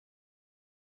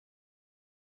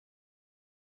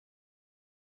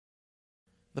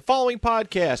The following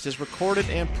podcast is recorded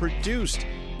and produced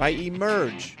by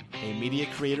Emerge, a media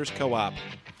creators co-op,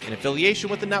 in affiliation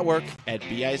with the network at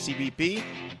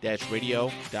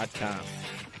bicbp-radio.com.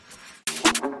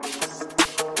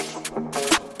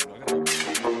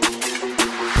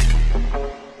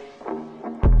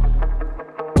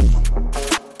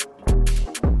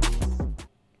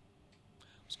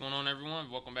 What's going on, everyone?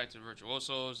 Welcome back to the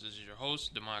Virtuosos. This is your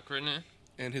host, Demond Crittenden.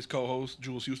 And his co-host,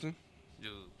 Jules Houston.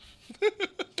 Dude. All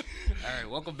right,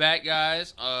 welcome back,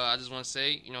 guys. I just want to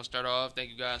say, start off,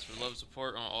 thank you guys for love and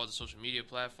support on all the social media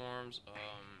platforms.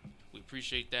 We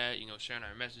appreciate that, sharing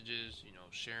our messages,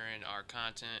 sharing our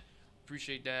content.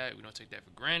 Appreciate that. We don't take that for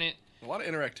granted. A lot of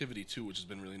interactivity, too, which has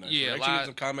been really nice. Yeah, We're actually getting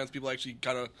some comments, people actually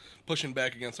kind of pushing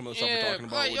back against some of the stuff we're talking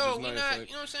about, which is nice. Not, like,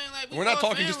 you know what I'm saying? Like, we're not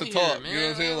talking just to talk, here, you know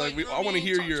what I'm saying? Like, I want to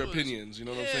hear your to opinions, you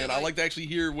know what I'm Yeah, saying? like, I like to actually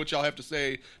hear what y'all have to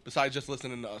say besides just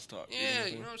listening to us talk. Yeah,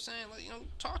 you know what I'm saying? Like,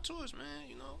 talk to us, man,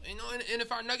 and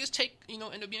if our nuggets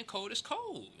end up being cold, it's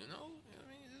cold, I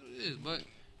mean, it is, but...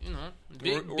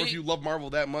 Or if you love Marvel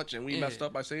that much and we messed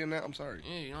up by saying that, I'm sorry.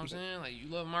 Yeah, you know what I'm saying? Like, you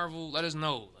love Marvel, let us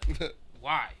know. Like,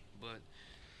 why? But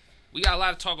we got a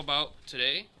lot to talk about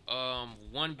today.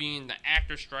 One being the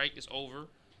actor strike is over.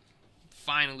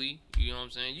 Finally, you know what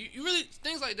I'm saying? You really,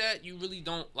 things like that, you really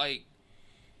don't, like,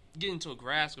 get into a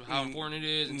grasp of how important it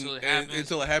is until it happens.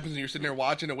 Until it happens and you're sitting there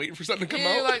watching and waiting for something to come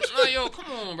out. Like, yo,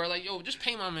 come on, bro. Like, yo, just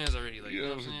pay my mans already. Like, you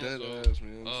know what I'm saying? Dead ass,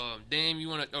 man. Dame, you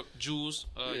want to, Jules,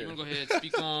 you want to go ahead and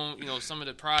speak on, some of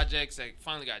the projects that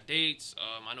finally got dates.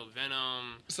 I know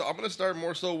Venom. So I'm going to start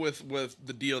more so with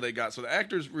the deal they got. So the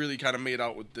actors really kind of made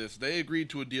out with this. They agreed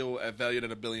to a deal valued at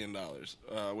 $1 billion,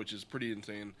 which is pretty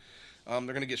insane. They're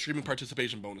going to get streaming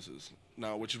participation bonuses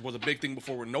now, which was a big thing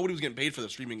before where nobody was getting paid for the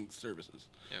streaming services.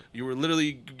 Yep.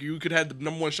 You could have the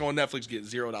number one show on Netflix get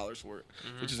 $0 for it,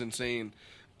 which is insane.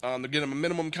 They're getting a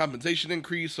minimum compensation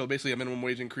increase, so basically a minimum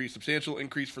wage increase, substantial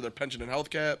increase for their pension and health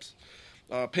caps,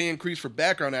 pay increase for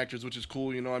background actors, which is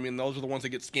cool. I mean, those are the ones that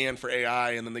get scanned for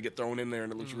AI and then they get thrown in there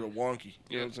and it looks real wonky.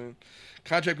 You know what I'm saying?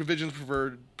 Contract provisions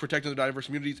for protecting the diverse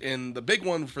communities, and the big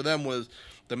one for them was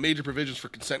the major provisions for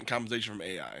consent and compensation from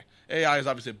AI. AI is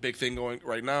obviously a big thing going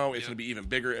right now. It's going to be even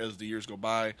bigger as the years go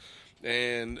by.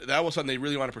 And that was something they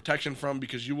really wanted protection from,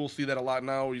 because you will see that a lot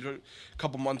now. A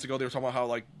couple months ago, they were talking about how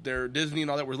like their Disney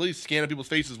and all that were really scanning people's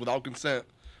faces without consent,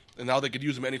 and now they could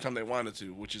use them anytime they wanted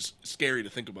to, which is scary to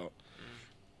think about.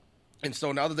 And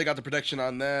so now that they got the protection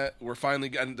on that, we're finally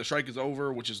getting, the strike is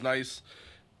over, which is nice.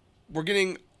 We're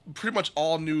getting pretty much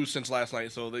all news since last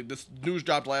night. So this news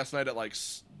dropped last night at like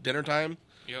dinner time.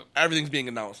 Yep. Everything's being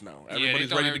announced now.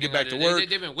 Everybody's ready to get back to they, work.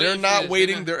 They're not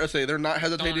waiting. They're not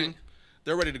hesitating.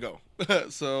 They're ready to go.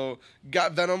 So,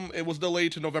 got Venom. It was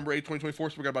delayed to November 8th,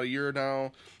 2024, so we got about a year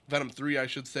now. Venom 3, I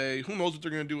should say. Who knows what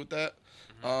they're going to do with that?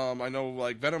 I know,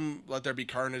 like, Venom, Let There Be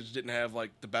Carnage didn't have, like,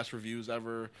 the best reviews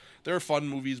ever. They're fun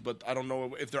movies, but I don't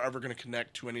know if they're ever going to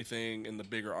connect to anything in the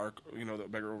bigger arc, the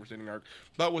bigger overstanding arc.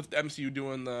 But with MCU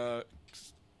doing the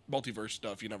multiverse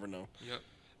stuff, you never know. Yep.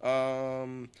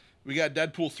 We got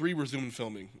Deadpool 3 resuming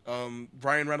filming.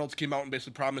 Ryan Reynolds came out and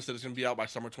basically promised that it's going to be out by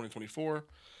summer 2024,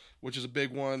 which is a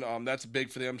big one. That's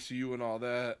big for the MCU and all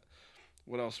that.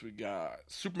 What else we got?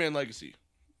 Superman Legacy.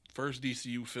 First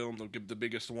DCU film, the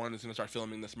biggest one, is going to start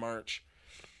filming this March.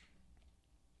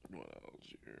 What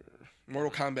else here? Mortal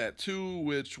Kombat 2,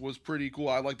 which was pretty cool.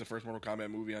 I like the first Mortal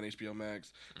Kombat movie on HBO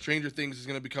Max. Stranger Things is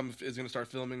going to start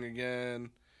filming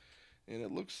again. And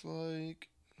it looks like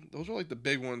those are like the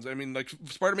big ones. I mean, like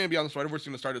Spider-Man Beyond the Spider-Verse is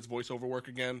going to start its voiceover work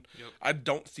again. Yep. I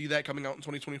don't see that coming out in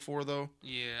 2024. though.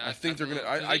 Yeah, I think they're going to.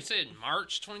 I said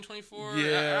March 2024.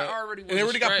 Yeah, I already. And it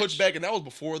already got pushed back, and that was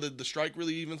before the strike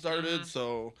really even started.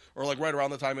 So, or like right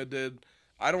around the time it did.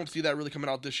 I don't see that really coming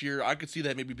out this year. I could see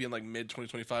that maybe being like mid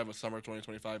 2025, a summer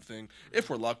 2025 thing,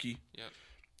 if we're lucky. Yep.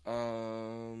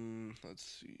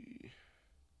 Let's see.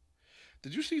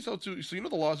 Did you see so the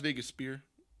Las Vegas Spear?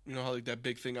 You know how like that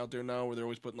big thing out there now where they're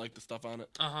always putting like the stuff on it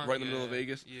right in the middle of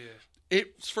Vegas? Yeah.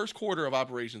 Its first quarter of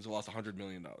operations, it lost $100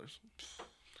 million.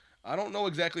 I don't know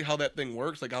exactly how that thing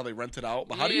works, like how they rent it out,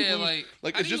 but how do you lose?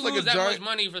 Like it's just like a that giant much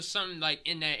money for something like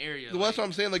in that area. Well, that's what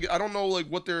I'm saying. Like I don't know like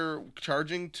what they're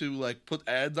charging to like put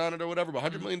ads on it or whatever, but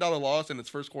 $100 million loss in its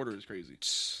first quarter is crazy.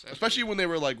 Especially when they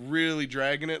were like really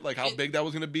dragging it, like how big that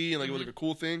was going to be, and like it was like a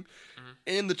cool thing.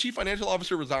 And the chief financial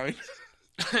officer resigned.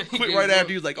 Quit right after.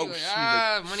 He was like, "Oh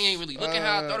shit, money ain't really looking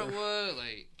how I thought it would."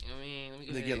 Like,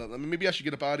 let me maybe I should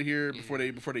get up out of here before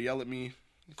they yell at me.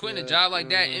 Quitting a job like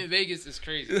that in Vegas is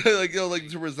crazy. Like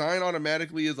to resign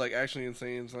automatically is like actually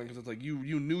insane, son. Because it's like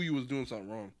you knew you was doing something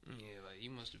wrong. Yeah, like he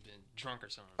must have been drunk or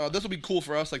something. This will be cool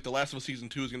for us. Like, The Last of Us Season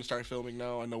 2 is going to start filming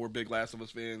now. I know we're big Last of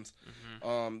Us fans.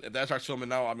 If that starts filming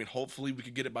now, I mean, hopefully we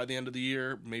could get it by the end of the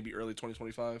year, maybe early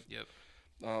 2025. Yep.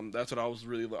 That's what I'm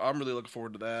really looking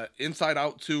forward to that. Inside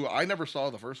Out 2, I never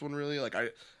saw the first one really. Like, I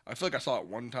feel like I saw it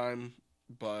one time,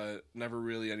 but never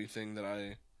really anything that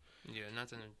I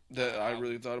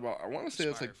really thought about. I want to say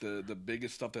it's like the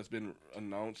biggest stuff that's been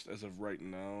announced as of right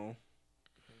now.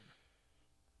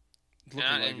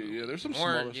 There's some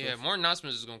smaller stuff. More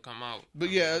announcements is gonna come out. But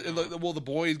The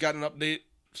Boys got an update,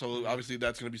 so obviously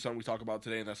that's gonna be something we talk about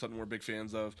today, and that's something we're big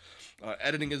fans of.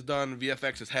 Editing is done,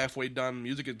 VFX is halfway done,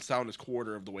 music and sound is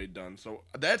quarter of the way done. So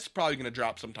that's probably gonna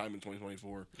drop sometime in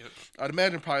 2024. Yep. I'd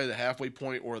imagine probably the halfway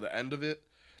point or the end of it.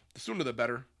 The sooner the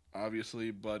better,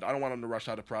 obviously, but I don't want them to rush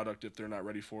out a product if they're not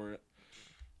ready for it.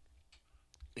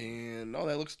 And no,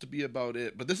 that looks to be about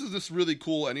it. But this is just really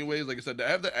cool anyways. Like I said, to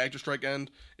have the actor strike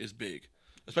end is big.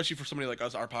 Especially for somebody like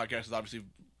us. Our podcast is obviously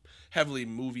heavily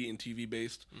movie and TV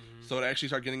based. So to actually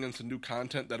start getting into new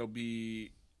content, that'll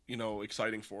be,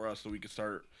 exciting for us so we can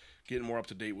start getting more up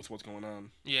to date with what's going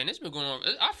on. Yeah, and it's been going on.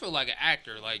 I feel like an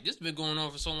actor. Like, this has been going on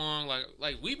for so long.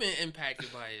 Like we've been impacted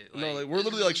by it. Like, we're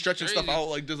literally like stretching crazy. stuff out.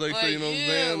 Like, just like, you know what I'm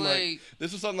saying? Like,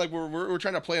 this is something like we're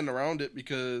trying to plan around it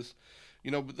because...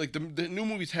 like the new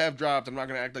movies have dropped. I'm not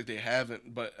going to act like they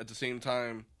haven't, but at the same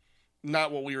time,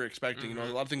 not what we were expecting. A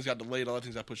lot of things got delayed, a lot of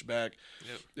things got pushed back.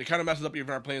 Yep. It kind of messes up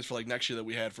even our plans for like next year that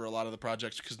we had for a lot of the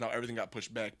projects because now everything got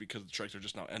pushed back because the strikes are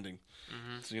just now ending.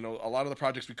 So a lot of the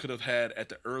projects we could have had at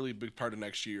the early big part of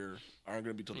next year aren't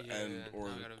going to be till the end, or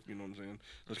you know what I'm saying.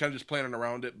 So it's kind of just planning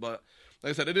around it, but. Like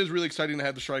I said, it is really exciting to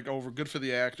have the strike over. Good for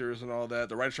the actors and all that.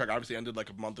 The writer's strike obviously ended like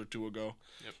a month or two ago.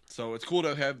 Yep. So it's cool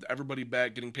to have everybody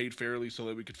back getting paid fairly so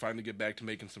that we could finally get back to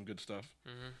making some good stuff.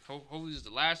 Hopefully this is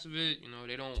the last of it.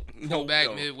 They don't pull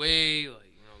back midway. Like,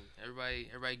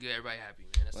 everybody good, everybody happy,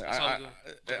 man. That's all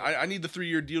good. I need the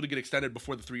 3-year deal to get extended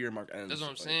before the 3-year mark ends. That's what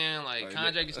I'm saying. Like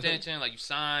contract extension, like you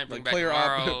sign, bring back player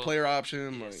tomorrow. Player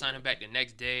option. Yeah, sign him back the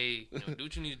next day. Do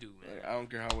what you need to do, man. I don't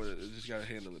care how it just gotta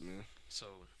handle it, man. So.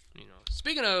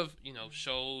 Speaking of,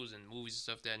 shows and movies and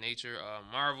stuff of that nature,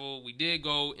 Marvel, we did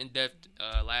go in depth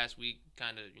last week,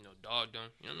 kind of, dogged them,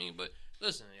 you know what I mean? But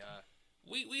listen,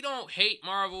 we don't hate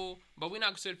Marvel, but we're not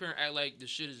going to sit here and act like the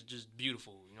shit is just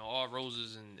beautiful, all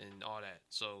roses and all that.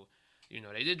 So,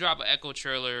 they did drop an Echo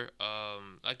trailer,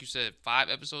 like you said, 5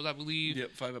 episodes, I believe.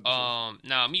 Yep, 5 episodes.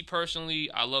 Now, me personally,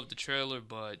 I love the trailer,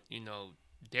 but,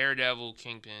 Daredevil,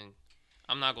 Kingpin,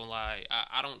 I'm not going to lie,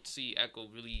 I don't see Echo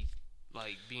really...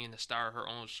 like being the star of her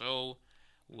own show,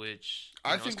 which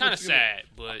I think it's kind of sad.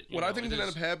 But what I think is going to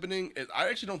end up happening is I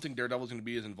actually don't think Daredevil's going to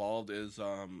be as involved as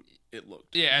it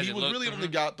looked. Yeah, he was really only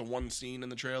got the one scene in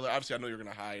the trailer. Obviously, I know you're going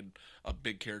to hide a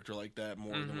big character like that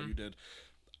more than what you did.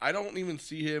 I don't even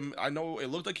see him. I know it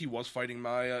looked like he was fighting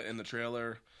Maya in the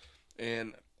trailer,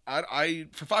 and I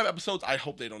for 5 episodes, I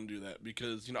hope they don't do that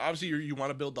because obviously you want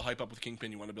to build the hype up with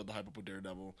Kingpin, you want to build the hype up with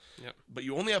Daredevil, but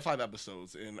you only have 5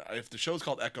 episodes, and if the show's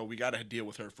called Echo, we got to deal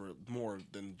with her for more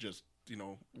than just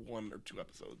 1 or 2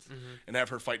 episodes, and have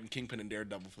her fighting Kingpin and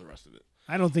Daredevil for the rest of it.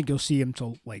 I don't think you'll see him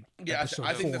till like I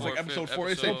think that's like episode 4.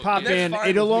 He'll pop in.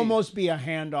 It'll almost be a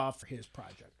handoff for his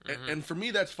project, and for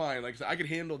me that's fine. Like I said, I could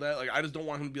handle that. Like I just don't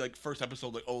want him to be like first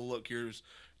episode like, oh look, here's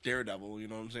Daredevil. You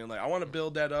know what I'm saying? Like I want to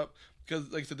build that up.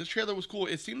 Because, like I said, this trailer was cool.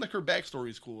 It seemed like her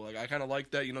backstory is cool. Like I kind of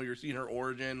like that. You're seeing her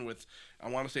origin with, I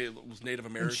want to say it was Native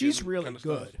American. And she's really kind of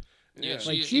good. Stuff. Yeah,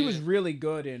 she was really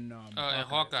good in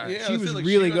Hawkeye. Yeah, she was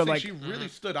really good. Like she really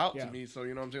stood out to me. So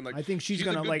you know what I'm saying. Like I think she's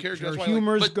gonna like character. her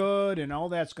humor's good and all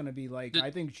that's gonna be like.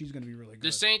 I think she's gonna be really good.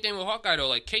 The same thing with Hawkeye though.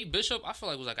 Like Kate Bishop, I feel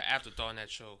like was like an afterthought in that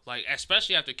show. Like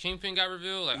especially after Kingpin got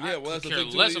revealed. Like I could care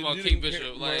less about Kate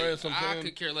Bishop. Like I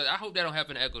could care less. I hope that don't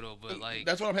happen to Echo though. But like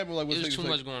that's what I'm having. Like with there's too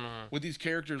much going on with these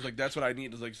characters. Like that's what I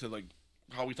need. Is like I said like.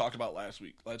 How we talked about last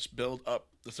week. Let's build up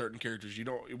the certain characters.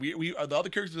 We the other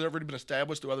characters that have already been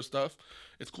established through other stuff.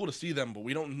 It's cool to see them, but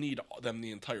we don't need them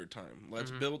the entire time. Let's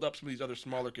build up some of these other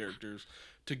smaller characters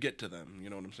to get to them. You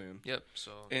know what I'm saying? Yep.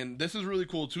 So and this is really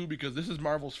cool too because this is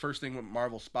Marvel's first thing with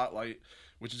Marvel Spotlight,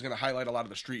 which is going to highlight a lot of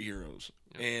the street heroes,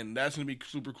 and that's going to be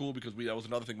super cool because that was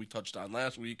another thing we touched on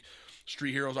last week.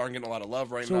 Street heroes aren't getting a lot of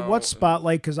love right now. So what's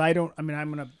Spotlight? Because I'm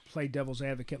going to play devil's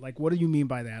advocate. Like, what do you mean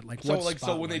by that? Like, what's Spotlight?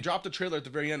 So when they dropped the trailer at the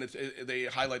very end, they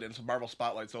highlighted it's a Marvel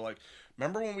Spotlight. So like,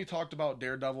 remember when we talked about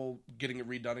Daredevil getting it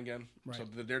redone again? Right. So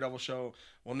the Daredevil show.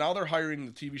 Well, now they're hiring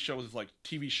the TV shows as like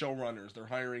TV showrunners. They're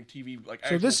hiring TV like.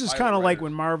 So this is kind of like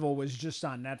when Marvel was just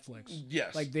on Netflix.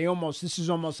 Yes. Like this is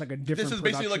almost like a different. This is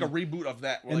basically like a reboot of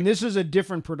that. And this is a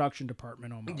different production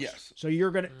department almost. Yes. So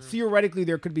you're gonna theoretically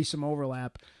there could be some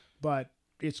overlap, but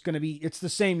it's going to be, it's the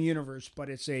same universe, but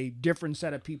it's a different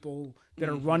set of people that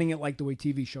are running it like the way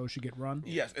TV shows should get run.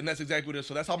 Yes, and that's exactly what it is.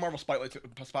 So that's how Marvel Spotlight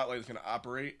is going to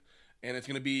operate. And it's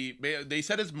going to be, they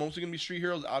said it's mostly going to be Street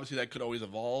Heroes. Obviously, that could always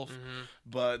evolve.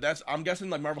 But I'm guessing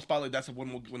like Marvel Spotlight, that's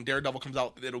when Daredevil comes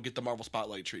out, it'll get the Marvel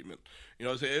Spotlight treatment. You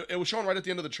know, it was shown right at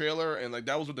the end of the trailer, and like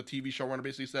that was what the TV showrunner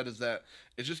basically said, is that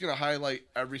it's just going to highlight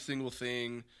every single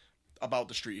thing about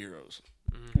the Street Heroes,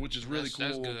 which is really cool.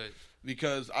 That's good.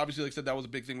 Because obviously, like I said, that was a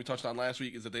big thing we touched on last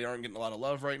week, is that they aren't getting a lot of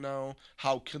love right now.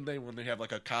 How can they when they have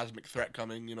like a cosmic threat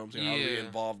coming? You know what I'm saying? How do they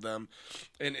involve them?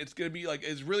 And it's going to be like,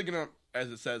 it's really going to, as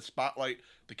it says, spotlight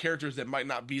the characters that might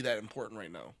not be that important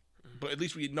right now. But at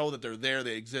least we know that they're there,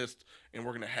 they exist, and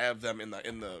we're going to have them in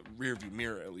the rearview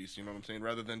mirror at least, you know what I'm saying?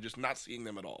 Rather than just not seeing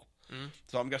them at all.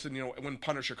 So I'm guessing, you know, when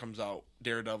Punisher comes out,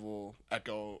 Daredevil,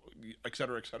 Echo, et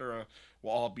cetera, will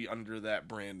all be under that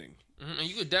branding. And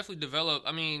you could definitely develop,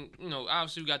 I mean, you know,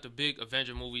 obviously we got the big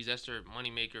Avenger movies, that's their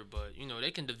moneymaker, but, you know,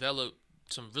 they can develop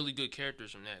some really good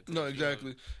characters from that. No,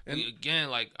 exactly. You know, again,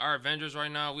 like our Avengers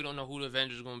right now, we don't know who the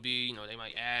Avengers are going to be. You know, they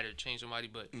might add or change somebody,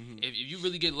 but if you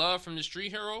really get love from the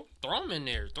Street Hero, throw them in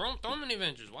there. Throw them in the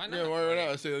Avengers. Why not? Yeah, why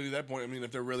not? I say at that point, I mean,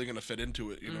 if they're really going to fit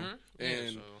into it, you know.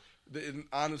 And, and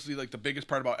honestly, like the biggest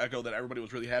part about Echo that everybody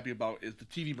was really happy about is the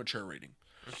TV mature rating.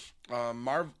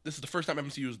 This is the first time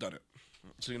MCU has done it.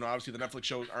 So, you know, obviously the Netflix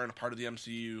shows aren't a part of the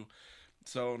MCU.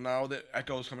 So now that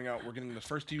Echo is coming out, we're getting the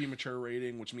first TV mature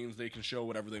rating, which means they can show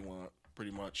whatever they want,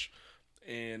 pretty much.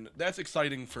 And that's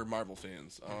exciting for Marvel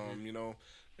fans. You know,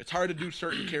 it's hard to do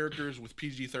certain characters with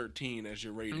PG-13 as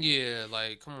your rating. Yeah,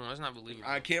 like, come on, that's not believable.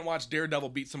 I can't watch Daredevil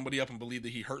beat somebody up and believe that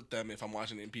he hurt them if I'm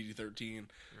watching it in PG-13.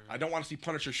 I don't want to see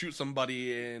Punisher shoot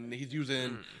somebody and he's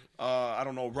using, I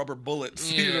don't know, rubber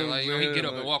bullets. Yeah, you know like, he get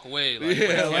up and walk away. Like,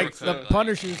 Yeah, Like the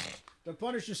Punisher's. The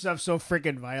Punisher stuff's so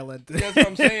freaking violent. That's what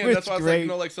I'm saying. That's why I was great. like, you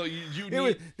know, like, so you need... It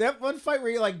was, that one fight where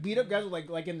you like beat up guys with,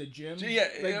 like in the gym. Yeah,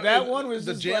 like you that know, one was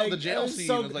the just jail. like, The jail was scene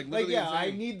so, was like like literally yeah.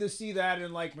 insane. I need to see that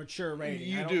in like mature rating.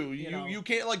 You I do. You know. You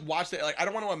can't like watch that. Like I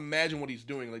don't want to imagine what he's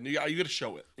doing. Like you got to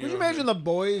show it. Could you imagine The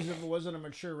Boys if it wasn't a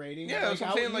mature rating? Yeah, like, that's what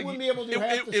I'm saying. You Like wouldn't be able to do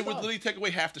half the it would stuff. literally take away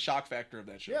half the shock factor of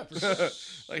that show. Yeah, for sure.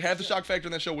 Like half the shock factor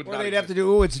in that show would Or not. they'd have to exist.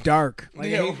 do. Oh, it's dark.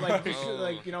 Like, Yeah, like, right.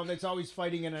 like you know, that's always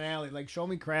fighting in an alley. Like show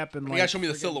me crap and You like. gotta show me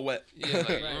the friggin- silhouette. Yeah, like,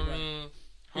 you know what I right. mean?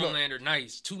 Homelander,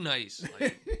 nice, too nice.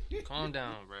 Like, calm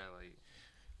down, bro. Like,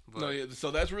 but, No, yeah,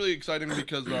 so that's really exciting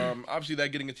because obviously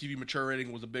that getting a TV mature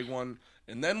rating was a big one.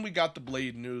 And then we got the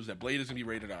Blade news that Blade is going to be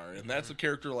rated R. And that's a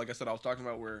character, like I said, I was talking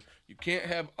about where you can't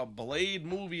have a Blade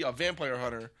movie, a vampire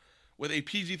hunter, with a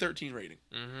PG-13 rating.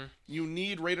 You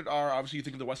need rated R. Obviously, you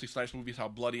think of the Wesley Snipes movies, how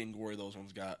bloody and gory those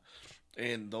ones got.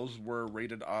 And those were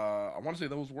rated I want to say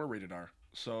those were rated R.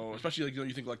 So, especially, like, you know,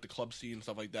 you think, like, the club scene and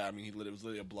stuff like that. I mean, it was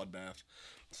literally a bloodbath.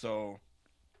 So...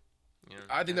 yeah.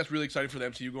 I think that's really exciting for the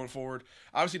MCU going forward.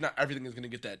 Obviously, not everything is going to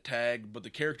get that tag, but the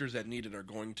characters that need it are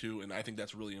going to, and I think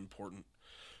that's really important.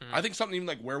 I think something even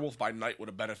like Werewolf by Night would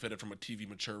have benefited from a TV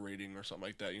mature rating or something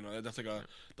like that. You know, that's like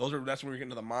that's when we're getting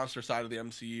to the monster side of the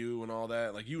MCU and all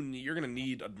that. Like you're going to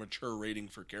need a mature rating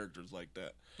for characters like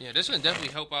that. Yeah, this can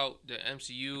definitely help out the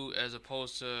MCU as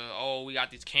opposed to, oh, we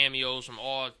got these cameos from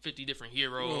all 50 different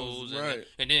heroes. Right.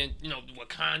 And then, you know, the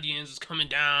Wakandians is coming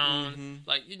down.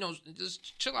 Like, you know,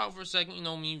 just chill out for a second, you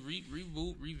know what I mean?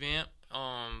 Reboot, revamp,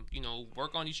 you know,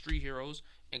 work on these street heroes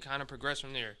and kind of progress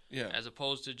from there. Yeah. As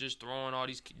opposed to just throwing all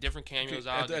these different cameos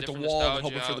out, at the different wall and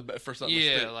nostalgia hoping out. for something to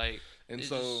Yeah, stick. like... And it's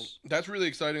so just- that's really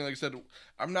exciting. Like I said,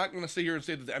 I'm not going to sit here and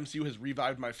say that the MCU has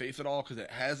revived my faith at all because it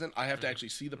hasn't. I have to actually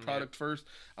see the product first.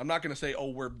 I'm not going to say, oh,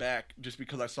 we're back just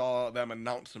because I saw them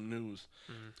announce some news.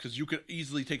 Because you could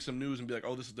easily take some news and be like,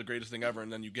 oh, this is the greatest thing ever.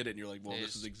 And then you get it and you're like, well, this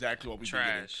It's is exactly what we've been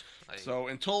getting. trash. Like, So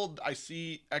until I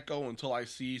see Echo, until I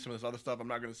see some of this other stuff, I'm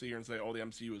not going to sit here and say, oh, the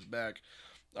MCU is back.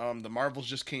 The Marvels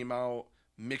just came out.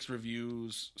 Mixed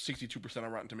reviews, 62% on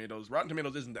Rotten Tomatoes. Rotten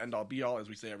Tomatoes isn't the end-all be-all, as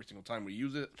we say every single time we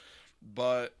use it,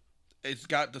 but it's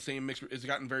got the same mixed. It's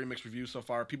gotten very mixed reviews so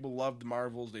far. People love the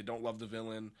Marvels; they don't love the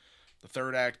villain. The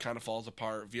third act kind of falls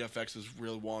apart. VFX is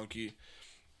real wonky.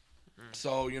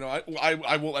 So you know,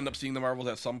 I will end up seeing the Marvels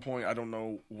at some point. I don't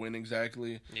know when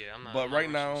exactly. yeah, I'm not. But I'm right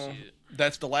not now, gonna see it.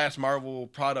 that's the last Marvel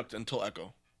product until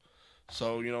Echo.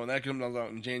 So, you know, and that comes out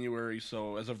in January.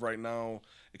 So, as of right now,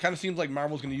 it kind of seems like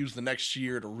Marvel's going to use the next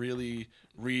year to really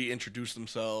reintroduce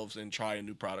themselves and try a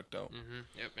new product out.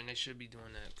 Yep, and they should be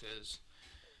doing that because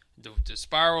the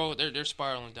spiral, they're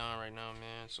spiraling down right now,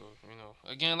 man. So, you know,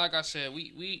 again, like I said,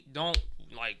 we don't,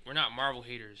 like, we're not Marvel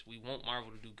haters. We want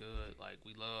Marvel to do good. Like,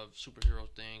 we love superhero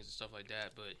things and stuff like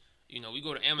that. But, you know, we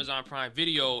go to Amazon Prime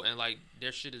Video and, like,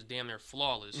 their shit is damn near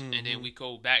flawless. And then we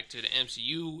go back to the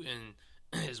MCU and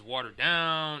is watered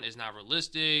down. It's not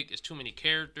realistic. It's too many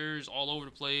characters all over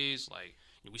the place. Like,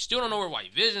 we still don't know where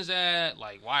White Vision's at.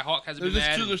 Like, why Hawk hasn't been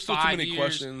mad in 5 years. There's still too many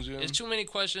questions. Yeah. There's too many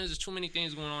questions. There's too many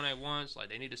things going on at once. Like,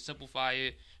 they need to simplify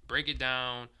it, break it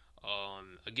down.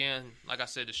 Again, like I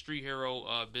said, the Street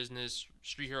Hero business,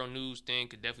 Street Hero news thing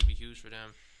could definitely be huge for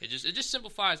them. It just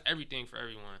simplifies everything for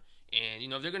everyone. And, you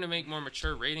know, if they're going to make more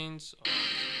mature ratings,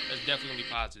 that's definitely going to be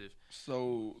positive.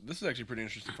 So, this is actually pretty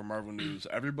interesting for Marvel News.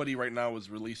 Everybody right now is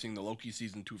releasing the Loki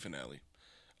Season 2 finale.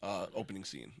 Opening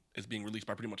scene. It's being released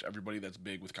by pretty much everybody that's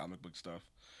big with comic book stuff.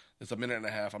 It's a minute and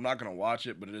a half. I'm not going to watch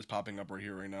it, but it is popping up right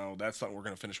here, right now. That's something we're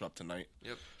going to finish up tonight.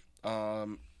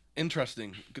 Yep.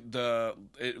 Interesting.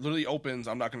 It literally opens.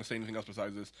 I'm not going to say anything else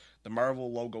besides this. The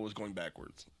Marvel logo is going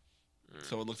backwards.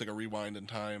 So it looks like a rewind in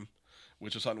time,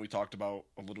 which is something we talked about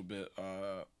a little bit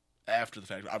after the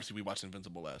fact. Obviously, we watched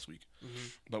Invincible last week,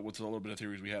 but with a little bit of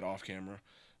theories we had off camera.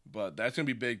 But that's going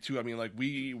to be big, too. I mean, like,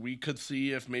 we could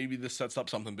see if maybe this sets up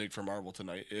something big for Marvel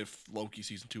tonight. If Loki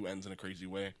Season 2 ends in a crazy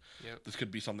way. Yep. This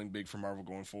could be something big for Marvel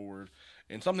going forward.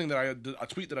 And something that a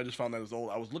tweet that I just found that was old,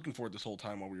 I was looking for it this whole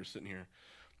time while we were sitting here.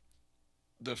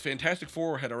 The Fantastic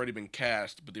Four had already been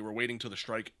cast, but they were waiting till the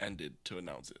strike ended to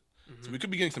announce it. So we could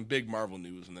be getting some big Marvel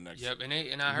news in the next I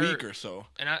week heard, or so.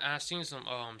 And I seen some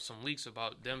leaks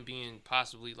about them being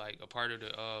possibly like a part of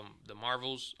the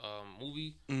Marvels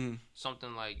movie,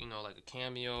 something like, you know, like a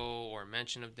cameo or a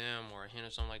mention of them or a hint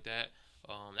or something like that.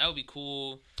 That would be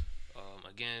cool.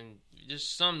 Again,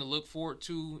 just something to look forward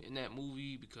to in that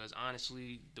movie, because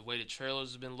honestly, the way the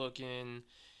trailers have been looking,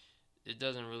 it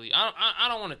doesn't really. I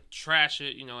don't want to trash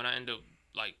it, you know, and I end up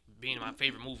like being my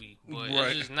favorite movie, but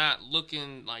it's just not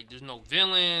looking like there's no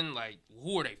villain. Like,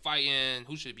 who are they fighting?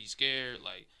 Who should be scared?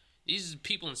 Like, these are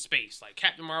people in space. Like,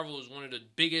 Captain Marvel is one of the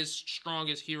biggest,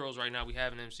 strongest heroes right now we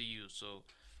have in MCU. So,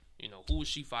 you know, who is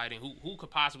she fighting? Who could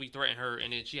possibly threaten her?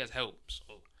 And then she has help.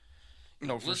 So,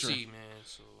 No, for we'll sure. see, man.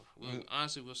 So,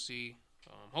 honestly, we'll see.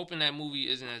 Hoping that movie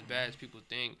isn't as bad as people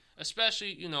think.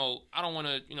 Especially, you know, I don't want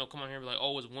to, you know, come on here and be like,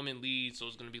 oh, it's women lead, so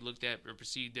it's going to be looked at or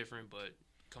perceived different. But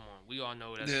come on, we all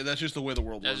know that's just the way the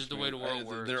world works. That's just the way the world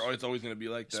works. It's always going to be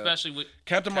like that. Especially with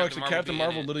Captain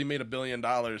Marvel literally made $1 billion,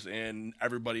 and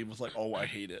everybody was like, "Oh, I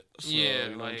hate it." So, yeah,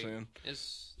 you know like, what I'm saying?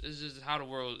 It's just how the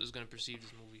world is going to perceive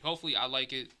this movie. Hopefully, I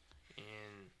like it,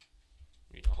 and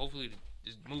you know, hopefully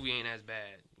this movie ain't as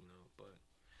bad. You know,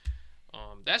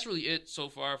 but that's really it so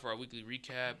far for our weekly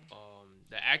recap.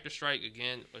 The actor strike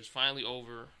again is finally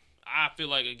over. I feel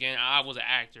like, again, I was an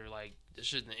actor. Like, this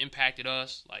shouldn't have impacted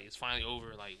us. Like, it's finally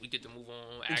over. Like, we get to move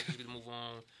on. Actors get to move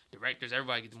on. Directors,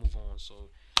 everybody get to move on. So,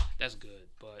 that's good.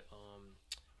 But,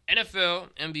 NFL,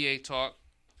 NBA talk.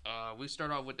 We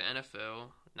start off with the NFL.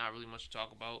 Not really much to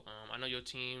talk about. I know your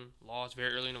team lost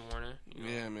very early in the morning. You know.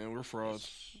 Yeah, man, we're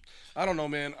frauds. I don't know,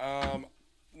 man.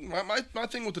 My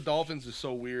thing with the Dolphins is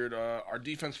so weird. Our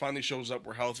defense finally shows up.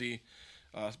 We're healthy.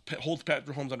 Holds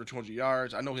Patrick Mahomes under 200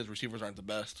 yards. I know his receivers aren't the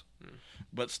best,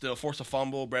 but still force a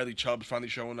fumble. Bradley Chubb's finally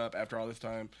showing up after all this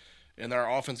time, and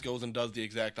our offense goes and does the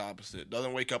exact opposite.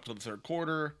 Doesn't wake up till the third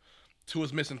quarter.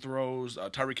 Tua's missing throws.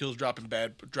 Tyreek Hill's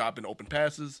dropping open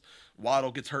passes.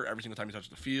 Waddle gets hurt every single time he touches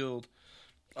the field.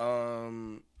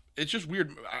 It's just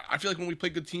weird. I feel like when we play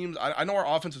good teams, I know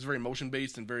our offense is very motion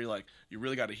based and very like you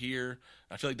really got to hear.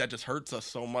 I feel like that just hurts us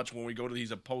so much when we go to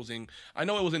these opposing. I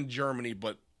know it was in Germany,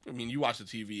 but I mean, you watch the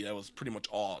TV. That was pretty much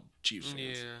all Chiefs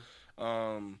fans.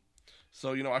 Yeah.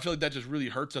 So, you know, I feel like that just really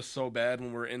hurts us so bad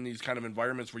when we're in these kind of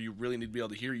environments where you really need to be able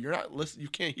to hear. You're not listen. You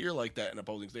can't hear like that in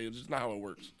opposing stadiums. It's just not how it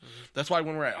works. Mm-hmm. That's why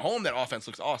when we're at home, that offense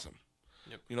looks awesome.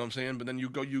 Yep. You know what I'm saying? But then you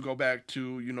go back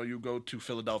to, you know, you go to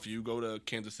Philadelphia, you go to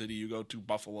Kansas City, you go to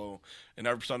Buffalo, and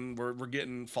all of a sudden we're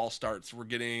getting false starts. We're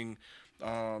getting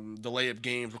delay of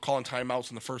games. We're calling timeouts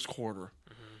in the first quarter.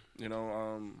 Mm-hmm. You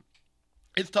know,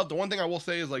 it's tough. The one thing I will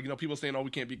say is, like, you know, people saying, oh,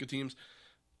 we can't beat good teams.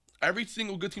 Every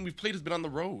single good team we've played has been on the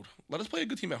road. Let us play a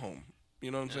good team at home.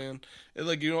 You know what I'm saying? It's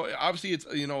like, you know, obviously it's,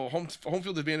 you know, home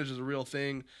field advantage is a real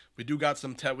thing. We do got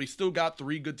we still got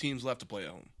 3 good teams left to play at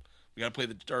home. We got to play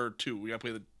two. We got to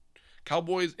play the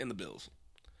Cowboys and the Bills.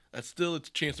 That's still a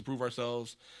chance to prove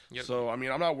ourselves. Yep. So, I mean,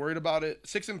 I'm not worried about it.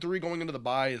 6-3 going into the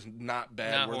bye is not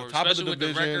bad. We're at the top of the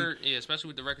division. Especially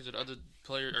with the records of other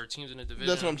players or teams in the division.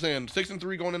 That's what I'm saying.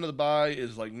 6-3 going into the bye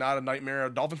is like not a nightmare.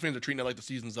 Dolphins fans are treating it like the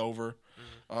season's over.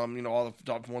 Mm-hmm. You know, all the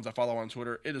Dolphins ones I follow on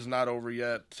Twitter, it is not over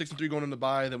yet. 6-3 going into the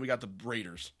bye. Then we got the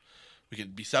Raiders. We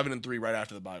could be 7-3 right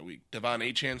after the bye week. Devon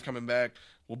Achane's coming back.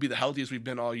 We'll be the healthiest we've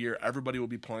been all year. Everybody will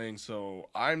be playing. So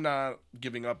I'm not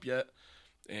giving up yet.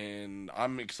 And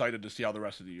I'm excited to see how the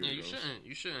rest of the year goes.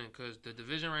 You shouldn't, because the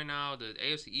division right now, the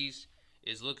AFC East,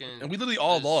 is looking. And we literally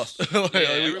all lost. We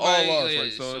all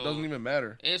lost. So it doesn't even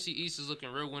matter. AFC East is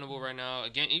looking real winnable right now.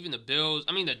 Again, even the Bills.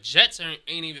 I mean, the Jets ain't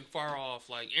even far off.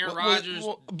 Like Aaron Rodgers,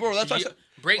 bro, that's what I said.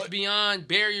 Breaks beyond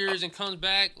barriers and comes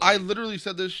back. I literally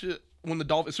said this shit when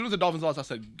as soon as the Dolphins lost, I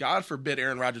said, God forbid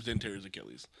Aaron Rodgers didn't tear his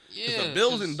Achilles. Yeah, the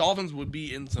Bills and Dolphins would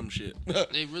be in some shit.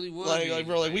 They really would.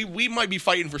 Bro, we might be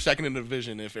fighting for second in the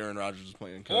division if Aaron Rodgers was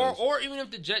playing. Or even if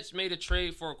the Jets made a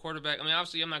trade for a quarterback. I mean,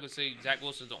 obviously, I'm not gonna say Zach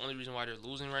Wilson's the only reason why they're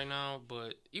losing right now.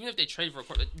 But even if they trade for a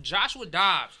quarterback, Joshua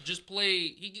Dobbs just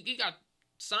played. He got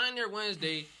signed there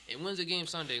Wednesday and wins the game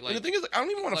Sunday. Like, and the thing is, I don't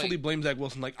even want to fully blame Zach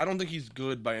Wilson. Like, I don't think he's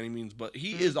good by any means, but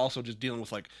he is also just dealing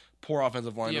with like poor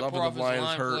offensive line. The offensive line is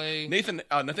hurt. Play.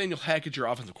 Nathaniel Hackett, your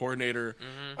offensive coordinator.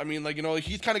 I mean, like,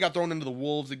 he's kind of got thrown into the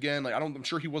wolves again. Like, I'm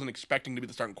sure he wasn't expecting to be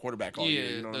the starting quarterback all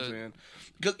year. You know what I'm saying?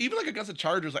 Because even like against the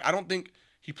Chargers, like, I don't think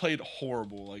he played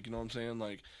horrible. Like, you know what I'm saying?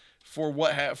 Like, for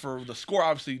the score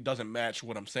obviously doesn't match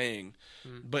what I'm saying,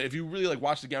 but if you really like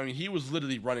watch the game, I mean, he was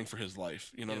literally running for his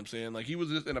life. You know what I'm saying? Like, he was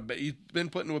just he's been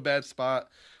put into a bad spot,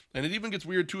 and it even gets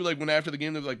weird too. Like when after the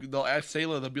game, they'll ask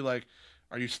Salah, they'll be like,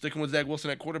 "Are you sticking with Zach Wilson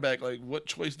at quarterback? Like, what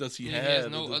choice does he have? He has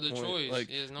no other choice. Like,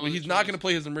 he's not going to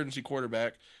play his emergency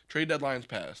quarterback. Trade deadline's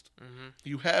passed.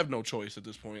 You have no choice at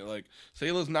this point. Like,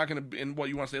 Salah's not going to. And what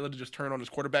you want Salah to just turn on his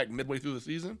quarterback midway through the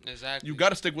season? Exactly. You got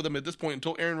to stick with him at this point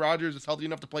until Aaron Rodgers is healthy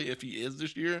enough to play. If he is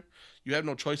this year, you have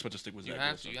no choice but to stick with Zach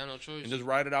Wilson. You have no choice. And just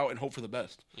ride it out and hope for the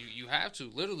best. You have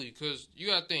to literally because you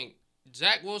got to think.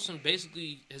 Zach Wilson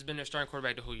basically has been their starting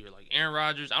quarterback the whole year. Like Aaron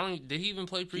Rodgers, did he even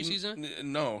play preseason?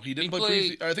 No, he didn't play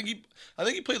preseason. I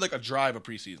think he played like a drive of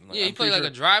preseason. Like, he played like a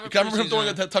drive of preseason. I remember him throwing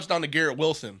a touchdown to Garrett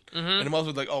Wilson, and the mother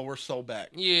was like, "Oh, we're so back."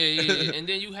 Yeah. And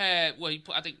then you had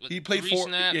he played 4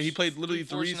 snaps. Yeah, he played literally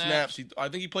 3 snaps. I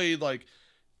think he played like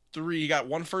 3. He got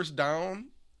 1 first down,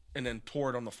 and then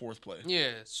tore it on the 4th play.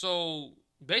 Yeah. So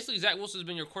basically, Zach Wilson's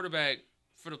been your quarterback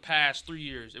for the past 3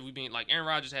 years. If we being like Aaron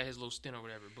Rodgers had his little stint or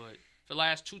whatever, but the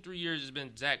last 2-3 years it's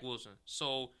been Zach Wilson.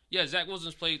 So yeah, Zach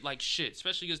Wilson's played like shit,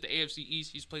 especially against the AFC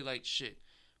East. He's played like shit.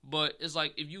 But it's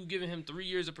like if you've given him 3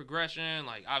 years of progression,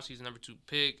 like obviously he's the number 2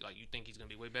 pick. Like you think he's gonna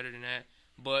be way better than that,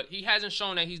 but he hasn't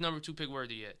shown that he's number 2 pick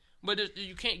worthy yet. But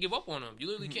you can't give up on him. You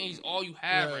literally can't. He's all you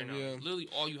have right now. Yeah. Literally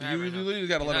all you have right now. You literally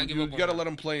gotta let him. You gotta let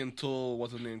him play until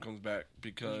what's his name comes back.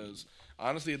 Because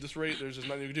honestly, at this rate, there's just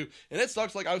nothing you can do. And it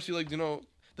sucks. Like obviously, like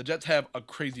the Jets have a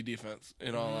crazy defense.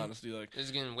 In all honesty, like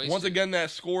it's getting wasted. Once again,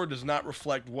 that score does not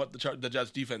reflect what the Jets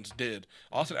defense did.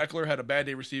 Austin Eckler had a bad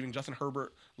day receiving. Justin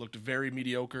Herbert looked very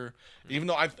mediocre. Even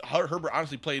though Herbert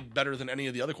honestly played better than any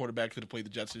of the other quarterbacks that have played the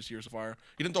Jets this year so far.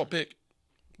 He didn't throw a pick.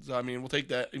 So I mean, we'll take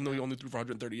that. Even though he only threw for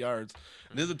 130 yards.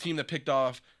 And this is a team that picked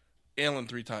off Allen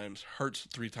 3 times, Hurts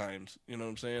 3 times. You know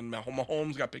what I'm saying?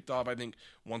 Mahomes got picked off, I think,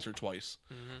 once or twice.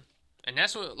 And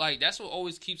that's what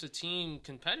always keeps a team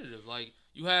competitive. Like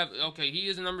you have, he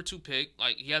is a number 2 pick.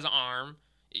 Like he has an arm,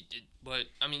 but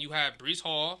I mean, you have Breece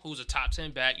Hall, who's a top 10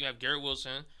 back. You have Garrett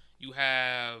Wilson. You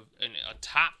have a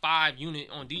top 5 unit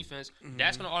on defense.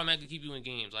 That's going to automatically keep you in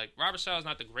games. Like Robert Saleh is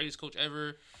not the greatest coach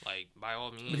ever, like by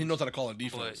all means. But he knows how to call a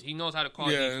defense. But he knows how to call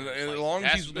a defense. And like, as long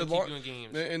as he's keep you in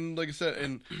games. And like I said,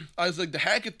 and I was like the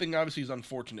Hackett thing obviously is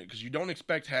unfortunate because you don't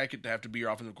expect Hackett to have to be your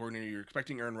offensive coordinator. You're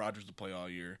expecting Aaron Rodgers to play all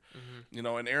year,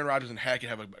 and Aaron Rodgers and Hackett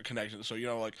have a connection. So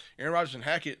like Aaron Rodgers and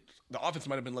Hackett, the offense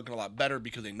might have been looking a lot better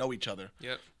because they know each other.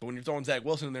 Yep. But when you're throwing Zach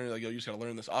Wilson in there, you're like, you just got to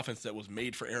learn this offense that was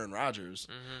made for Aaron Rodgers.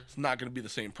 It's not going to be the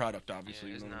same product, obviously.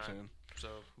 Yeah, you know what I'm saying? So,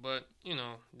 but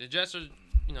the Jets are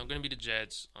going to be the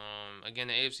Jets. Again,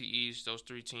 the AFC East, those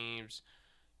 3 teams.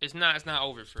 It's not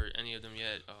over for any of them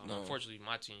yet. No. Unfortunately,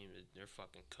 my team, they're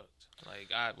fucking cooked.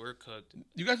 Like we're cooked.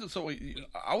 You guys,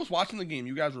 I was watching the game.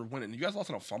 You guys were winning. You guys lost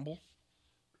on a fumble.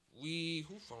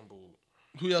 Who fumbled?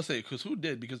 Who y'all say? Because who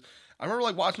did? Because I remember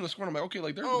like watching the score. And I'm like, okay,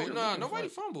 like they're. Nobody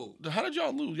fumbled. How did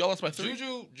y'all lose? Y'all lost by 3.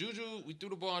 Juju. We threw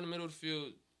the ball in the middle of the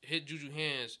field, hit Juju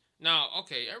hands. Now,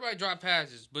 okay, everybody dropped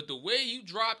passes, but the way you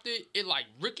dropped it, it like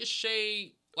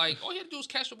ricocheted. Like all you had to do was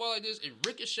catch the ball like this. It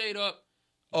ricocheted up.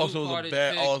 Oh, so it was a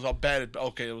bad. Pick. Oh, it was a bad.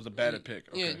 Okay, it was a bad pick.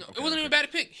 Okay, yeah, it wasn't even a bad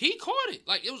pick. He caught it.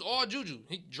 Like it was all Juju.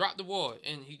 He dropped the ball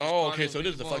and he. So it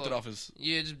just deflected off his.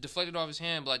 Yeah, it just deflected off his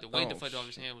hand. But like the way it deflected off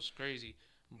his hand was crazy.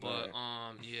 But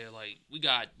like we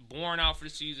got Bourne out for the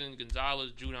season.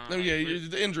 Gonzalez, Judon. No,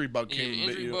 the injury bug came. Yeah,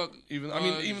 injury bug.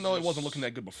 Even though it wasn't looking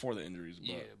that good before the injuries.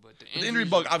 But, but the injury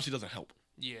bug obviously doesn't help.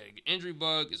 Yeah, injury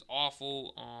bug is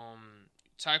awful.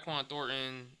 Tyquan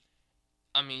Thornton.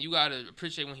 I mean, you gotta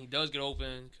appreciate when he does get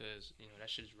open because that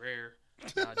shit is rare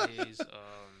nowadays.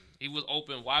 He was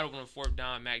wide open on 4th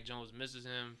down. Mac Jones misses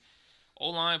him.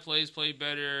 O-line played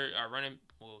better. Our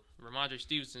Well, Ramondre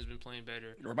Stevenson's been playing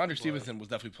better. Ramondre Stevenson was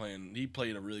definitely playing. He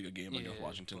played a really good game against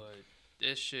Washington. But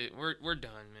this shit, we're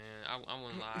done, man. I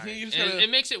wouldn't lie. Gotta, it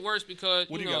makes it worse because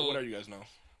what are you guys now?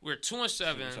 We're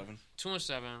 2-7.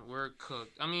 2-7. We're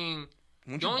cooked. I mean,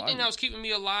 the only thing that was keeping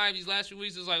me alive these last few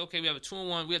weeks is like, okay, we have a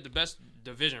 2-1. We have the best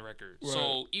division record. Right.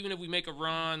 So even if we make a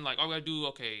run, like all we gotta do,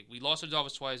 okay, we lost to the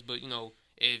Dolphins twice, but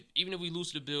even if we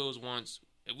lose to the Bills once,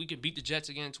 if we could beat the Jets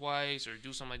again twice or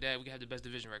do something like that, we could have the best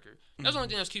division record. That's the only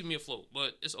thing that's keeping me afloat.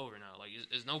 But it's over now. Like,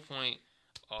 there's no point.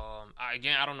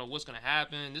 I don't know what's gonna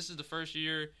happen. This is the first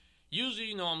year.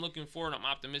 Usually, I'm looking forward. I'm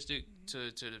optimistic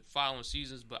to the following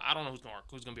seasons, but I don't know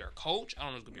who's gonna be our coach. I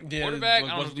don't know who's gonna be our quarterback. I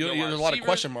don't know who's gonna be our There's a lot of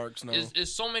question marks now.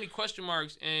 There's so many question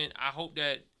marks, and I hope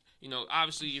that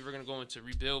obviously, if we're gonna go into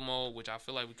rebuild mode, which I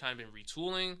feel like we've kind of been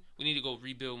retooling, we need to go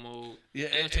rebuild mode. Yeah,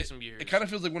 it'll take some years. It kind of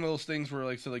feels like one of those things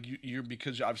where, you're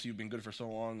because obviously you've been good for so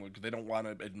long, like they don't want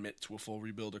to admit to a full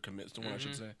rebuild or commit to one, I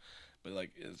should say. But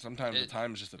sometimes the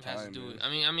time is just the time. Do it.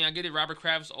 I mean, I get it. Robert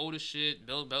Kraft's old as shit.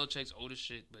 Bill Belichick's old as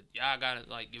shit. But y'all gotta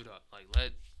give it up.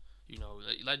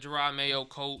 Let Gerard Mayo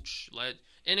coach.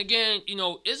 And again,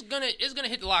 it's gonna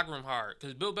hit the locker room hard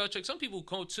because Bill Belichick. Some people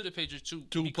go to the Patriots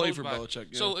to play for Belichick.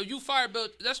 Yeah. So if you fire Bill,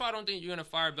 that's why I don't think you're gonna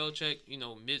fire Belichick.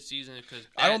 Mid-season because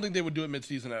I don't think they would do it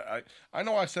mid-season. I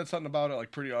know I said something about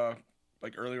it pretty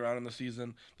earlier on in the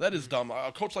season. That is dumb.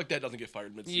 A coach like that doesn't get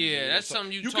fired mid-season. Yeah, that's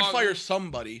something you could fire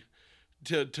somebody.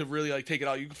 To really take it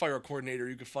out, you can fire a coordinator,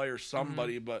 you can fire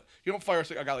somebody, but you don't fire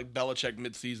a guy like Belichick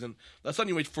mid-season. That's something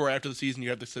you wait for after the season.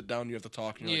 You have to sit down, you have to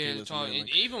talk. Talk.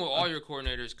 Even with all your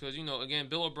coordinators, because again,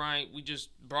 Bill O'Brien, we just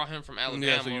brought him from Alabama.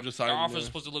 Yeah, so you just our offense is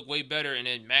supposed to look way better, and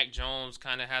then Mac Jones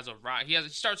kind of has a rock. He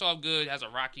starts off good, has a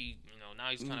rocky.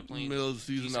 Now he's kind of playing middle of the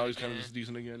season. Now he's kind of just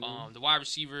decent again. The wide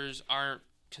receivers aren't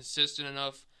consistent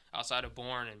enough. Outside of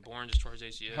Bourne, and Bourne just tore his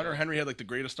ACL. Hunter Henry had the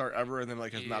greatest start ever, and then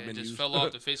has not been used. Just fell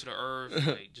off the face of the earth.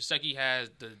 Gesicki has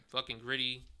the fucking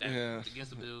gritty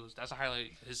against the Bills. That's a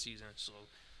highlight of his season. So,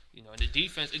 and the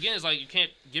defense again is you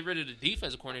can't get rid of the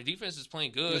defensive corner. The defense is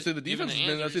playing good. I say the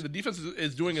defense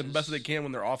is doing as best as they can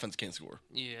when their offense can't score.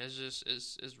 Yeah,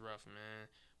 it's rough, man.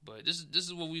 But this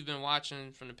is what we've been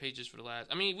watching from the Patriots for the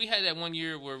last. I mean, we had that one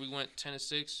year where we went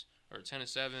 10-6. Or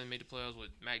 10-7, made the playoffs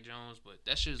with Mac Jones, but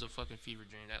that shit is a fucking fever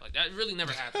dream. That really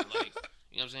never happened. You know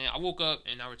what I'm saying? I woke up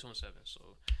and now we're 2-7. So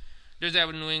there's that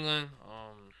with New England.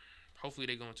 Hopefully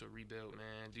they go into a rebuild,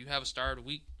 man. Do you have a star of the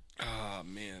week?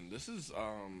 Man, this is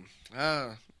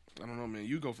I don't know, man.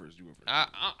 You go first. I'm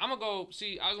gonna go.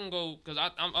 See, I was gonna go because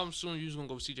I'm assuming you was gonna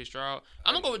go with C.J. Stroud.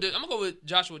 I'm gonna go with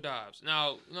Joshua Dobbs.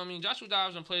 Now, Joshua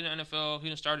Dobbs done played in the NFL. He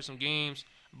done started some games.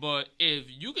 But if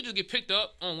you could just get picked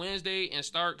up on Wednesday and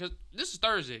start, because this is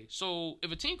Thursday, so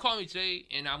if a team called me today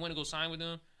and I went to go sign with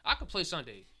them, I could play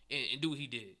Sunday and do what he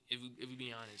did. If we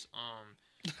be honest,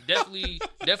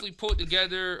 definitely pulled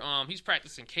together. He's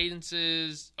practicing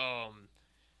cadences.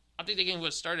 I think the game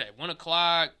was started at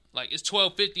 1:00. It's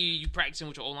 12:50. You practicing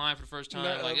with your O-line for the first time.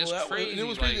 It's crazy. It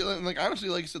was crazy. Honestly,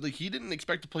 like you said, he didn't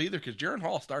expect to play either because Jaron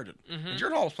Hall started. Mm-hmm. And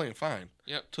Jaron Hall was playing fine.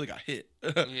 Yep. Until he got hit.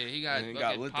 Yeah, he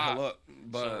got lit the hell up.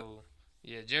 But so,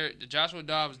 yeah, Joshua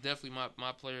Dobbs is definitely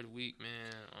my player of the week,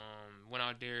 man. Went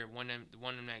out there, won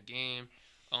them that game.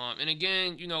 And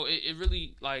again, it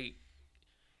really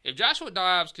if Joshua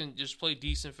Dobbs can just play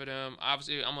decent for them,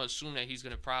 obviously I'm going to assume that he's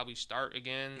going to probably start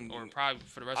again or probably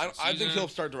for the rest of the season. I think he'll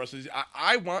start the rest of the season.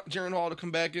 I want Jaron Hall to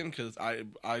come back in because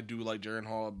I do like Jaron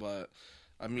Hall, but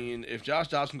I mean, if Josh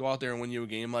Dobbs can go out there and win you a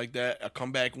game like that, a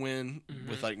comeback win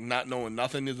with not knowing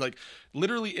nothing is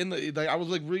literally in the I was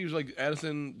Jordan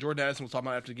Addison was talking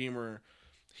about after the game where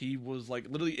he was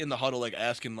literally in the huddle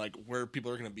asking where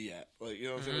people are going to be at. What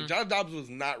I'm saying? Josh Dobbs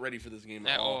was not ready for this game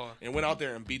at all and went out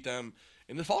there and beat them.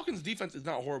 And the Falcons' defense is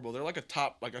not horrible. They're a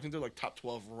top, I think they're top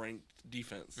 12 ranked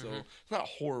defense. So it's not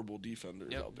horrible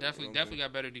defenders out there. Definitely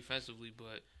got better defensively,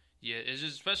 but yeah, it's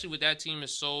just especially with that team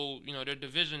is so their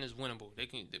division is winnable. They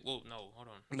can hold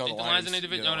on. No, the Lions in their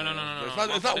division. No.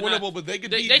 It's not winnable, but they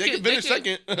can finish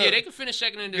second. Yeah, they can finish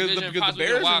second in the division. Because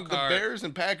the Bears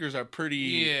and Packers are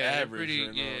pretty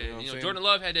average. Jordan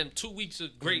Love had them 2 weeks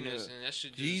of greatness, and that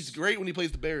shit. He's great when he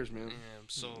plays the Bears, man. Yeah,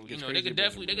 so they could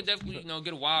definitely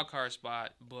get a wild card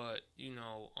spot, but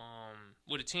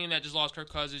with a team that just lost Kirk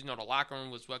Cousins, the locker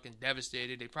room was fucking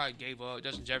devastated. They probably gave up.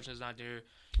 Justin Jefferson's not there.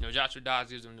 Joshua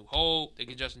Dobbs gives them new hope. They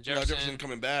get Justin Jefferson. Jefferson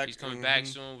coming back. He's coming back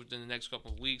soon within the next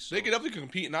couple of weeks. So. They could definitely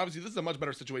compete, and obviously this is a much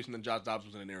better situation than Josh Dobbs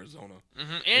was in Arizona.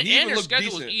 Mm-hmm. And their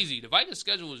schedule was easy. The Vikings'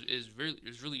 schedule is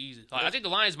really easy. I think the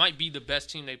Lions might be the best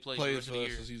team they play for the rest of the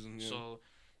year. Season, yeah. So,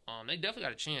 They definitely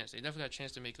got a chance. They definitely got a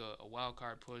chance to make a wild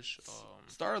card push.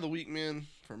 Star of the week, man,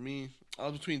 for me, I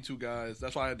was between two guys.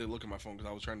 That's why I had to look at my phone because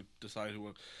I was trying to decide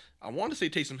who. I wanted to say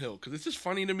Taysom Hill because it's just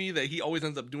funny to me that he always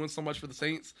ends up doing so much for the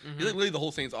Saints. Mm-hmm. He's like literally the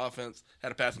whole Saints offense.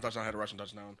 Had a passing touchdown, had a rushing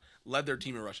touchdown. Led their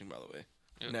team in rushing, by the way.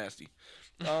 Yep. Nasty.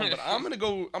 But I'm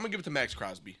gonna give it to Max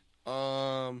Crosby.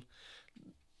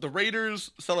 The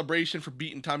Raiders' celebration for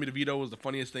beating Tommy DeVito was the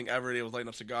funniest thing ever. They was lighting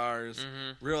up cigars,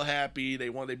 real happy. They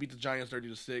won. They beat the Giants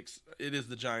 30-6. It is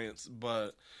the Giants,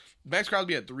 but Max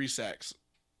Crosby had 3 sacks.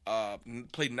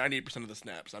 Played 98% of the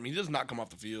snaps. I mean, he does not come off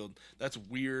the field. That's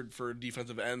weird for a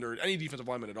defensive end or any defensive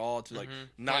lineman at all to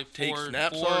not take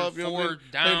snaps off. You know what I mean?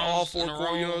 Playing all 4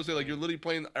 quarters. You know what I'm saying? Like you're literally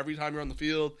playing every time you're on the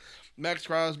field. Max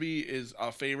Crosby is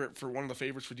a favorite for one of the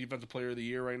favorites for defensive player of the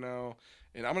year right now.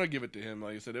 And I'm going to give it to him.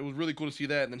 Like I said, it was really cool to see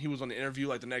that. And then he was on the interview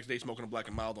like the next day smoking a black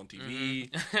and mild on TV.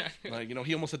 Like, you know,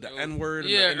 he almost said the N-word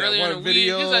in that one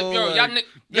video. He's like, yo,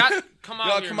 y'all come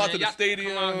out here, come out to the y'all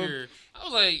stadium. Come out here. I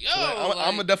was like, yo. So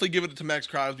I'm going to definitely give it to Max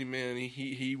Crosby, man.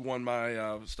 He won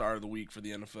my star of the week for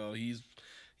the NFL.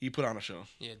 He put on a show.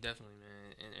 Yeah, definitely,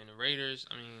 man. And the Raiders,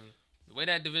 I mean, the way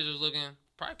that division's looking,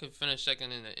 probably could finish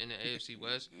second in the AFC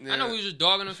West. Yeah. I know we was just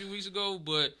dogging a few weeks ago,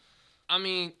 but I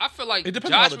mean, I feel like it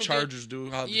depends on how the Chargers do.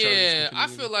 I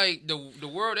feel like the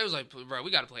world, they was like, bro,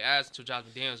 we got to play ass until Josh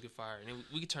McDaniels get fired, and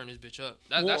we could turn this bitch up.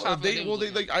 That's how they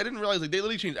I didn't realize like they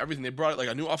literally changed everything. They brought like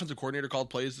a new offensive coordinator called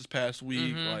plays this past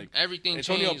week. Like everything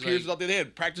Antonio changed. Pierce was out there. They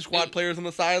had practice squad players on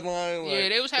the sideline. Like, yeah,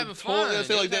 they was having fun. Fun, man.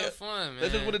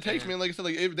 That's just what it takes, man. Like I said,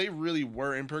 like they really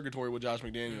were in purgatory with Josh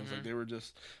McDaniels. Like they were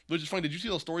just, which is funny. Did you see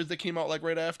those stories that came out like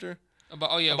right after?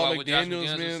 About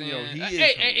McDaniels, man. Yo,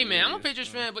 hey, man, I'm a Patriots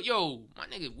fan, but yo, my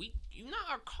nigga, you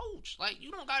not our coach. Like,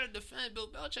 you don't gotta defend Bill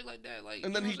Belichick like that. Like,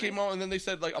 and then he came out, and then they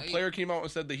said like a player came out and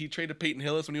said that he traded Peyton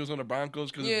Hillis when he was on the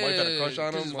Broncos because his wife had a crush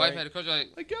on him. His wife had a crush.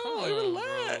 Like yo,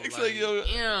 relax. Bro. Like, yo,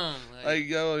 damn. Like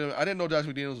yo, I didn't know Josh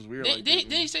McDaniels was weird.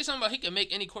 Didn't he say something about he could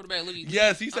make any quarterback look?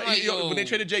 Yes, he said when they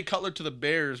traded Jay Cutler to the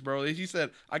Bears, bro. He said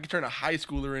I could turn a high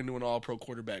schooler into an All-Pro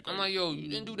quarterback. I'm like, yo, you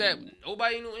didn't do that.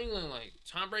 Nobody in New England, like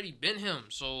Tom Brady, been him.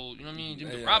 So you know what I mean?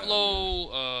 Jimmy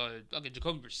Garoppolo,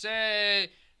 Jacoby Brissett.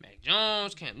 Mac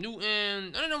Jones, Cam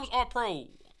Newton, none of them was all pro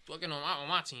fucking on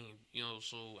my team, you know.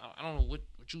 So I don't know what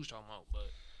you was talking about,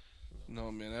 but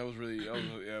no, man, that was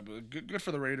but good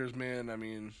for the Raiders, man. I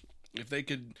mean,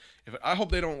 I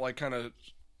hope they don't like kind of,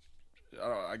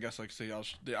 I guess like say I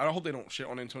hope they don't shit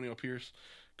on Antonio Pierce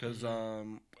because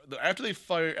after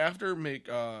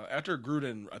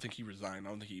Gruden, I think he resigned.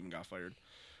 I don't think he even got fired.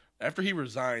 After he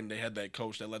resigned, they had that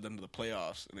coach that led them to the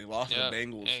playoffs, and they lost to the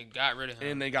Bengals. And got rid of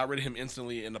him. And they got rid of him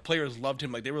instantly, and the players loved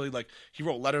him. Like, they really, like, he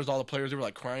wrote letters to all the players. They were,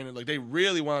 like, crying. And, like, they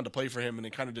really wanted to play for him, and they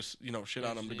kind of just, shit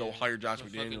on him to go hire Josh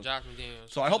McDaniels.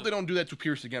 So I hope they don't do that to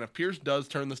Pierce again. If Pierce does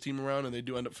turn this team around and they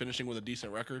do end up finishing with a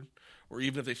decent record, or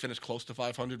even if they finish close to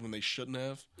 500 when they shouldn't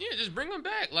have. Yeah, just bring him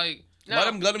back. Like, let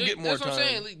him get more time. That's what I'm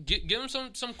saying. Like, give him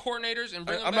some coordinators and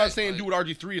bring him back. I'm not saying do what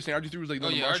RG3 is saying. RG3 was like,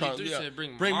 RG3 said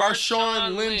bring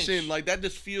Marshawn Lynch in. Like, that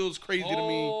just feels crazy to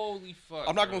me. Holy fuck,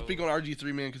 I'm not going to speak on RG3,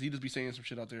 man, because he just be saying some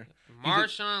shit out there.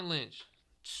 Marshawn Lynch.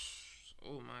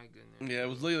 Oh, my goodness. Yeah, it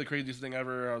was literally the craziest thing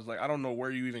ever. I was like, I don't know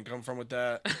where you even come from with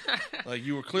that. Like,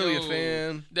 you were clearly a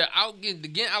fan. The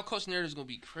getting out-coach narrative is going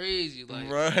to be crazy. Like,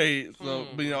 right. So,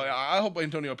 but, I hope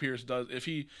Antonio Pierce does. If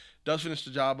he does finish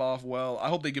the job off well, I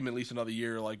hope they give him at least another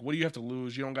year. Like, what do you have to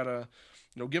lose? You don't got to,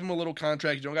 give him a little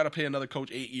contract. You don't got to pay another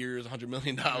coach 8 years, $100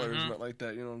 million, nothing like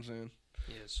that. You know what I'm saying?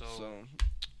 Yeah, so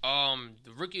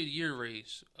the Rookie of the Year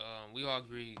race, we all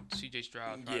agree C.J.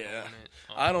 Stroud. Yeah.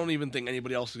 I don't even think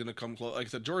anybody else is going to come close. Like I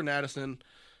said, Jordan Addison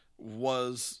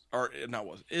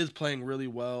is playing really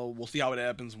well. We'll see how it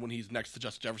happens when he's next to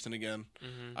Justin Jefferson again.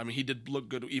 Mm-hmm. I mean, he did look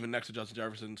good even next to Justin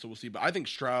Jefferson, so we'll see. But I think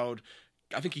Stroud,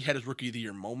 he had his Rookie of the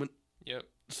Year moment. Yep.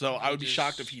 So I would be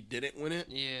shocked if he didn't win it.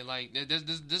 Yeah, like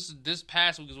this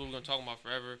past week is what we're going to talk about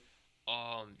forever.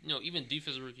 Even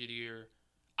Defensive Rookie of the Year.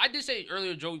 I did say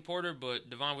earlier Joey Porter, but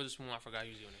Devon Witherspoon, I forgot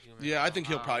he was doing it. Yeah, I think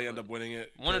he'll probably end up winning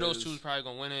it. One of those two is probably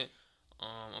going to win it.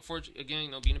 Unfortunately,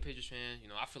 again, being a Patriots fan,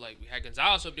 I feel like we had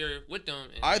Gonzalez up there with them.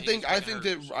 And I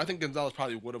think Gonzalez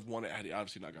probably would have won it had he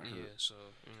obviously not got hurt. Yeah, so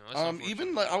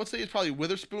even I would say it's probably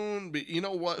Witherspoon, but you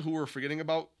know what? Who we're forgetting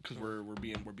about because we're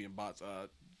being bots.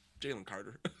 Jalen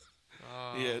Carter.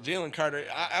 Yeah, Jalen Carter.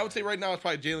 I would say right now it's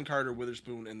probably Jalen Carter,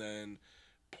 Witherspoon, and then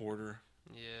Porter.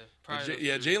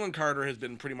 Jalen Carter has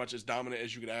been pretty much as dominant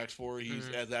as you could ask for. He's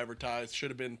as advertised. Should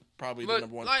have been probably the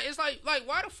number one. It's like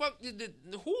why the fuck did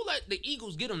who let the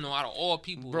Eagles get him though out of all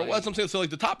people? Bro, that's what I'm saying. So like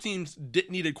the top teams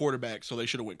needed quarterback, so they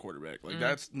should have went quarterback. Like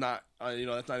that's not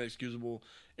that's not inexcusable.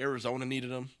 Arizona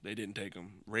needed him, they didn't take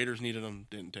him. Raiders needed him,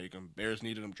 didn't take him. Bears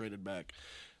needed him, traded back.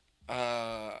 You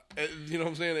know what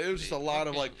I'm saying? It was just a lot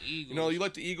of like, Eagles. You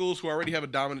let the Eagles, who already have a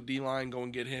dominant D-line, go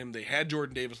and get him. They had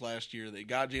Jordan Davis last year. They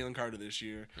got Jalen Carter this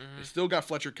year. They still got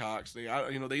Fletcher Cox. They got,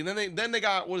 then they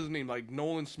got, what is his name? Like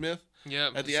Nolan Smith.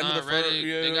 Yeah, at the end of the first,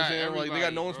 you know what I'm saying? Like they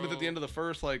got Nolan Smith at the end of the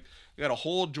first. Like they got a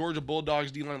whole Georgia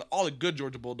Bulldogs D-line, all the good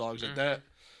Georgia Bulldogs at that.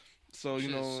 So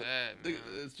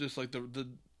it's just like the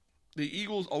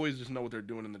Eagles always just know what they're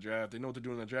doing in the draft. They know what they're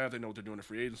doing in the draft. They know what they're doing in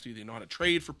free agency. They know how to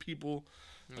trade for people.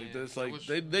 Like this,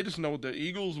 they just know the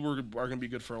Eagles are going to be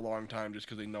good for a long time just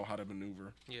because they know how to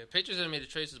maneuver. Yeah, Patriots haven't made the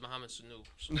trade since Mohamed Sanu.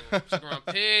 So second round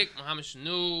pick, Mohamed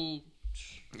Sanu.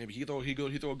 Maybe he throw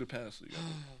a good pass. Man,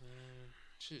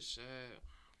 shit's sad.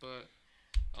 But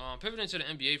pivoting to the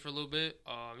NBA for a little bit.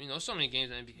 So many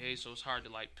games in the NBA, so it's hard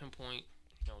to like pinpoint.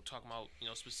 Talking about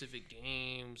specific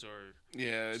games or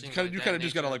you kind of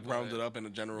just gotta like round it up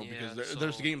in general because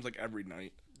there's games like every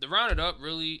night. The round it up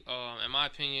really, in my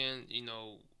opinion,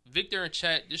 Victor and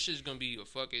Chet, this shit is gonna be a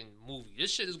fucking movie.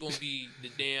 This shit is gonna be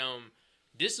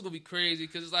this is gonna be crazy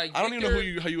because it's like I don't even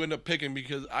know how you end up picking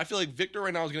because I feel like Victor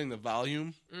right now is getting the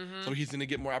volume, so he's gonna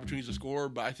get more opportunities to score.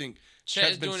 But I think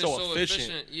Chet's been so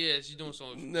efficient. Yes, he's doing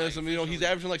so. He's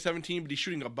averaging like 17, but he's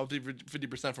shooting above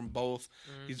 50% from both.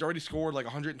 He's already scored like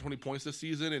 120 points this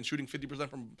season and shooting 50%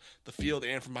 from the field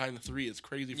and from behind the three. It's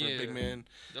crazy for a big man.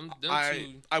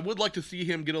 I would like to see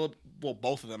him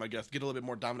both of them, I guess, get a little bit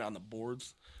more dominant on the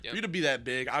boards. For you to be that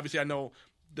big, obviously, I know.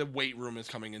 The weight room is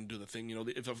coming into the thing.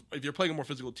 If you're playing a more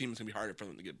physical team, it's going to be harder for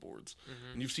them to get boards.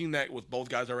 And you've seen that with both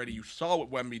guys already. You saw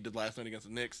what Wemby did last night against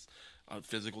the Knicks, a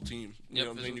physical team. You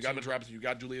know what I'm saying? You got Mitch Robinson, you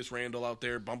got Julius Randle out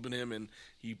there bumping him, and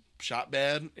he shot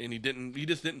bad, and he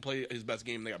just didn't play his best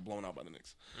game. They got blown out by the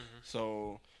Knicks.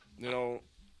 So,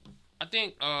 I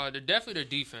think they're definitely their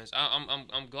defense.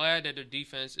 I'm glad that their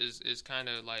defense is kind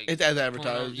of like it's as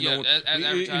advertised. As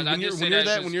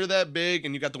advertised. When you're that big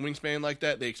and you got the wingspan like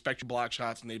that, they expect you to block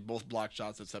shots, and they both block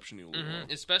shots exceptionally well.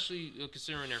 Especially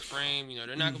considering their frame.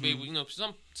 They're not gonna be able.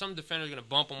 Some defenders are gonna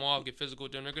bump them off, get physical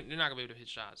with them. They're not gonna be able to hit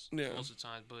shots most of the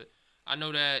time. But I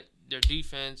know that their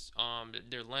defense,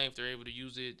 their length, they're able to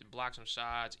use it to block some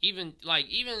shots. Even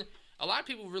a lot of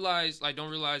people don't realize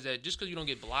that just because you don't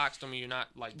get blocks, don't mean you're not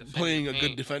like playing a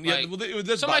good defense.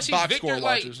 Somebody sees Victor score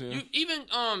watchers. Even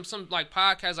some like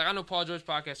podcasts, like I know Paul George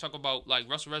podcast talk about like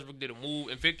Russell Westbrook did a move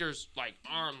and Victor's like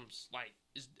arms like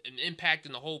is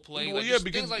impacting the whole play. Well, like,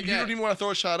 because like you don't even want to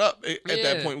throw a shot up at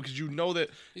that point because you know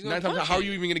that 9 times how are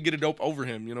you even going to get it over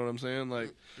him? You know what I'm saying?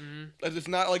 Like it's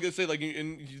not like I say like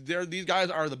these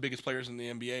guys are the biggest players in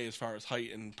the NBA as far as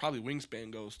height and probably wingspan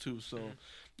goes too. So.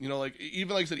 Like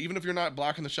I said, even if you're not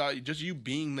blocking the shot, just you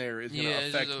being there is going to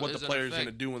affect what the player's going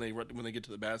to do when they get to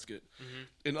the basket.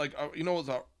 And like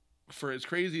for as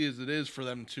crazy as it is for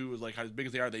them too, is like as big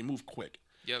as they are, they move quick.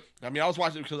 Yep. I mean, I was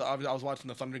watching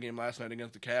the Thunder game last night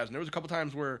against the Cavs, and there was a couple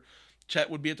times where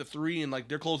Chet would be at the 3 and like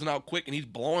they're closing out quick, and he's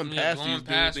blowing past these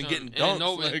dudes and getting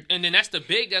dunked. And then that's the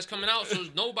big that's coming out, so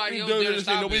there's nobody else there to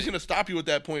stop nobody's going to stop you at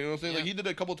that point. You know what I'm saying? Like he did it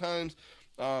a couple times.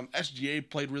 SGA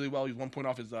played really well. He was 1 point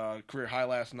off his career high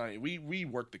last night. We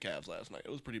worked the Cavs last night. It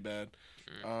was pretty bad.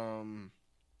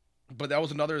 But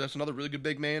that's another really good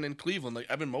big man in Cleveland. Like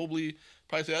Evan Mobley,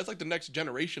 probably say that's like the next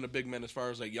generation of big men as far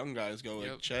as like young guys go.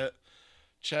 Like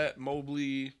Chet,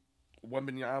 Mobley,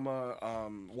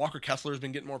 Wembanyama, Walker Kessler has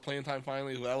been getting more playing time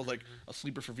finally. That was like a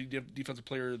sleeper for defensive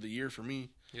player of the year for me.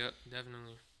 Yep,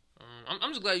 definitely. I'm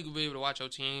just glad you could be able to watch your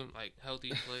team like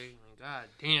healthy play. God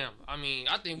damn. I mean,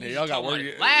 I think we talked about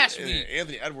it last week.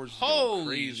 Anthony Edwards was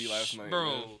crazy last night. Bro,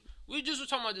 man. We just were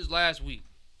talking about this last week.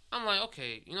 I'm like,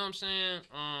 okay, you know what I'm saying?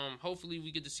 Hopefully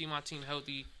we get to see my team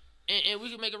healthy and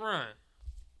we can make a run.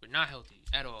 But not healthy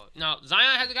at all. Now,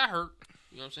 Zion hasn't got hurt.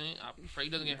 You know what I'm saying? I pray he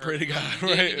doesn't get hurt. Pray to God,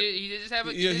 right? He did just have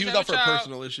a he was out for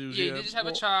personal issues. Yeah, he did just have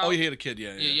a child. Oh, he had a kid,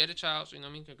 yeah. Yeah, he had a child, so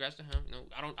congrats to him.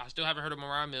 I still haven't heard of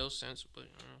Mariah Mills since, but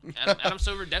Adam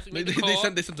Silver definitely made the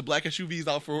call. They sent the black SUVs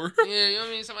out for her. Yeah, you know what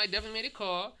I mean? Somebody definitely made a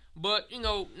call. But,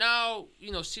 now,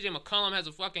 CJ McCollum has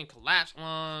a fucking collapsed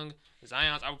lung.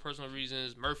 Zion's out for personal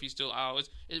reasons. Murphy's still out.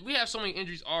 We have so many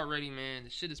injuries already, man. The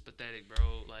shit is pathetic,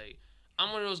 bro. Like,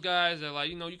 I'm one of those guys that,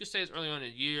 like, you could say it's early on in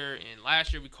the year, and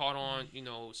last year we caught on,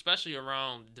 especially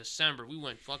around December, we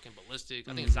went fucking ballistic.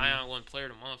 I think Zion won player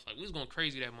of the month. Like, we was going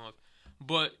crazy that month.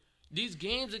 But these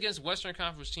games against Western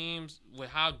Conference teams, with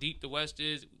how deep the West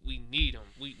is, we need them.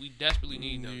 We desperately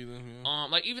need them. Yeah.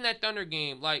 Like even that Thunder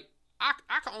game, like I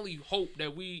can only hope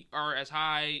that we are as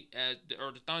high as,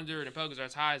 or the Thunder and the Pelicans are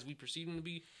as high as we perceive them to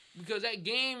be, because that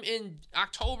game in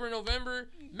October, November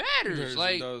matters.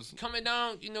 Like coming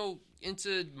down,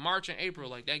 into March and April,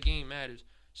 like that game matters.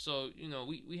 So,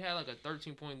 we had like a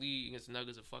 13-point lead against the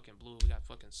Nuggets of fucking blue. We got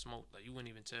fucking smoked. Like, you wouldn't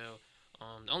even tell.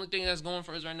 The only thing that's going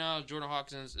for us right now is Jordan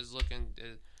Hawkins is looking.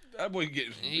 That boy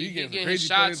getting getting crazy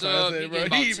shots up. He He getting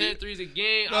about 10 threes a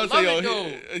game. I love it,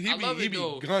 though. He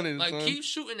be gunning, like, son. keep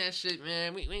shooting that shit,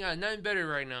 man. We ain't got nothing better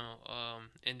right now.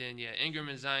 And then, Ingram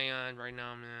and Zion right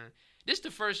now, man. This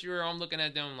the first year I'm looking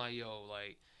at them like,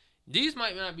 these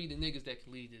might not be the niggas that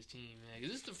can lead this team, man.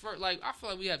 'Cause this is the first, like, I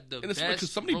feel like we have the best.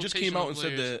 Because somebody just came out and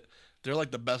said that they're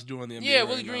like the best duo in the NBA. Yeah,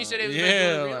 Willie Green said they was the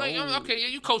best duo. Like, okay,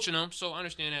 you coaching them, so I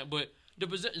understand that. But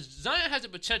Zion has the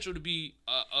potential to be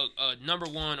a number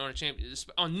one on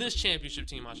this championship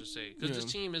team, I should say, because this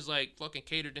team is like fucking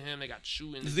catered to him. They got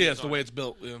shooting. Yeah, it's the way it's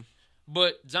built. Yeah.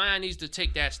 But Zion needs to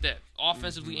take that step,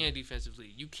 offensively and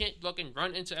defensively. You can't fucking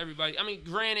run into everybody. I mean,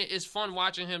 granted, it's fun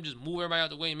watching him just move everybody out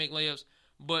the way and make layups,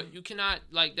 but you cannot,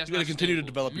 like, that's you got to continue to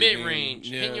develop your mid-range,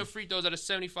 game. hitting your free throws at a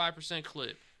 75%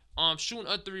 clip, shooting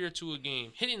a 3 or 2 a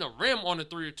game, hitting the rim on a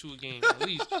 3 or 2 a game at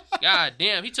least. God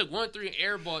damn, he took 1 3 and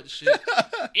airballed the shit.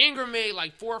 Ingram made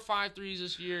like 4 or 5 threes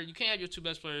this year. You can't have your 2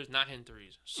 best players not hitting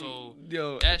threes. So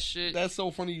that shit. That's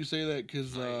so funny you say that,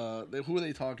 because who are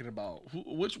they talking about?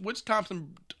 Which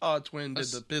Thompson twin did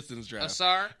the Pistons draft?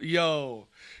 Asar? Yo.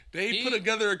 They put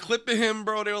together a clip of him,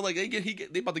 bro. They were like,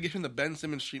 they about to give him the Ben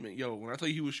Simmons treatment. Yo, when I tell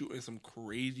you he was shooting some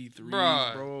crazy threes,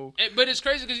 bro. But it's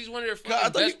crazy because he's one of their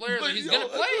best players. He's going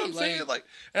to play.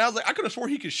 And I was like, I could have sworn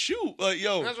he could shoot. Like,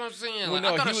 yo. That's what I'm saying. Like,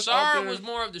 I thought Asar was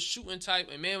more of the shooting type,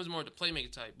 and Man was more of the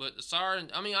playmaking type. But Asar,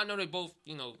 I mean, I know they both,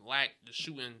 lack the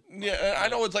shooting. Yeah, I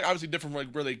know it's like obviously different,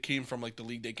 like where they came from, like the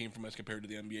league they came from as compared to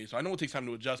the NBA. So I know it takes time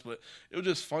to adjust, but it was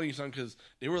just funny, son, because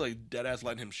they were like dead ass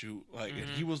letting him shoot. Like, and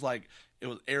he was like, it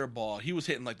was air ball. He was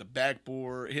hitting like the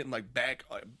backboard, hitting like back.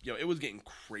 It was getting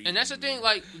crazy. And that's the thing.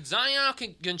 Like, Zion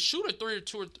can shoot a 3 or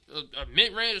 2 or a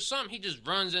mid range or something. He just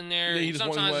runs in there. Yeah,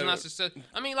 sometimes it's not success.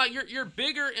 I mean, like, you're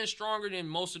bigger and stronger than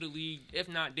most of the league, if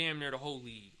not damn near the whole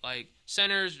league. Like,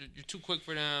 centers, you're too quick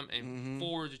for them, and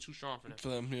forwards are too strong for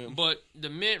them. Yeah. But the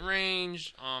mid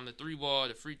range, the 3-ball,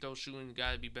 the free throw shooting,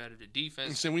 got to be better. The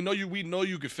defense. So we know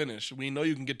you can finish. We know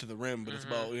you can get to the rim, but it's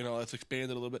about let's expand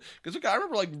it a little bit. Because I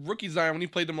remember like rookie Zion when he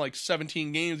played them like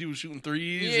 17 games, he was shooting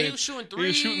threes. Yeah, he was shooting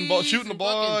threes. He was shooting the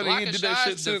ball, and he did that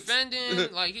shit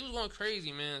defending. Like, he was going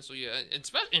crazy, man. So yeah,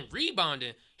 especially in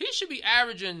rebounding, he should be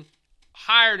averaging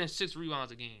higher than 6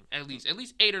 rebounds a game, at least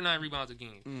 8 or 9 rebounds a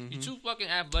game. You're too fucking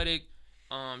athletic.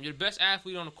 You're the best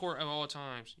athlete on the court of all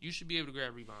times. You should be able to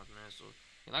grab rebounds, man. So,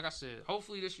 like I said,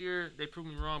 hopefully this year they prove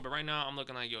me wrong. But right now, I'm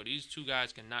looking like, these 2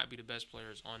 guys cannot be the best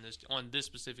players on this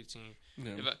specific team.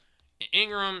 Yeah.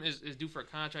 Ingram is due for a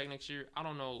contract next year. I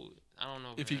don't know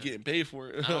if he's getting paid for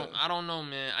it. I don't know,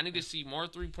 man. I need to see more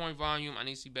 3-point volume. I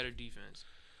need to see better defense.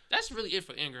 That's really it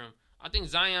for Ingram. I think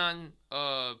Zion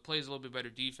plays a little bit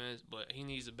better defense, but he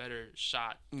needs a better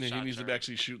shot. Yeah, he needs to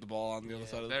actually shoot the ball on the other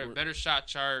side of the court. Better shot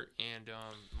chart and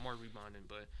more rebounding.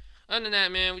 But other than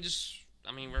that, man,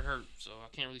 we're hurt, so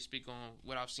I can't really speak on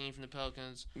what I've seen from the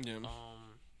Pelicans. Yeah.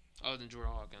 Other than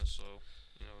Jordan Hawkins, so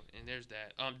and there's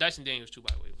that. Dyson Daniels too,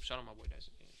 by the way. Shout out my boy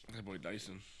Dyson Daniels. That boy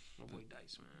Dyson. My boy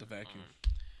Dyson, man. The vacuum.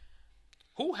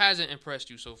 Who hasn't impressed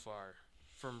you so far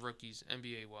from rookies,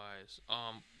 NBA wise?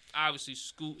 Obviously,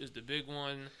 Scoot is the big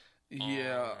one.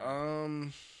 Yeah.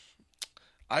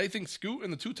 I think Scoot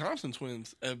and the 2 Thompson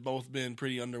twins have both been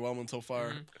pretty underwhelming so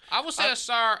far. I would say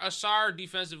Asar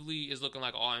defensively is looking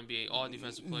like all NBA, all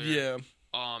defensive player. Yeah.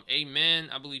 Amen.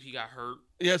 I believe he got hurt.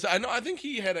 Yes, I know. I think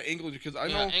he had an ankle because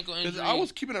ankle injury. I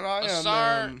was keeping an eye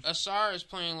on Asar is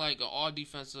playing like an all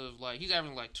defensive. Like, he's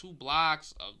averaging like 2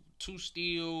 blocks, 2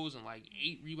 steals, and like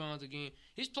 8 rebounds a game.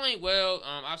 He's playing well.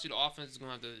 Obviously, the offense is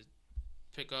gonna have to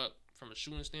pick up from a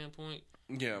shooting standpoint.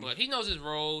 Yeah, but he knows his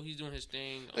role. He's doing his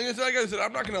thing. Like I said,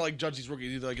 I'm not gonna like judge these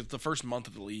rookies either. Like, it's the first month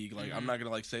of the league. Like, I'm not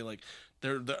gonna like say like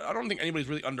they're. I don't think anybody's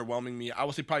really underwhelming me. I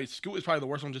would say probably Scoot is probably the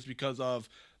worst one just because of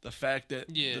the fact that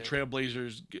the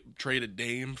Trailblazers traded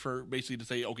Dame for basically to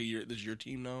say, okay, this is your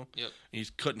team now. Yep. And he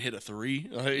couldn't hit a 3. You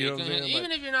know what I'm saying?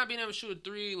 Even if you're not being able to shoot a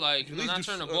 3, like, at least not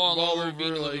turn the ball over,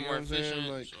 being a little bit more efficient.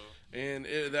 Like, so. And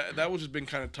that was just been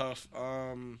kind of tough.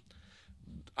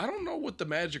 I don't know what the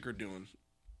Magic are doing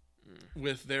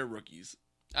with their rookies.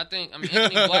 Anthony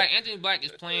Black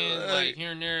is playing like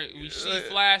here and there. We see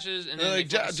flashes, and then like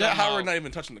Jet Howard not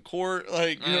even touching the court.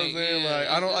 Like, you know what I'm saying? Like,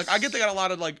 I don't like. I get they got a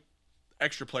lot of like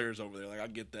extra players over there. Like, I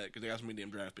get that because they got so many damn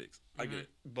draft picks. I get it.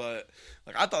 But,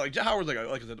 like, I thought, like, Jet Howard's, like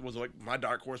I said, was, like, my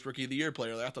dark horse rookie of the year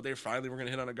player. Like, I thought they finally were going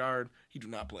to hit on a guard. He do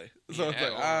not play. So, it's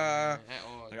like, I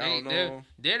don't know.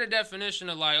 They're the definition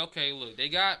of, like, okay, look, they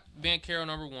got Banchero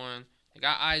number 1. They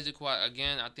got Isaac,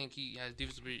 again, I think he has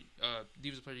Defensive Player of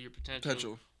the Year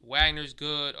potential. Wagner's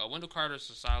good. Wendell Carter's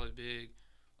a solid big.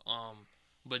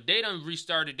 But they done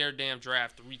restarted their damn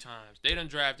draft 3 times. They done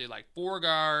drafted like 4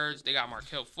 guards. They got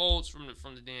Markelle Fultz from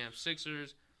the damn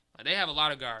Sixers. Like, they have a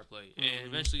lot of guard play. And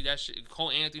eventually that shit,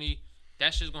 Cole Anthony,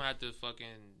 that shit's going to have to fucking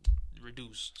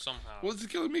reduce somehow. Well, it's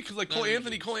killing me because, like, Cole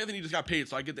Anthony just got paid,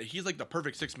 so I get that. He's, like, the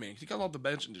perfect 6 man. He comes off the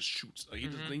bench and just shoots. Like,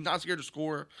 he's not scared to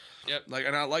score. Yep. Like,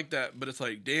 and I like that, but it's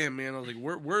like, damn, man. I was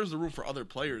like, where's the room for other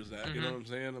players at? You know what I'm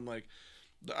saying? I'm like,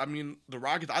 I mean, the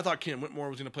Rockets, I thought Cam Whitmore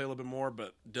was going to play a little bit more,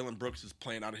 but Dylan Brooks is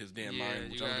playing out of his damn mind.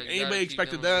 Which anybody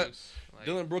expected that?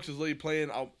 Dylan Brooks is literally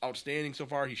playing outstanding so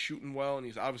far. He's shooting well, and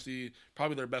he's obviously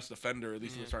probably their best defender, at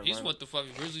least in the starting lineup. He's what the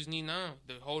fucking Grizzlies need now.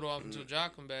 To hold off until Ja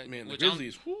come back. Man, the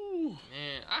Grizzlies, whoo.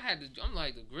 Man, I'm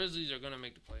like, the Grizzlies are going to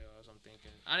make the playoffs, I'm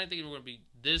thinking. I didn't think it was going to be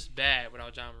this bad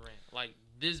without John Morant. Like,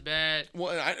 this bad.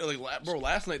 Well,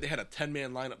 last night they had a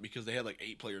 10-man lineup because they had, like,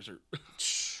 8 players hurt.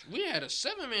 We had a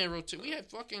 7-man rotation. We had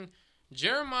fucking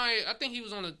Jeremiah. I think he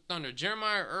was on the Thunder.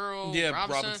 Jeremiah Earl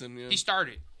Robinson. Yeah. He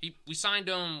started. We signed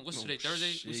him. What's today?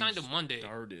 Thursday. We signed him Monday.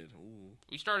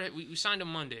 We signed him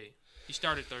Monday. He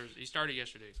started Thursday. He started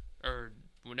yesterday or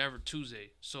whatever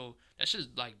Tuesday. So that shit's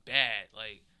like bad.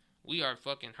 Like, we are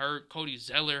fucking hurt. Cody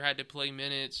Zeller had to play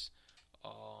minutes.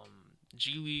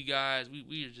 G League guys.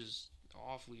 We are just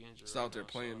awfully injured. It's out there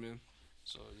playing, man.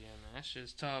 So yeah, man, that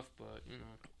shit's tough. But you know.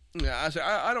 Yeah,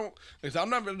 I don't. Like, I'm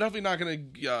definitely not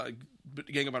going to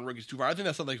gang up on rookies too far. I think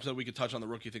that's something that we could touch on the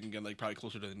rookie thing again, like probably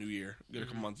closer to the new year, get a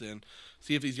couple months in,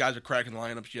 see if these guys are cracking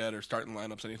lineups yet or starting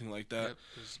lineups, anything like that. Yep,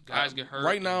 guys get hurt.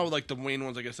 Right now, like the main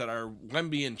ones, like I said, are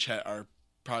Wemby and Chet are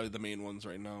probably the main ones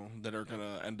right now that are going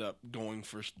to end up going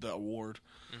for the award.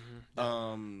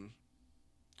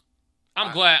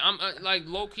 I'm glad. I'm like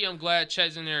low key. I'm glad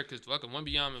Chet's in there because fucking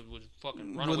Wembanyama would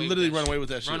fucking run away with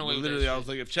that shit. I was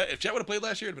like, if Chet would have played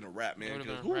last year, it'd been a wrap, man. It would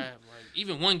have been a wrap. Like,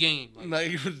 even one game. Like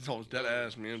he was dead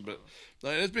ass, man. But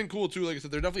it's been cool too. Like I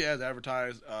said, they're definitely as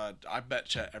advertised. I bet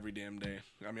Chet every damn day.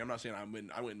 I mean, I'm not saying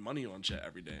I win money on Chet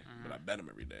every day, but I bet him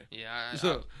every day. Yeah,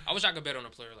 I wish I could bet on a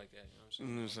player like that. You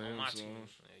know what I'm saying? On my team.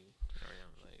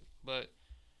 But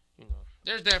you know.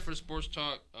 There's that for the sports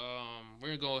talk. We're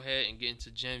going to go ahead and get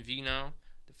into Gen V now.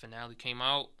 The finale came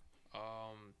out.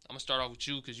 I'm going to start off with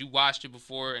you because you watched it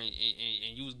before and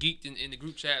you was geeked in the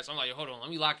group chat. So I'm like, hold on, let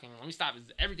me lock in. Let me stop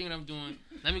everything that I'm doing.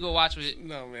 Let me go watch it.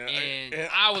 No, man. And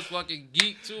I was fucking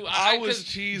geeked too. I was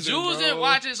cheesing, Jules didn't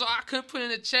watch it, so I couldn't put in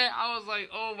the chat. I was like,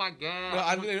 oh my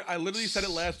God. No, I literally said it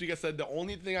last week. I said the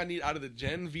only thing I need out of the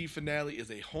Gen V finale is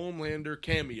a Homelander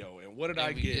cameo. And what did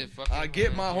I get? I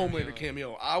get my Homelander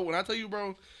cameo. When I tell you,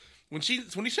 bro, when she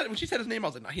said his name, I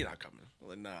was like, nah, he not coming.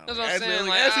 Like, nah. That's what I'm saying.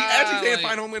 As he's saying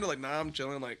fine Homelander, like, nah, I'm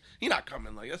chilling. Like, he not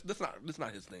coming. Like, that's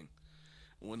not his thing.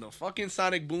 When the fucking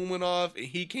sonic boom went off and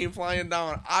he came flying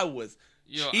down, I was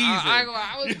cheesing. I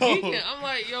was geeking. I'm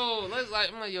like,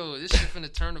 yo, this shit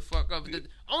finna turn the fuck up. The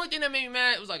only thing that made me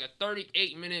mad, it was like a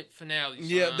 38-minute finale. Son.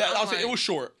 Yeah, I'll say it was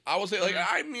short. I would say, like,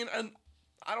 I mean,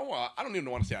 I don't even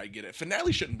want to say I get it.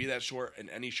 Finale shouldn't be that short in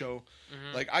any show.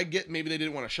 Like, I get maybe they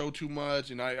didn't want to show too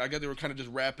much, and I get they were kind of just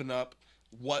wrapping up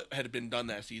what had been done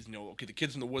that season. You know, okay, the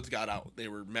kids in the woods got out. They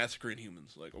were massacring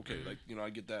humans. Like, okay, like, you know, I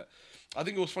get that. I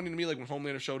think it was funny to me, like, when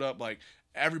Homelander showed up, like,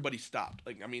 everybody stopped.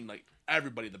 Like, I mean, like,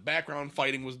 everybody. The background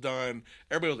fighting was done.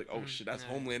 Everybody was like, oh, shit, that's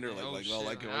Homelander.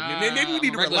 Maybe we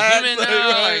need to relax.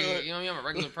 You know, I'm a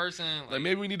regular person. Like,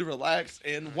 maybe we need to relax.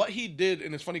 And what he did,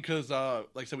 and it's funny because, like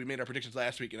I said, we made our predictions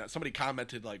last week, and somebody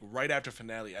commented, like, right after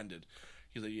finale ended.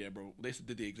 He's like, yeah, bro, they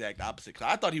did the exact opposite. Because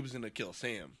I thought he was going to kill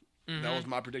Sam. That was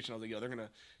my prediction. I was like, yo,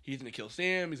 he's gonna kill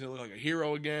Sam. He's gonna look like a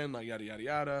hero again, like yada yada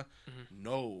yada.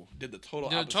 No, did the total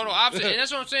opposite. And that's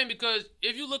what I'm saying, because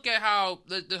if you look at how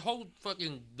the whole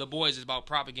fucking The Boys is about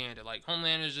propaganda. Like,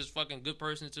 Homelander is just fucking good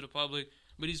person to the public,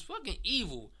 but he's fucking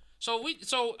evil. So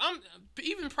I'm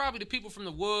even probably the people from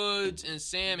the woods and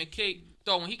Sam and Kate.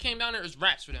 Though when he came down there, it's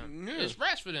rats for them. Yeah. It's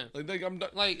rats for them.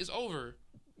 Like it's over.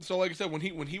 So like I said, when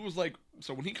he was like,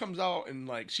 so when he comes out and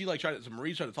like she like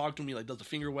Marie tried to talk to him, he like does the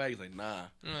finger wag. He's like, nah.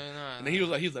 And then he was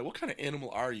like, what kind of animal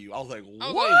are you? I was like,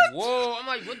 what? Like, whoa! I'm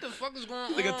like, what the fuck is going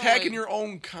on? Like attacking your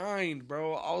own kind,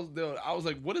 bro. I was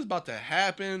like, what is about to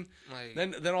happen? Like,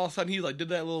 then all of a sudden he like did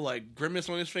that little like grimace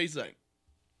on his face, like,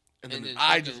 And then then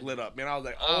I just fucking- lit up, man. I was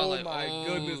like, I was oh like, my oh,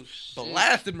 goodness. shit.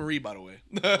 Blasted Marie, by the way.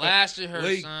 Blasted her,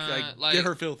 Like, son. get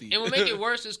her filthy. And what make it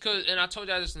worse is because, and I told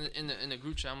y'all this in the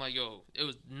group chat. I'm like, yo, it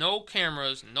was no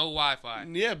cameras, no Wi-Fi.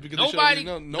 Yeah, because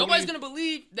Nobody's gonna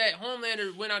believe that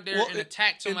Homelander went out there and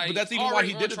attacked somebody. But that's even why already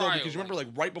he on did it though, trial. because you remember, like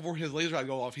right before his laser eye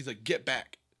go off, he's like, "Get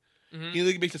back." Mhm. He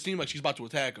like, makes it seem like she's about to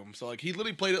attack him. So like he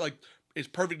literally played it like as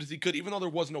perfect as he could, even though there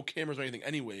was no cameras or anything.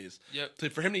 Anyways,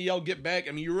 Yep. for him to yell, "Get back!"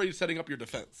 I mean, you're already setting up your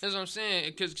defense. That's what I'm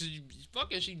saying. Because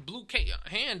she blew Kate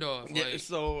hand off. Yeah, Like,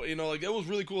 so you know, like it was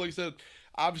really cool. Like I said,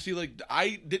 obviously, like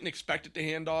I didn't expect it to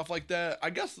hand off like that.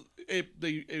 I guess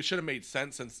it should have made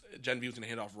sense since Genevieve was gonna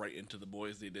hand off right into the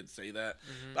boys. They did say that,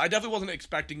 but I definitely wasn't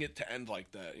expecting it to end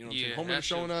like that. You know, what I'm saying? Homelander that shit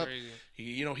showing was up.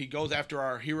 crazy. He goes after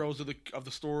our heroes of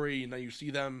the story, and then you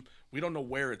see them. We don't know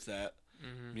where it's at.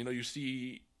 Mhm. You know, you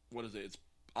see what is it? It's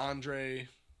Andre.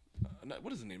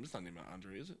 What is the name? It's not named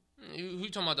Andre, is it? Who you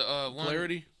talking about? The one?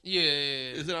 Clarity. Yeah.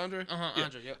 Is it Andre? Yeah.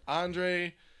 Andre. Yep.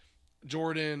 Andre,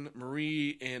 Jordan,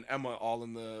 Marie, and Emma all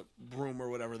in the room or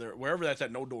whatever. Wherever that's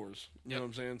at, no doors. You know what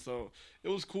I'm saying? So it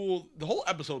was cool. The whole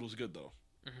episode was good though.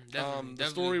 Definitely. The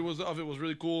story of it was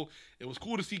really cool. It was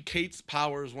cool to see Kate's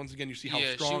powers once again. You see how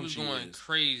strong she was going is.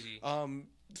 crazy.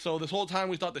 So this whole time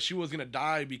we thought that she was gonna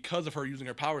die because of her using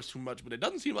her powers too much, but it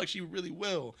doesn't seem like she really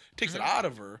will. It takes it out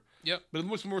of her. Yep. But it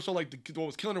looks more so like what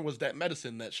was killing her was that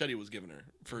medicine that Shetty was giving her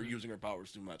for using her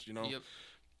powers too much. You know. Yep.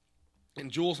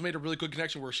 And Jules made a really good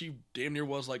connection where she damn near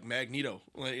was like Magneto.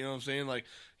 Like, you know what I'm saying? Like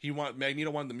Magneto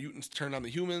wanted the mutants to turn on the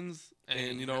humans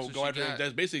and you know that's go what after she them. got.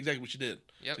 That's basically exactly what she did.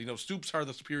 Yep. So, you know, Stoops are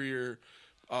the superior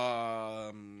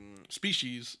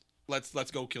species.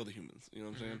 Let's go kill the humans. You know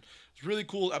what I'm saying? It's a really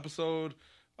cool episode.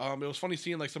 It was funny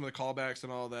seeing like some of the callbacks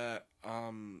and all that.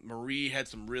 Marie had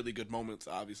some really good moments.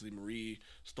 Obviously, Marie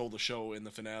stole the show in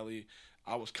the finale.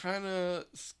 I was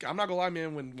I'm not gonna lie,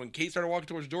 man. When Kate started walking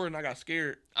towards Jordan, I got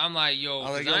scared. I'm like, yo,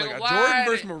 I was I ain't like, gonna a lie, Jordan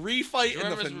versus Marie fight in Jordan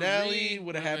the versus finale Marie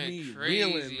would have had me went crazy,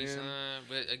 reeling, man. son.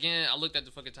 But again, I looked at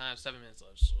the fucking time, 7 minutes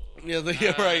left. So,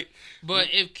 Yeah, right. But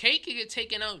if Kate could get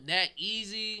taken out that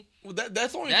easy, Well,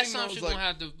 that's the only that's thing. something she's Like, gonna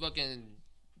have to fucking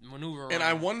maneuver around. and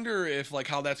I wonder if like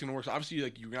how that's gonna work. So obviously,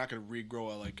 like you're not gonna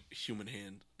regrow a like human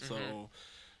hand. So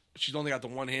she's only got the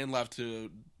one hand left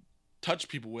to touch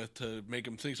people with to make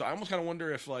them think. So I almost kind of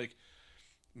wonder if like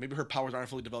maybe her powers aren't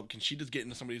fully developed. Can she just get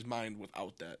into somebody's mind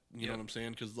without that? You know what I'm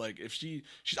saying? Because like if she's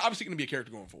obviously gonna be a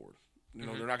character going forward. You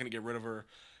know they're not gonna get rid of her,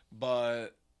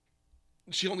 but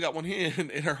she only got one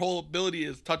hand, and her whole ability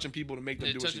is touching people to make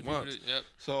them do what she wants.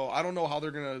 So I don't know how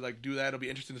they're gonna like do that. It'll be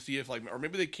interesting to see if like, or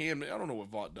maybe they can. I don't know what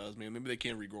Vought does, man. Maybe they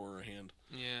can regrow her hand.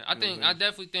 Yeah, I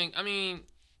definitely think. I mean,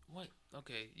 what?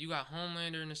 Okay, you got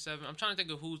Homelander in the 7. I'm trying to think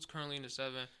of who's currently in the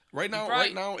 7. Right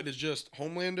now, it is just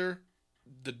Homelander,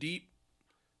 the Deep,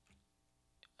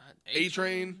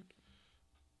 A-Train.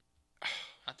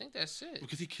 I think that's it.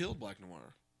 Because he killed Black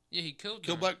Noir. Yeah, he killed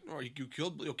Black Noir. You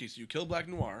killed. Okay, so you killed Black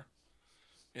Noir,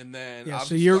 and then Yeah,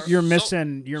 so you're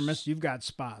missing. You've got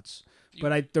spots,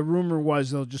 but the rumor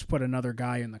was they'll just put another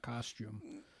guy in the costume.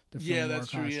 Yeah, that's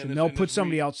true. Costume. Yeah, They'll put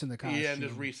somebody else in the costume. Yeah, and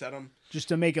just reset them. Just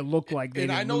to make it look like they And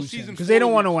didn't I know lose season because they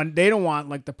don't 4 want to. They don't want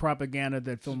like the propaganda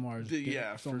that Film Noir's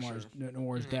for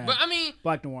Noir's dad. But I mean,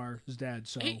 Black Noir is dead.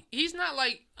 So he's not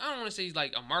like, I don't want to say he's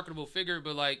like a marketable figure,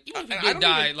 but like even if he I did don't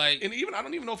die, even, like, and even I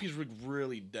don't even know if he's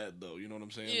really dead though. You know what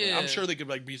I'm saying? Yeah. Like, I'm sure they could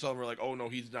like be something where like, oh no,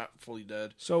 he's not fully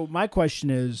dead. So my question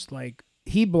is, like,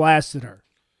 he blasted her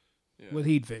with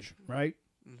heat vision, right?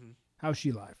 Mm-hmm. How's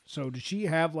she alive? So did she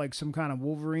have like some kind of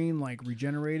Wolverine like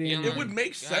regenerating? It would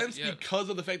make sense because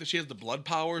of the fact that she has the blood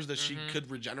powers that she could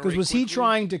regenerate. Because was he quickly.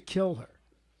 trying to kill her?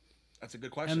 That's a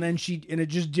good question. And then it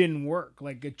just didn't work.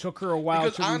 Like it took her a while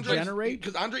to regenerate.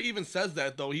 Because Andre even says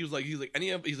that though. He's like if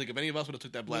any of us would have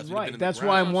took that blast, we'd have been right. in That's the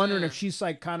why ground. I'm wondering if she's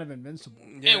like kind of invincible.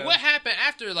 Yeah. And what happened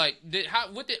after? Like,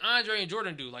 what did Andre and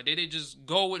Jordan do? Like, did they just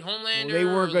go with Homelander? Well, they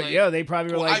were good. Like, yeah, they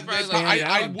probably were like.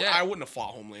 I wouldn't have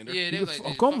fought Homelander. Yeah, they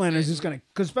like, Homelander's just gonna,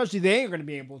 because especially they ain't gonna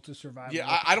be able to survive.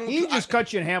 Yeah, I don't. He just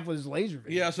cut you in half with his laser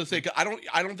vision. Yeah, so say I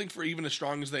don't think for even as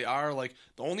strong as they are, like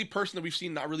the only person that we've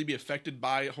seen not really be affected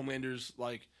by Homelander's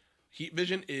like heat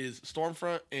vision is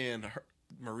Stormfront and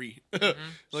Marie.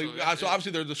 So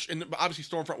obviously obviously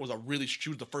Stormfront was she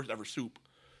was the first ever soup,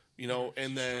 you know,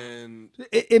 and then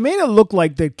it made it look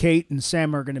like that Kate and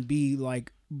Sam are gonna be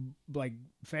like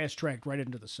fast tracked right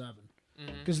into the 7.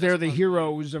 Because they're the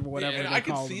heroes of whatever. Yeah, they I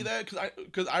can call see them. that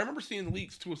because I remember seeing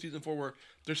leaks to a season 4 where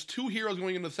there's 2 heroes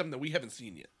going into the 7 that we haven't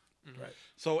seen yet. Right.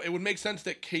 So it would make sense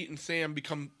that Kate and Sam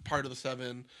become part of the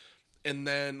 7, and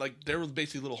then like there was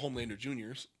basically little Homelander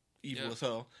Juniors, evil as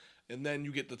hell, and then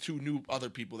you get the 2 new other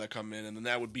people that come in, and then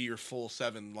that would be your full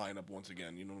 7 lineup once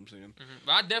again. You know what I'm saying? Mm-hmm.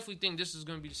 But I definitely think this is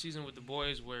going to be the season with the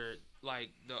boys where like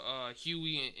the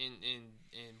Huey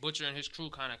and Butcher and his crew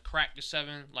kind of crack the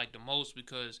 7 like the most,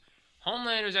 because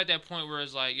Homelander's at that point where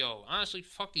it's like, yo, honestly,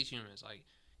 fuck these humans. Like,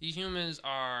 these humans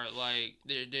are like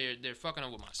they're fucking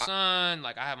up with my son.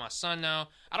 Like, I have my son now.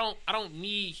 I don't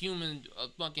need human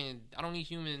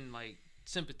like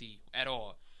sympathy at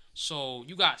all. So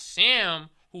you got Sam,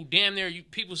 who damn near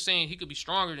people saying he could be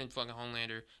stronger than fucking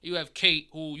Homelander. You have Kate,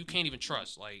 who you can't even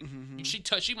trust. Like,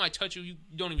 she might touch you, you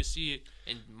don't even see it,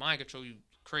 and mind control you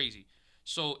crazy.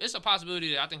 So it's a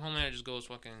possibility that I think Homelander just goes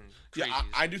fucking crazy. Yeah,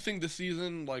 I do think this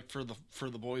season, like for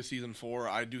the boys season 4,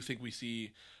 I do think we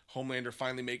see Homelander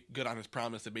finally make good on his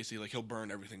promise that basically like he'll burn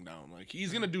everything down. Like,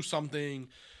 he's gonna do something.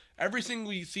 Every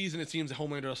single season, it seems that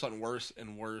Homelander does something worse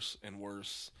and worse and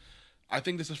worse. I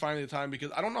think this is finally the time,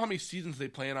 because I don't know how many seasons they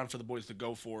plan on for the boys to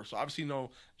go for. So obviously,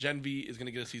 Gen V is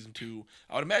gonna get a season 2.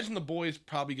 I would imagine the boys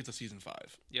probably gets a season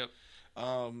 5. Yep.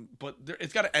 But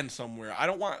it's got to end somewhere.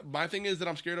 My thing is that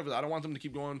I'm scared of is I don't want them to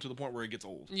keep going to the point where it gets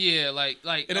old. Yeah, like.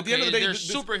 And at the end of the day, they're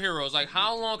superheroes. Like,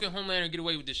 how long can Homelander get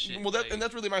away with this shit? Well, and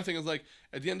that's really my thing. Is like,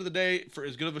 at the end of the day, for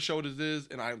as good of a show as it is,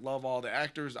 and I love all the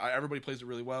actors, everybody plays it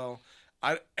really well.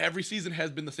 Every season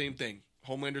has been the same thing.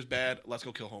 Homelander's bad. Let's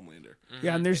go kill Homelander. Mm-hmm.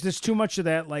 Yeah, and there's this too much of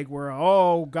that, like where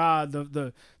God,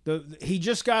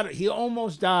 he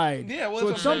almost died. Yeah, well, so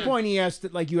at some point he has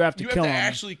to you have to kill him.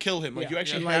 Actually kill him. Like, you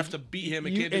actually have to beat him.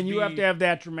 You have to have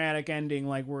that dramatic ending,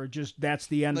 like where that's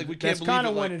the end. Like, that's kind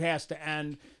of when it has to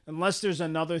end, unless there's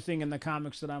another thing in the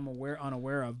comics that I'm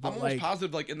unaware of. But I'm almost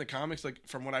positive, like in the comics, like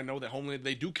from what I know, that Homelander,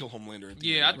 they do kill Homelander. At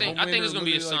the end. I think it's gonna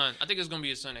be his son. I think it's gonna be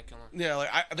his son that kill him. Yeah,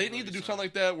 like they need to do something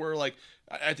like that, where like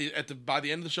by the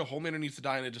end of the show, Homelander needs to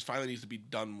die, and it just finally needs to be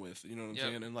done with. You know what I'm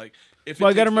saying? And like,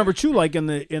 I got to remember too, like in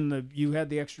the you had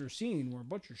the extra scene where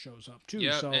Butcher shows up too.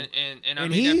 Yeah, so and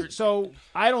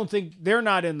I don't think they're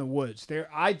not in the woods.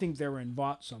 I think they're in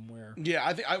Vought somewhere. Yeah,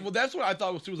 I think that's what I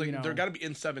thought was too. Was like, they're got to be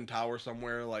in Seven Tower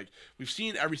somewhere. Like, we've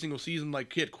seen every single season.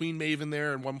 Like, he had Queen Maeve in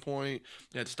there at one point.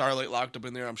 He had Starlight locked up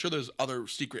in there. I'm sure there's other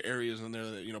secret areas in there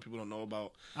that people don't know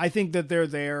about. I think that they're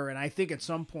there, and I think at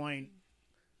some point,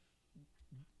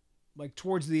 like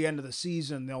towards the end of the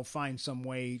season, they'll find some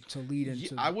way to lead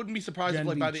into. I wouldn't be surprised if,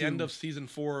 like, by the end of season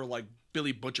 4, like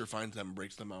Billy Butcher finds them and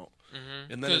breaks them out.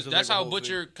 Mm-hmm. And then that's how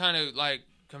Butcher kind of like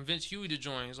convinced Huey to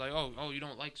join. He's like, oh, you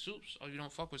don't like Soups? Oh, you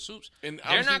don't fuck with Soups? And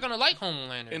they're not gonna like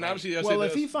Homelander. And obviously,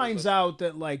 if he finds out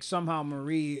that like somehow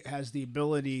Marie has the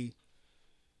ability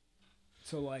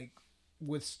to like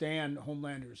withstand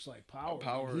Homelander's like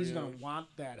power he's gonna want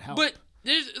that help. But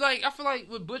there's like, I feel like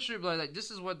with Butcher, like this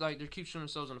is what like they keep shooting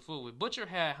themselves in the foot with. Butcher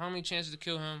had how many chances to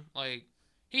kill him? Like,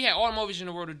 he had all the movies in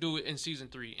the world to do it in season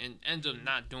 3 and ends up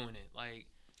not doing it. Like,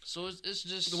 so it's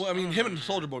just. Well, I mean, him and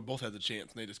Soldier Boy both had the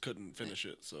chance and they just couldn't finish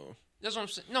it. So that's what I'm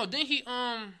saying. No, didn't he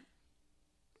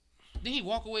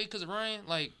walk away because of Ryan?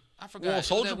 Like, I forgot. Well,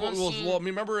 Soldier Boy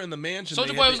remember in the mansion,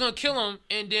 Soldier Boy was gonna kill him,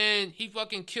 and then he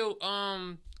fucking killed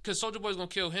because Soldier Boy was gonna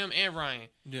kill him and Ryan.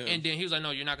 Yeah. And then he was like, no,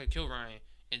 you're not gonna kill Ryan.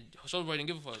 And Soldier Boy didn't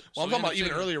give a fuck. Well, I'm talking about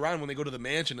even earlier on when they go to the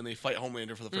mansion and they fight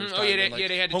Homelander for the first time. Oh, yeah,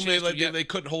 they had the chance they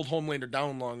couldn't hold Homelander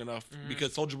down long enough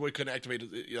because Soldier Boy couldn't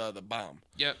activate the bomb.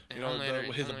 Yep.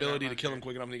 His ability to kill him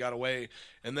quick enough, and he got away.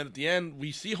 And then at the end,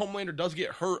 we see Homelander does get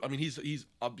hurt. I mean,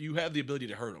 you have the ability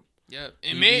to hurt him. Yeah.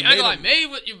 And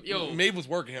Maeve was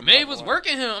working him. Maeve was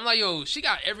working him. I'm like, yo, she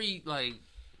got every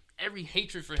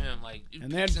hatred for him, like,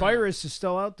 and that virus is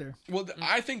still out there. Well,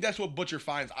 I think that's what Butcher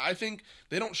finds. I think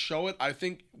they don't show it. I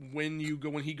think when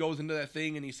he goes into that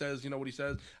thing and he says, what he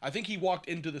says. I think he walked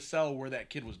into the cell where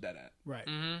that kid was dead at. Right.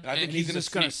 Mm-hmm. And I think he's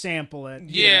just gonna sample it.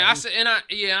 Yeah, I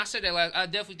said that last. I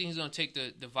definitely think he's gonna take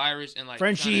the virus and like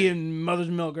Frenchie and Mother's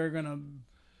Milk are gonna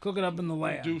cook it up in the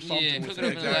lab. Do something. Yeah, cook it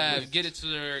up in the lab. Get it to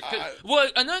their. Well,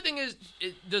 another thing is,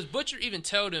 does Butcher even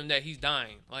tell them that he's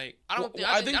dying? Like, I don't think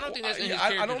that's in his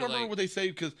character. I don't remember what they say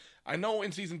because I know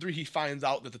in season 3 he finds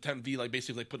out that the Temp V like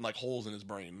basically like putting like holes in his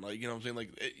brain, like, you know what I'm saying,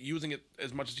 like using it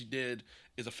as much as he did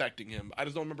is affecting him. I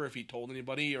just don't remember if he told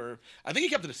anybody or I think he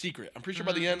kept it a secret. I'm pretty sure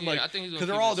by the end, like, because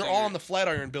they're all in the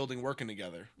Flatiron building working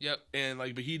together. Yep. And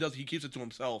like, but he keeps it to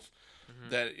himself.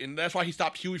 And that's why he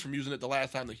stopped Huey from using it the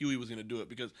last time that Huey was going to do it,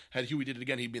 because had Huey did it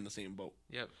again, he'd be in the same boat.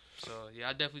 Yep. So yeah,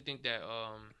 I definitely think that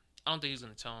I don't think he's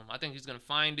going to tell him. I think he's going to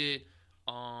find it.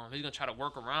 He's going to try to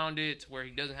work around it to where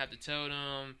he doesn't have to tell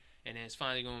them, and then he's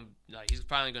finally going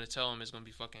to tell him. It's going to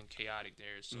be fucking chaotic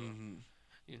there. So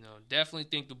Definitely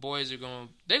think the boys they're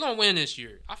gonna win this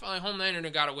year. I feel like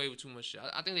Homelander got away with too much shit.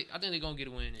 I think they're gonna get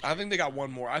a win this year. I think they got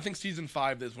one more. I think season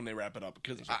 5 is when they wrap it up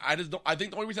because I just don't. I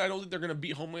think the only reason I don't think they're gonna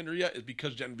beat Homelander yet is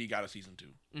because Gen V got a season 2.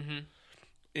 Mm-hmm.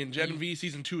 And Gen V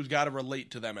season 2 has got to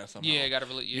relate to them as somehow. Yeah, got to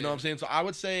relate. Yeah. You know what I'm saying? So I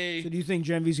would say. So do you think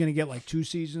Gen V's gonna get like 2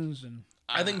 seasons and?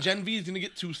 I think Gen V is going to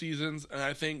get 2 seasons, and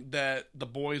I think that the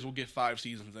boys will get 5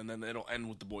 seasons, and then it'll end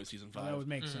with the boys season 5. That would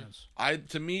make sense.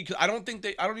 To me, cause I don't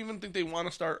even think they want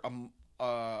to start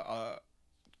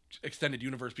extended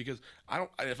universe because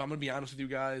if I'm gonna be honest with you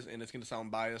guys, and it's gonna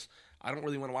sound biased, I don't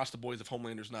really want to watch the boys if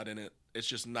Homelander's not in it. It's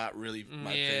just not really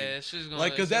my thing. It's just gonna,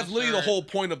 like because that's literally the whole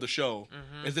point of the show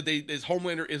is that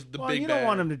Homelander is the big. You bad. don't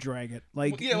want him to drag it.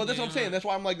 Like well, that's what I'm saying. That's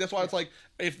why it's like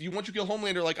once you kill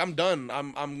Homelander, like I'm done.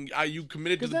 You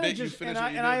committed to the bit. You finished.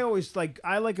 I always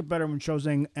I like it better when shows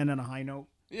end on a high note.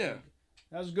 Yeah,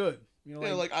 that's good. I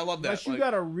love that. Unless you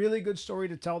got a really good story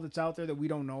to tell that's out there that we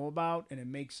don't know about and it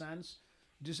makes sense.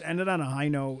 Just end it on a high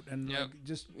note and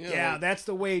that's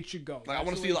the way it should go. Like I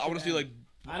want to see like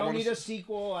I don't need a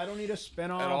sequel. I don't need a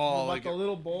spinoff about like the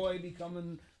little boy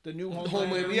becoming the new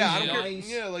Homelander. Yeah, I don't care.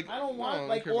 Yeah, like I don't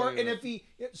want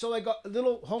if a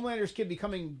little Homelander's kid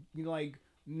becoming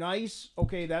nice.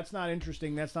 Okay, that's not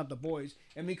interesting. That's not the boys.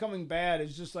 And becoming bad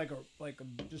is just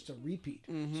just a repeat.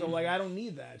 Mm-hmm. So I don't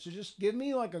need that. So just give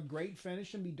me a great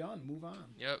finish and be done. Move on.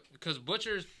 Yep. Because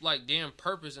Butcher's damn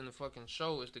purpose in the fucking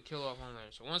show is to kill off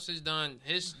Homelander. So once it's done,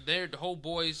 the whole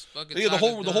boys fucking the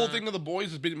whole thing of the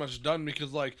boys is pretty much done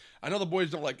because I know the boys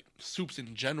don't like Supes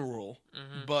in general,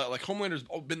 but Homelander's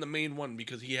been the main one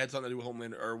because he had something to do with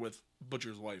Homelander or with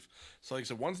Butcher's wife. So like I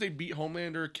said, once they beat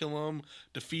Homelander, kill him,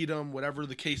 defeat him, whatever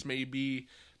the case may be,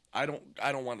 I don't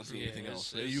want to see anything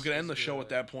else. You can end the show at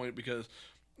that point because,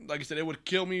 like I said, it would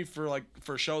kill me for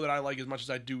a show that I like as much as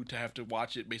I do to have to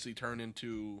watch it basically turn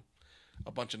into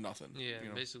a bunch of nothing. Yeah,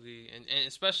 basically, and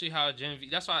especially how Gen V.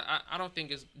 That's why I don't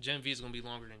think Gen V is going to be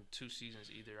longer than 2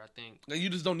 seasons either. I think you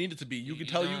just don't need it to be. You can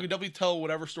definitely tell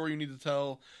whatever story you need to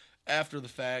tell after the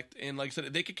fact, and like I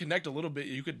said, they could connect a little bit.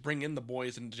 You could bring in the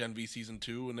boys in Gen V season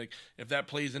 2, and if that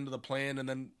plays into the plan, and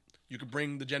then you could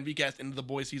bring the Gen V cast into the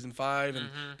boys season 5, and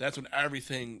that's when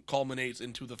everything culminates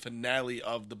into the finale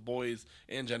of the boys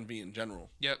and Gen V in general.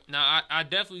 Yep. Now I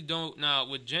definitely don't. Now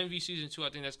with Gen V season 2, I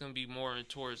think that's going to be more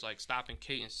towards stopping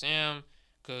Kate and Sam.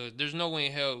 Because there's no way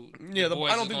in hell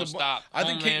I don't think stop. I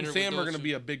think Kate and Sam are going to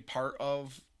be a big part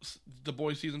of the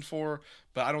boys season 4,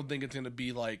 but I don't think it's going to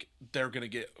be they're going to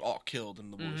get all killed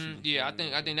in the boys season 4. Yeah, I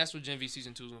think that's what Gen V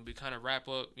season 2 is going to be. Kind of wrap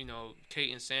up.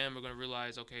 Kate and Sam are going to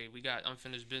realize, okay, we got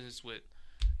unfinished business with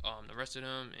the rest of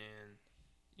them,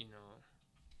 and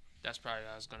that's probably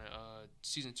how it's going to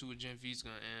season 2 of Gen V is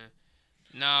going to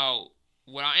end. Now,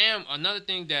 another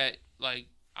thing that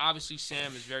obviously,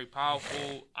 Sam is very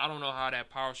powerful. I don't know how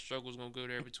that power struggle is going to go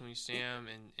there between Sam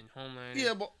and Homelander.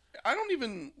 Yeah, but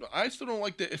I still don't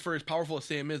like that for as powerful as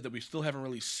Sam is that we still haven't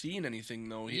really seen anything,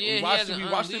 though. We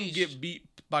watched him get beat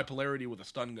by Polarity with a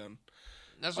stun gun.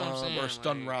 That's what I'm saying. Or a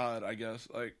stun rod, I guess.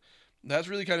 That's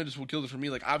really kind of just what kills it for me.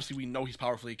 Obviously, we know he's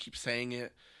powerful. He keeps saying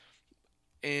it.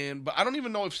 But I don't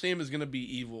even know if Sam is going to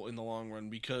be evil in the long run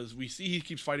because we see he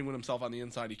keeps fighting with himself on the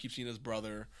inside. He keeps seeing his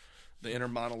brother. The inner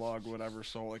monologue or whatever.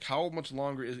 So, how much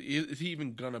longer is he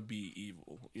even gonna be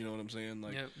evil? You know what I'm saying?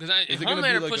 Because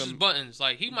Homelander pushes buttons.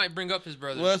 He might bring up his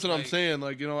brother. Well, that's what I'm saying.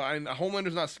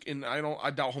 Homelander's not, and I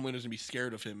doubt Homelander's gonna be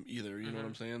scared of him either. You know what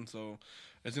I'm saying? So,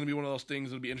 it's gonna be one of those things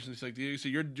that'll be interesting. So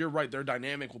you're right. Their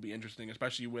dynamic will be interesting,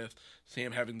 especially with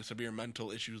Sam having the severe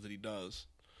mental issues that he does.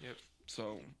 Yep.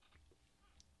 So.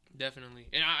 Definitely,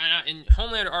 and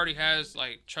Homelander already has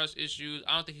trust issues.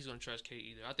 I don't think he's gonna trust Kate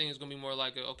either. I think it's gonna be more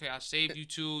okay, I saved you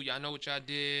two. Y'all know what y'all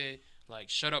did.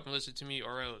 Shut up and listen to me,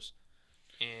 or else.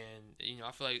 And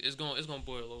I feel like it's gonna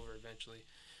boil over eventually.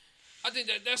 I think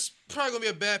that's probably gonna be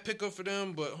a bad pickup for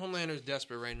them. But Homelander's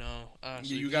desperate right now.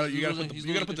 Honestly. Yeah, you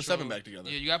gotta put the 7 back together.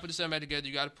 Yeah, you gotta put the 7 back together.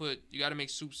 You gotta make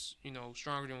Supes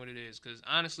stronger than what it is. Because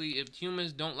honestly, if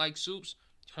humans don't like Supes,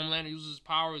 Homelander uses his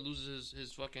power, loses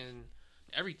his fucking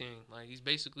everything. He's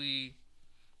basically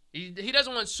he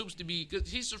doesn't want Supes to be, because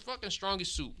he's the fucking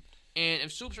strongest Supe, and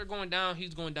if Supes are going down,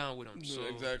 he's going down with them. So.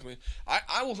 Exactly.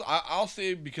 I'll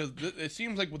say, because it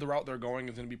seems like with the route they're going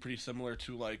is going to be pretty similar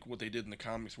to what they did in the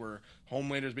comics, where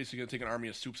Homelander is basically going to take an army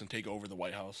of Supes and take over the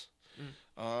White House.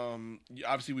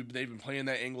 Obviously they've been playing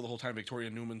that angle the whole time. Victoria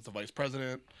Newman's the vice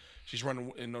president. She's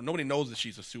running, and nobody knows that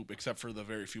she's a Supe except for the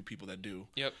very few people that do.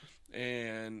 Yep.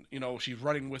 And she's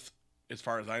running with, as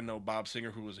far as I know, Bob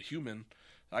Singer, who was a human.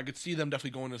 I could see them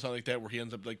definitely going into something like that where he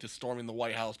ends up like just storming the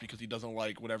White House because he doesn't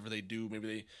like whatever they do. Maybe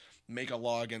they make a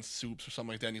law against Soups or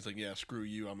something like that, and he's like, yeah, screw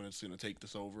you, I'm just going to take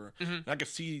this over. And I could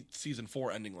see season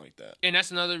 4 ending like that. And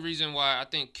that's another reason why I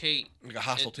think Kate... Like a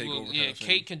hostile takeover kind of thing.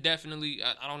 Kate can definitely...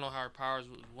 I don't know how her powers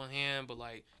with one hand, but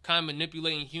like kind of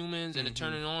manipulating humans and then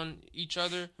turning on each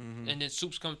other, and then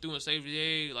Soups come through and save the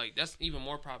day. Like, that's even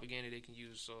more propaganda they can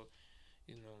use. So,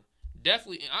 you know,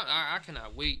 definitely... I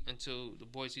cannot wait until The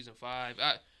Boys Season 5.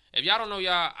 If y'all don't know,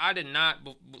 y'all, I did not...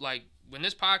 Like, when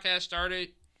this podcast started...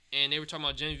 And they were talking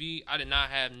about Gen V. I did not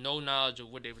have no knowledge of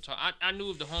what they were talking. I knew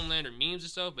of the Homelander memes and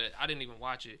stuff, but I didn't even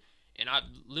watch it. And I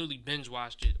literally binge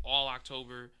watched it all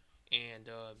October, and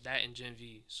that and Gen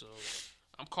V. So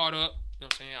I'm caught up. You know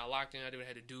what I'm saying? I locked in. I did what I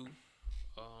had to do.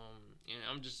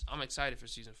 And I'm excited for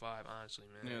season 5. Honestly,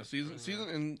 man. Yeah, season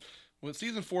and what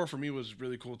season 4 for me was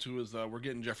really cool too is we're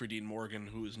getting Jeffrey Dean Morgan,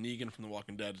 who is Negan from The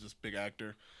Walking Dead, is this big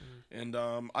actor, and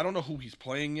I don't know who he's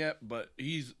playing yet, but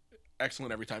he's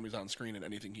excellent every time he's on screen and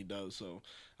anything he does. So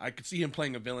I could see him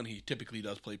playing a villain. He typically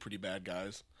does play pretty bad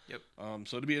guys. Yep.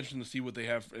 So it'd be interesting to see what they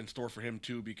have in store for him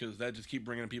too, because that just keep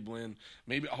bringing people in.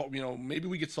 Maybe maybe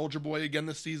we get Soldier Boy again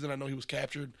this season. I know he was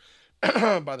captured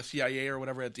by the CIA or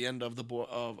whatever at the end of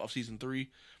of season 3,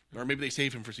 or maybe they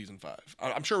save him for season 5.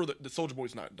 I'm sure the Soldier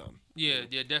Boy's not done. Yeah,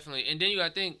 definitely. And then you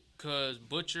gotta think, because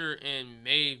Butcher and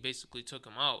Maeve basically took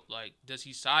him out. Like, does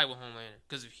he side with Homelander?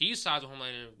 Because if he sides with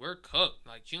Homelander, we're cooked.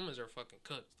 Like, humans are fucking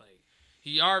cooked. Like,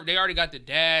 they already got the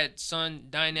dad-son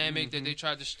dynamic that they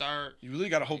tried to start. You really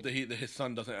gotta hope that his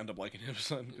son doesn't end up liking his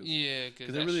son.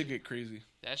 Because they really get crazy.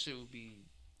 That shit would be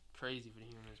crazy for the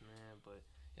humans, man.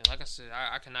 But like I said,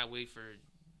 I cannot wait for.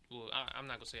 Well, I'm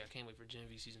not gonna say I can't wait for Gen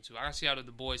V season 2. I gotta see how The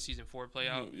Boys season 4 play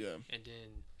out. Yeah. And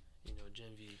then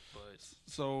Gen V. But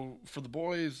so for The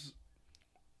Boys,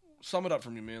 sum it up for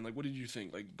me, man. Like, what did you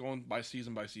think? Like, going by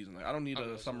season. Like, I don't need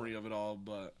a summary of it all,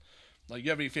 but like, you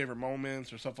have any favorite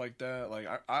moments or stuff like that? Like,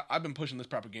 I've been pushing this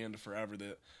propaganda forever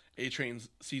that A-Train's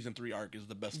season 3 arc is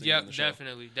the best thing in the show.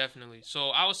 Definitely. So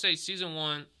I would say season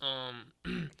 1.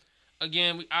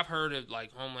 Again, I've heard of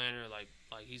like Homelander, like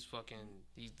he's fucking.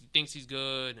 He thinks he's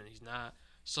good and he's not.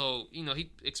 So he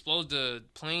explodes the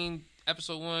plane.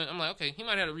 Episode 1, I'm like, okay, he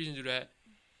might have a reason to do that.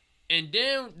 And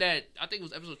then that, I think it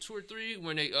was episode 2 or 3,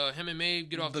 when they him and Maeve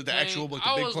get off the plane. Actual, like, the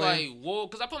I big was plane. like, whoa,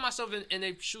 because I put myself in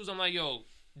their shoes. I'm like, yo,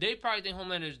 they probably think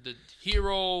Homelander's the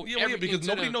hero. Yeah, because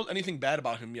nobody knows anything bad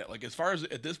about him yet. Like, as far as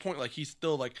at this point, like, he's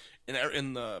still like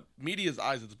in the media's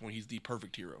eyes at this point, he's the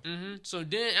perfect hero. So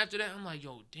then after that, I'm like,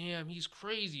 yo, damn, he's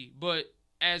crazy. But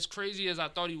as crazy as I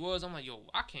thought he was, I'm like, yo,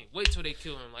 I can't wait till they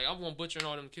kill him. Like, I want Butcher and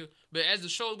all them to kill. But as the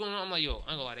show's going on, I'm like, yo, I ain't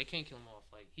gonna lie, they can't kill him off.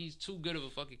 Like, he's too good of a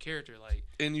fucking character. Like,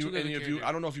 I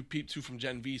don't know if you peeped too from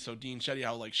Gen V. So Dean Shetty,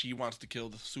 how like she wants to kill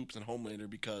the Soups and Homelander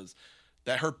because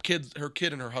that her kid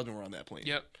and her husband were on that plane.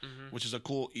 Yep. Which is a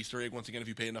cool Easter egg. Once again, if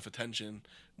you pay enough attention,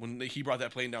 when he brought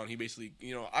that plane down, he basically,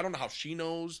 I don't know how she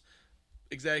knows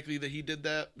exactly that he did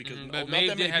that because but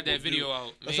Maeve did have that video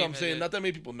out. That's what I'm saying. Not that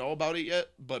many people know about it yet,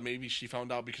 but maybe she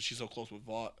found out because she's so close with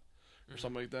Vought or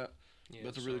something like that. Yeah,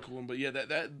 that's a really cool one. But yeah, that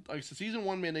like I said, season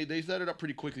 1, man, they set it up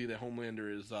pretty quickly that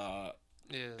Homelander is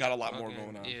got a lot more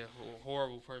going on. Yeah,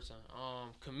 horrible person.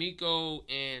 Kamiko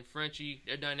and Frenchie,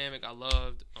 their dynamic I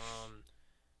loved.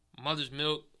 Mother's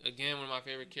Milk, again, one of my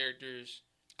favorite characters.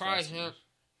 Probably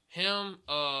him.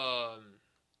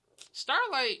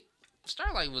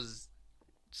 Starlight was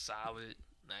solid,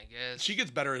 I guess. She gets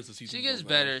better as the season goes on. She gets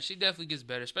better. She definitely gets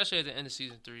better, especially at the end of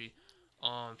season 3.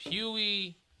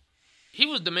 Huey, he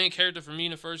was the main character for me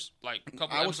in the first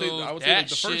couple episodes. I would say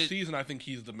the first season, I think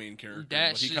he's the main character.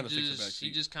 That but he kind of takes the back seat.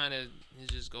 He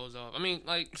just goes off. I mean,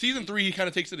 like season 3, he kind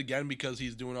of takes it again because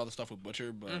he's doing all the stuff with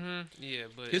Butcher. But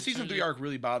but his season 3 arc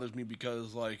really bothers me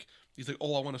because he's like,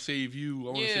 oh, I want to save you.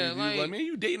 I want to save you. Like, man,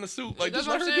 you dating a suit. Like, just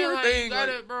let her do her thing. You got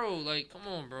it, bro. Like, come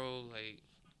on, bro. Like,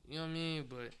 you know what I mean?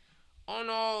 But all in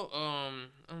all,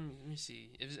 let me see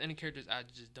if there's any characters I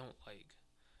just don't like.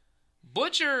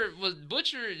 Butcher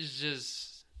is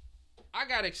just, I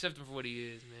gotta accept him for what he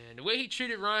is, man. The way he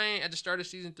treated Ryan at the start of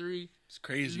season 3, it's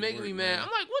crazy. It's making me mad. I'm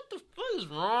like, what is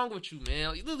wrong with you, man?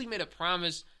 Like, you literally made a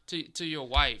promise to your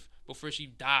wife before she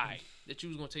died that you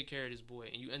was gonna take care of this boy,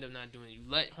 and you end up not doing it. You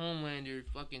let Homelander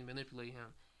fucking manipulate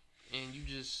him, and you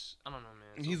just, I don't know,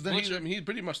 man. So he's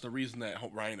pretty much the reason that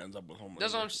Ryan ends up with Homelander.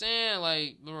 That's what I'm saying.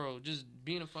 Like, bro, just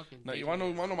being a fucking. Now, you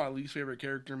wanna know my least favorite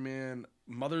character, man?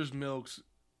 Mother's Milk's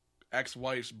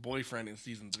ex-wife's boyfriend in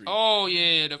season 3. Oh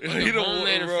yeah, the fucking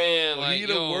Homelander fan. Like, he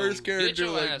the worst character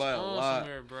like by a lot.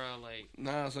 Bro. Like,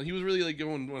 nah, so he was really like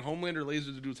when Homelander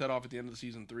lasers the dude's head off at the end of the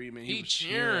season 3. Man, he was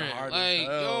cheering hard like, as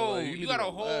hell. yo, Like, you got a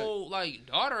whole like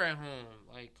daughter at home.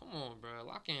 Like, come on, bro,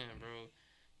 lock in, bro.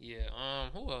 Yeah.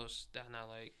 Who else that I not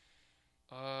like?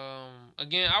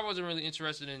 Again, I wasn't really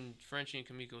interested in Frenchie and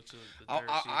Kimiko to the third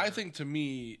season. I think to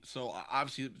me, so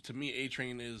obviously to me,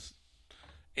 A-Train's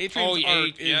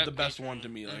arc is the best one to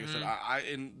me. Like I said, I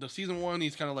in the season 1,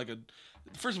 he's kind of like a.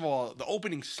 First of all, the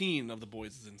opening scene of The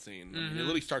Boys is insane. I mean, it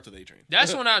literally starts with A-Train.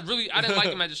 That's when I didn't like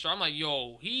him at the start. I'm like,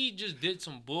 yo, he just did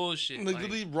some bullshit. He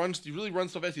really runs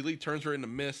so fast. He literally turns her into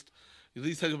mist. He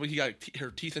literally says he got her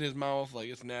teeth in his mouth. Like,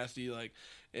 it's nasty. Like,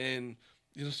 and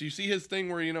you know, so you see his thing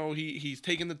where he's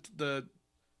taking the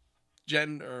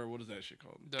Gen, or what is that shit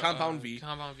called? Compound V.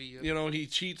 Compound V. Yep. You know, he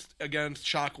cheats against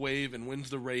Shockwave and wins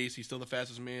the race. He's still the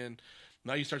fastest man.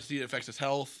 Now you start to see it affects his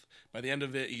health. By the end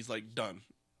of it, he's like done.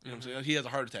 You know what I'm saying? He has a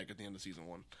heart attack at the end of season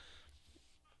 1.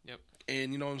 Yep.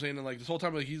 And you know what I'm saying? And like this whole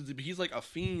time, like he's like a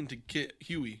fiend to get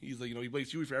Huey. He's like, he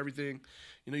blames Huey for everything.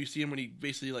 You know, you see him when he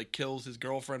basically like kills his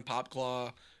girlfriend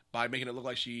Popclaw by making it look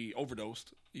like she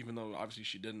overdosed, even though obviously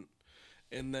she didn't.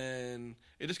 And then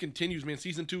it just continues, man.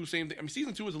 Season 2, same thing. I mean,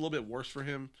 season 2 is a little bit worse for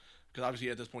him because obviously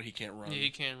at this point he can't run. Yeah, he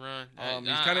can't run.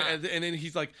 He's kind of, and then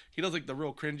he's like, he does like the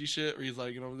real cringy shit where he's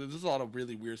like, you know, there's a lot of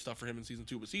really weird stuff for him in season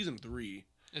 2. But season 3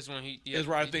 is when is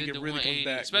where I think it really comes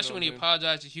back, especially when he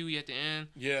apologized to Huey at the end.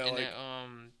 Yeah, in like that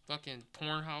fucking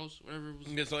porn house, whatever it was.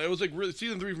 Yeah, so it was like really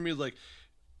season 3 for me is like.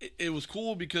 It was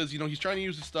cool because, you know, he's trying to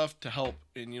use his stuff to help.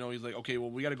 And, you know, he's like, okay, well,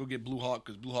 we got to go get Blue Hawk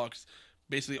because Blue Hawk's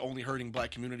basically only hurting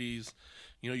black communities.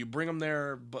 You know, you bring them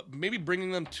there, but maybe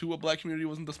bringing them to a black community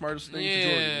wasn't the smartest thing. Yeah.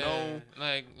 You already know.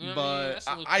 Like, you know but what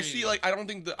I mean? I see, like,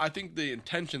 I think the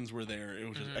intentions were there. It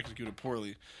was just executed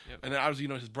poorly. Yep. And then obviously, you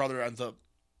know, his brother ends up,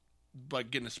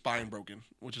 like, getting his spine broken,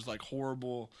 which is, like,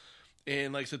 horrible.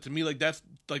 And, like I said, to me, like, that's,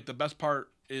 like, the best part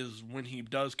is when he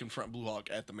does confront Blue Hawk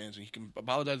at the mansion. He can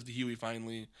apologize to Huey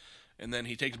finally. And then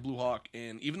he takes Blue Hawk,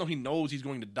 and even though he knows he's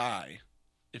going to die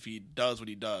if he does what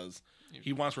he does,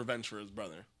 he wants revenge for his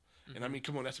brother. And I mean,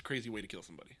 come on, that's a crazy way to kill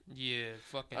somebody. Yeah,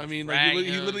 fucking. I mean, like,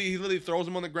 he literally throws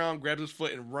him on the ground, grabs his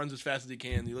foot, and runs as fast as he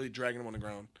can. He literally dragging him on the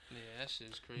ground. Yeah, that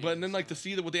shit's crazy. But then, like, to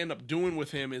see that what they end up doing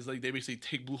with him is like they basically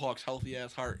take Blue Hawk's healthy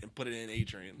ass heart and put it in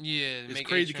A-Train. Yeah, it's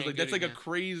crazy because like that's like a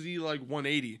crazy like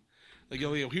 180. Like,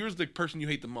 yo, here's the person you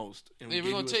hate the most. And we're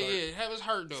gonna take have his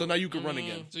heart though. So now you can run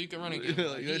again. So you can run again.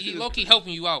 Like, he low key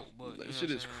helping you out, but that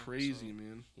shit is crazy,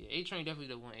 man. Yeah, A-Train definitely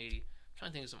the 180. I'm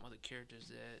trying to think of some other characters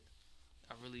that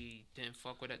I really didn't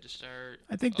fuck with at the start.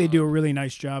 I think they do a really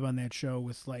nice job on that show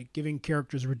with like giving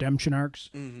characters redemption arcs.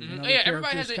 Mm-hmm. Yeah,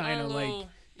 everybody has their own little.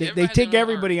 They take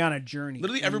everybody on a journey.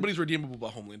 Literally, everybody's redeemable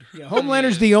but Homelander. Yeah,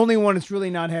 Homelander's the only one that's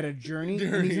really not had a journey,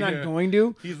 and he's not going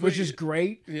to, which is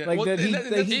great. Yeah. Like, well,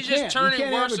 he's just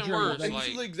turning worse and worse. Like, this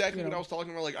is exactly what I was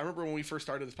talking about. Like, I remember when we first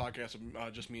started this podcast,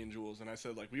 just me and Jules, and I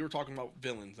said, like, we were talking about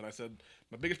villains, and I said,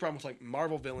 my biggest problem with, like,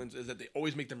 Marvel villains is that they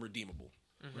always make them redeemable.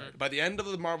 Mm-hmm. By the end of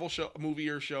the Marvel movie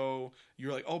or show,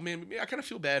 you're like, oh, man, I kind of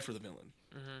feel bad for the villain.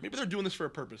 Mm-hmm. Maybe they're doing this for a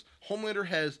purpose. Homelander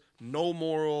has no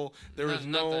moral. There's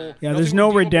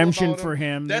no redemption for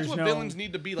him. That's what villains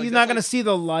need to be. Like, he's not going to see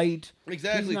the light.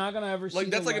 Exactly. He's not going to ever see the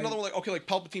light. That's like another one. Like, okay, like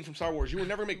Palpatine from Star Wars. You will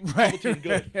never make Palpatine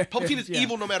good. Palpatine is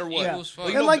evil no matter what.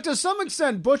 Yeah. And like to some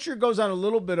extent, Butcher goes on a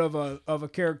little bit of a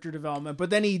character development,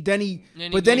 but then he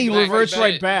reverts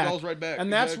right back.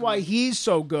 And that's why he's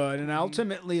so good. And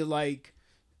ultimately, like,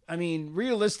 I mean,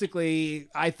 realistically,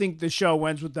 I think the show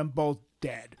ends with them both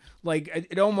dead. Like,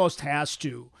 it almost has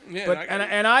to. Yeah, but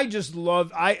and I just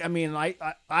love I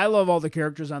love all the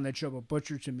characters on that show, but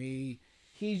Butcher to me,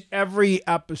 he's every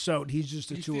episode he's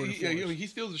just a tour de force. Yeah, he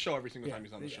steals the show every single time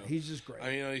he's on the show. He's just great.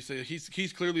 I mean,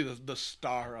 he's clearly the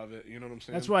star of it. You know what I'm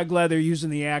saying? That's why I'm glad they're using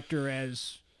the actor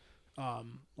as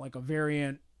like a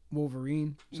variant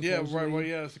Wolverine. Yeah, right. Well,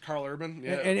 yeah, it's Carl Urban.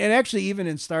 Yeah, and actually even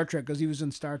in Star Trek, because he was in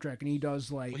Star Trek and he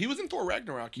does like he was in Thor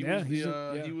Ragnarok. He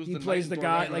plays the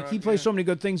guy Ragnarok, like he plays so many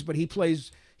good things, but he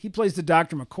plays the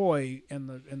Dr. McCoy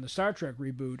in the Star Trek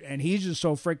reboot, and he's just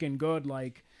so freaking good.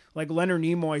 Like Leonard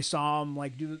Nimoy saw him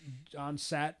like do on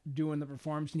set doing the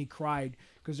performance, and he cried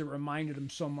because it reminded him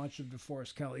so much of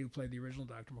DeForest Kelley, who played the original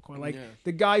Dr. McCoy. Like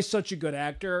the guy's such a good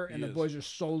actor, and the boys are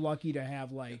so lucky to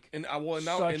have like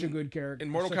such a good character. In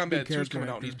Mortal Kombat 2 is coming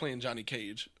out, and he's playing Johnny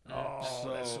Cage.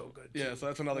 Oh, that's so good. Yeah, so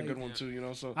that's another good one too. You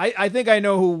know, so I think I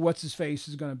know who what's his face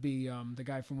is going to be. The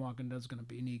guy from Walking Dead is going to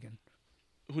be Negan.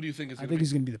 Who do you think is? I think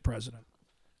he's going to be the president.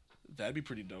 That'd be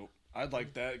pretty dope. I'd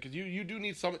like that because you do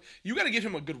need some. You got to give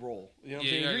him a good role. You know what I'm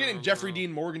saying? Yeah, You're getting Jeffrey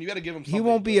Dean Morgan. You got to give him. He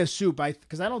won't be a soup.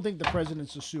 Because I don't think the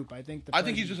president's a soup. I think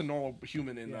he's just a normal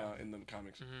human in the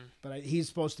comics. Mm-hmm. But he's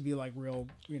supposed to be like real,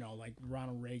 like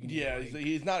Ronald Reagan. Yeah, like,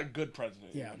 he's not a good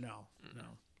president. Yeah, no.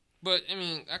 But I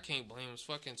mean, I can't blame him.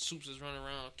 Fucking soups is running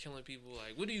around killing people.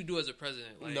 Like, what do you do as a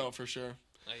president? Like, No, for sure.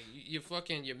 Like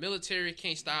your military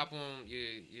can't stop them.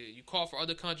 You call for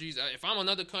other countries. If I'm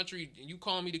another country and you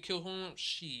call me to kill whom,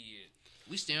 shit,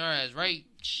 we stand our ass right.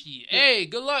 Shit, hey,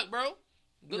 good luck, bro.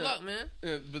 Good luck, man.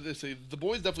 Yeah, but they say the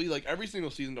boys definitely like every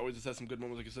single season always has some good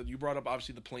moments. Like I said, you brought up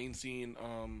obviously the plane scene.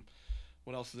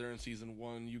 What else is there in season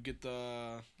 1? You get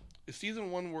is season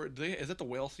 1 where is that the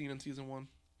whale scene in season 1?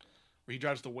 Where he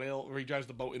drives the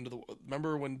boat into the.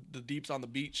 Remember when the Deep's on the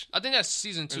beach? I think that's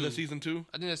season 2. Is that season 2?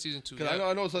 I think that's season 2. Because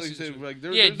I know it's like you say like the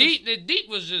Deep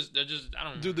was just I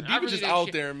don't know. Dude, the Deep was just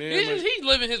out there, man. He's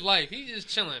living his life. He's just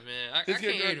chilling, man. I can't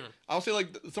hate him. I'll say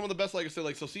like some of the best, like I said,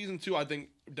 like so season 2 I think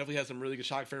definitely has some really good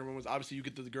shock factor moments. Obviously you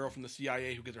get the girl from the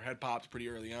CIA who gets her head popped pretty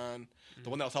early on, the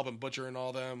one that was helping Butcher and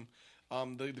all them.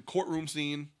 The courtroom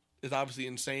scene is obviously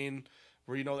insane.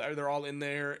 Where they're all in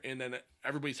there, and then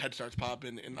everybody's head starts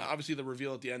popping, and obviously the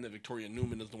reveal at the end that Victoria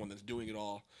Newman is the one that's doing it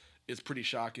all is pretty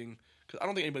shocking. Because I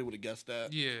don't think anybody would have guessed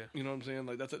that. Yeah, you know what I'm saying?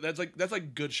 Like that's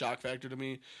like good shock factor to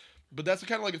me. But that's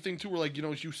kind of like a thing too, where like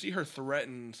you see her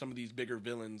threaten some of these bigger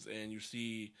villains, and you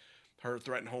see her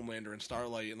threaten Homelander and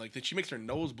Starlight, and like she makes her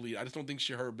nose bleed. I just don't think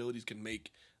her abilities can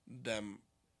make them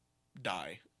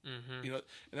die. Mm-hmm. And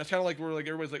that's kind of like where like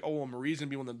everybody's like, oh, well, Marie's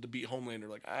gonna be one to beat Homelander.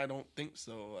 Like, I don't think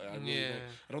so. I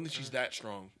don't think she's that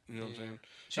strong. You know what I'm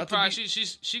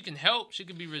saying? She can help. She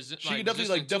can be resistant. She can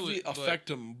definitely affect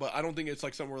him, but I don't think it's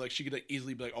like somewhere like she could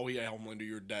easily be like, oh yeah, Homelander,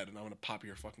 you're dead, and I'm gonna pop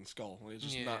your fucking skull. Like, it's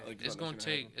just not like it's gonna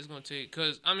take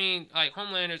because I mean like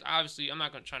Homelander's obviously I'm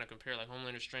not gonna try to compare like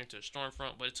Homelander's strength to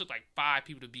Stormfront, but it took like 5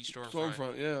 people to beat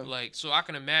Stormfront. Yeah. Like so I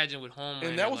can imagine with Homelander.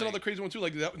 And that was another crazy one too.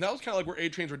 Like that was kind of like where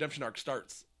A-Train's redemption arc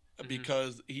starts.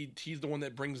 Because he's the one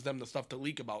that brings them the stuff to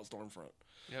leak about Stormfront.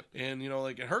 Yep. And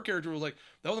and her character was like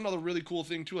that was another really cool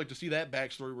thing too, like to see that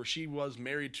backstory where she was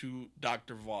married to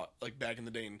Dr. Vought, like back in the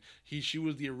day, and she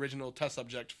was the original test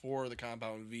subject for the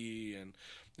Compound V, and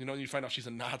you find out she's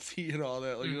a Nazi and all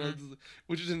that, like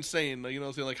which is insane. Like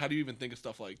saying like how do you even think of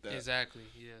stuff like that? Exactly.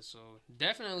 Yeah. So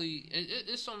definitely,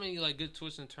 it's so many like good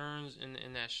twists and turns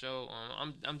in that show.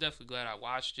 I'm definitely glad I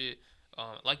watched it.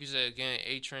 Like you said again,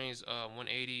 A-Train's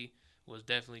 180 was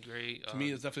definitely great. To me,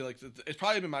 it's definitely like it's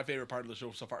probably been my favorite part of the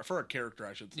show so far for a character,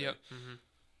 I should say. Yep.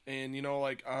 And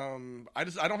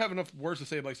I don't have enough words to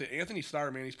say, but like say Anthony Starr,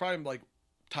 man, he's probably like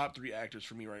top 3 actors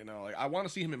for me right now. Like I want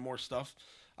to see him in more stuff.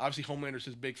 Obviously, Homelander's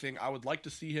his big thing. I would like to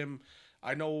see him.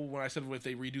 I know when I said if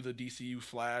they redo the DCU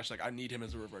Flash, like I need him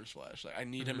as a Reverse Flash. Like I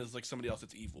need him as like somebody else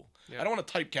that's evil. Yep. I don't want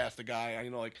to typecast a guy.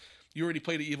 Like you already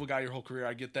played an evil guy your whole career.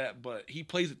 I get that, but he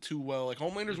plays it too well. Like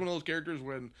Homelander's one of those characters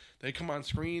when they come on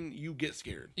screen, you get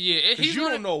scared. Yeah, you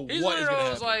don't know what is going to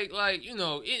happen. Like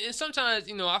and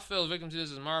sometimes I fell victim to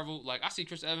this as Marvel. Like I see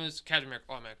Chris Evans, Captain America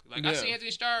automatically. Like I see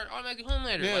Anthony Starr automatically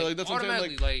Homelander. Yeah, like that's what I'm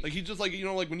saying. Like he just like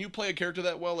like when you play a character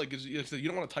that well, like you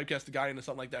don't want to typecast the guy into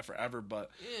something like that forever.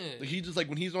 But like, he just like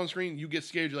when he's on screen, you get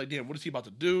scared. You're like, damn, what is he about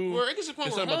to do? Or it gets to the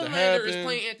point where Homelander is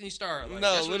playing Anthony Starr. Like,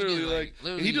 no, literally,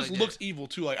 and he just looks evil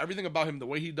too. Like everything about him, the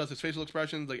way he does his facial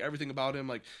expressions, like everything about him,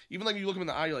 like even like you look him in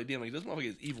the eye, you're like, damn, like this motherfucker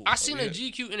is evil. I seen a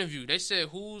GQ interview. They said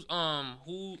who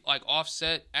like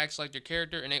Offset acts like their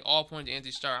character, and they all pointed to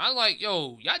Anthony Starr. I'm like,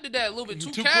 yo, y'all did that a little bit too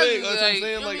casually. Quick. That's what I'm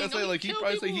saying. Like I say, like he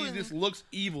probably say he just looks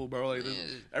evil, bro. Like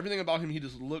everything about him, he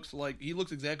just looks like he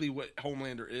looks exactly what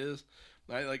Homelander is.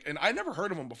 Like, and I never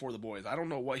heard of him before The Boys. I don't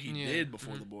know what he did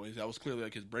before The Boys. That was clearly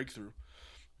like his breakthrough.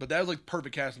 But that was like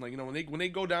perfect casting. Like when they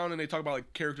go down and they talk about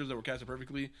like characters that were casted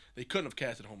perfectly, they couldn't have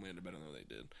casted Homelander better than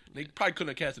they did. They probably couldn't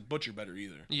have casted Butcher better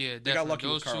either. Yeah, they got lucky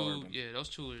with Carl Urban. Yeah, those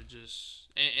two are just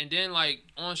and then like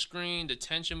on screen the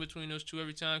tension between those two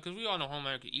every time, because we all know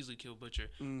Homelander could easily kill Butcher,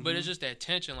 but it's just that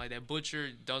tension, like that Butcher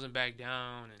doesn't back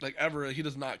down. And, like ever, he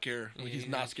does not care. Like, he's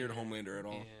not scared of Homelander at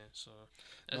all. Yeah, so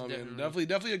that's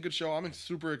definitely a good show. I'm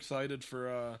super excited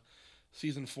for.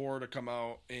 Season 4 to come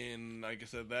out, and like I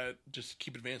said, that just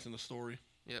keep advancing the story.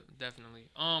 Yep, definitely.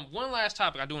 One last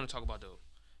topic I do want to talk about though,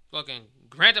 fucking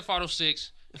Grand Theft Auto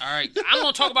 6. All right, I'm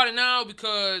gonna talk about it now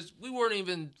because we weren't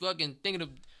even fucking thinking of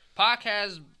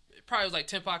podcasts. Probably was like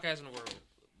 10 podcasts in the world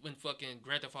when fucking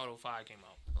Grand Theft Auto 5 came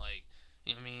out. Like,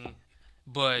 you know what I mean?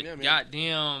 But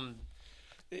goddamn.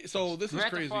 So this is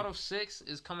crazy. Grand Theft Auto 6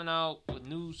 is coming out with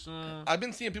news soon. I've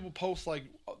been seeing people post like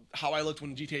how I looked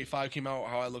when GTA 5 came out,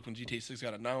 how I looked when GTA 6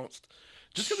 got announced.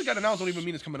 Just because it got announced don't even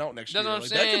mean it's coming out next year. That's what I'm Like,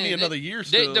 saying. that could be another year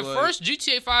still. The like, first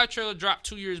GTA 5 trailer dropped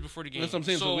 2 years before the game. That's what I'm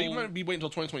saying. So we might be waiting until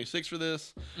 2026 for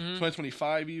this.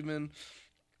 2025 even.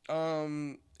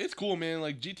 It's cool, man.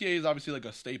 Like GTA is obviously like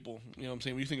a staple. You know what I'm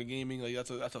saying? When you think of gaming, like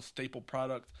that's a staple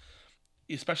product.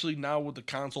 Especially now with the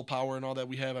console power and all that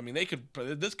we have. I mean,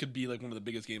 this could be like one of the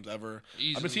biggest games ever.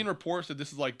 Easily. I've been seeing reports that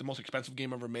this is like the most expensive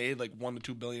game ever made. Like $1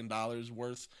 to $2 billion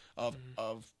worth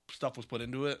of stuff was put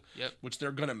into it. Yep. Which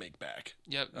they're gonna make back.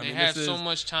 Yep. I They mean, had this so is-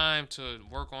 much time to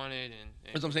work on it, and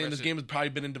That's what I'm saying. This progress game has probably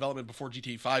been in development before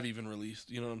GTA 5 even released.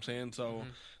 You know what I'm saying? So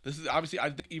this is obviously,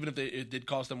 I think even if it did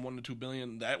cost them $1 to $2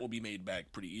 billion, that will be made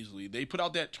back pretty easily. They put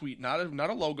out that tweet, not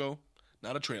a logo,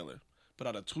 not a trailer, put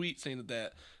out a tweet saying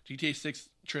that GTA 6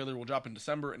 trailer will drop in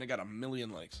December, and it got 1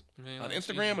 million likes Man, on like,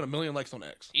 Instagram and 1 million likes on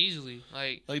X. easily.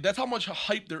 Like that's how much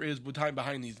hype there is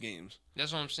behind these games.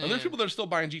 That's what I'm Now, saying. there's people that are still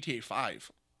buying GTA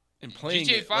 5 and playing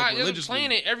GTA it, 5, like, they're religiously.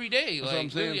 playing it every day. That's what I'm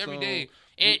saying, Literally every so- day.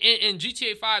 And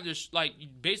GTA 5, there's like you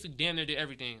basically damn near did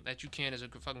everything that you can as a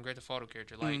fucking Grand Theft Auto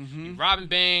character. Like you robbing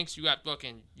banks, you got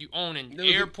fucking you owning There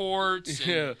was a- airports, and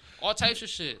Yeah. all types of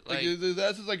shit. Like Like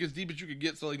that's just like as deep as you could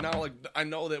get. So like now, like I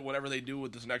know that whatever they do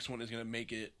with this next one is gonna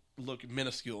make it look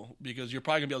minuscule because you're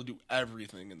probably gonna be able to do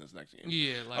everything in this next game.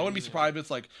 yeah, like I wouldn't be surprised if it's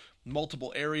like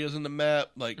multiple areas in the map.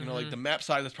 Like you know, like the map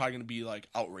size is probably gonna be like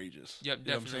outrageous. Yep, you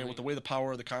know what I'm saying? definitely. With the way the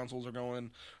power of the consoles are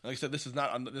going. Like I said, this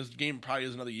game probably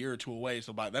is another year or two away.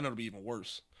 So by then it'll be even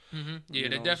worse. Yeah, You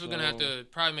they're know, definitely gonna have so- to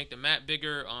probably make the map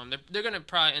bigger. They're gonna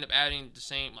probably end up adding the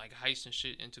same like heists and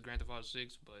shit into Grand Theft Auto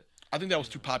 6, but I think that was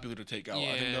too popular to take out.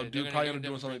 I think they'll probably end up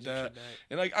doing something like that.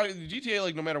 And like GTA,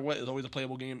 like no matter what, is always a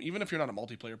playable game, even if you're not a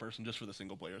multiplayer person, just for the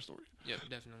single player story. Yep,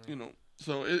 definitely. You know,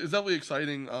 so it's definitely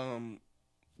exciting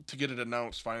to get it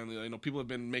announced finally. You know, people have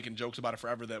been making jokes about it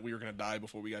forever that we were gonna die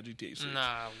before we got GTA 6.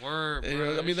 Nah, word, And,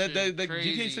 bro. I mean, that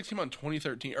crazy. GTA 6 came out in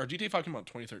 2013, or GTA 5 came out in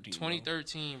 2013.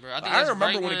 2013, bro. I think I that's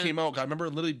remember right when it came out. 'Cause I remember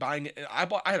literally buying it. I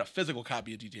had a physical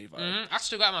copy of GTA 5. I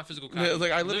still got my physical copy. Yeah, it was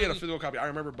like I literally had a physical copy. I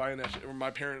remember buying that shit. Or my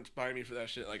parents buying me for that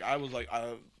shit. Like I was like,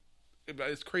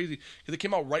 it's crazy because it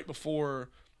came out right before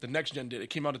the next gen did. It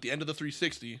came out at the end of the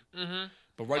 360.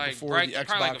 But right Like, before right- the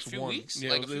probably like a Xbox few One. weeks? Yeah,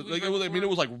 Like a it few was, weeks like, right it was, I mean, it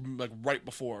before? was like right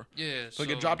before. Yeah, So like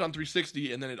it dropped on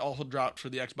 360, and then it also dropped for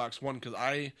the Xbox One because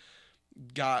I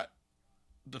got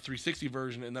the 360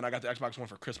 version, and then I got the Xbox One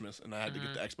for Christmas, and I had to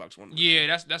get the Xbox One. version. Yeah,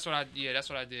 that's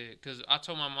what I did. Cause I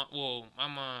told my mom. Well, my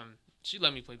mom, she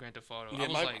let me play Grand Theft Auto. Yeah, I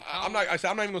was like, I'm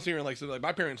not even gonna sit here and like say like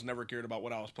my parents never cared about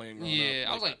what I was playing. Growing yeah,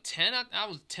 up. I was like 10. I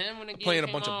was 10 when the game playing a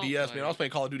came bunch out. of BS, like, man. I was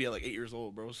playing Call of Duty at like 8 years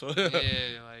old, bro. So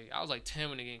yeah, like I was like 10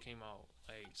 when the game came out.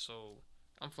 Like so,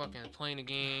 I'm fucking playing the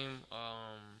game.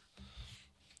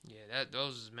 Yeah,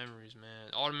 those is memories, man.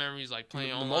 All the memories, like playing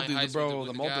The online multi- high school bro, with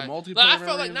the the multi- guy. multiplayer Like, I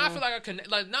felt like memories, now I bro. feel like I connect.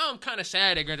 Like now I'm kind of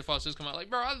sad that Grand Theft Auto 6 come out. Like,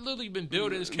 bro, I've literally been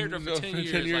building this character for 10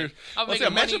 years. Like, I'm Let's say, making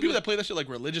imagine money people that play that shit like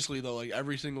religiously though, like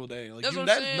every single day. Like That's what I'm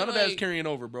that, saying, none of that is like, carrying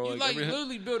over, bro. You Like, every-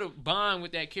 literally build a bond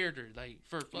with that character, like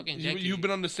for fucking decades. you've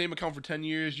been on the same account for 10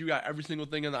 years. You got every single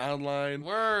thing in the online,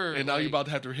 Word, and now like, you're about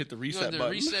to have to hit the you reset know, the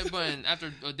button. reset button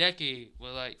after a decade.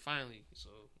 Well, like finally, so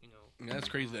you know. Yeah, that's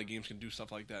crazy that games can do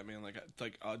stuff like that, man. Like it's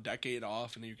like a decade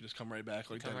off, and then you can just come right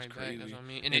back. Like Come that's right back, crazy. that's what I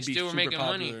mean. And And they be still were super making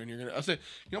popular, money. And you're gonna, I say, you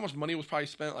know how much money was probably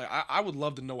spent. Like I would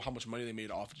love to know how much money they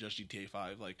made off of just GTA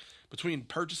 5. Like between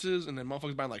purchases and then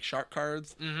motherfuckers buying like shark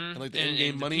cards and like the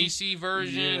in-game and money, the PC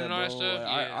version Yeah, and all that bro, stuff.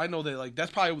 like, Yeah, I know that like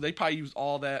they probably used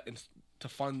all that to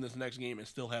fund this next game and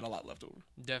still had a lot left over.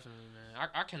 definitely, man.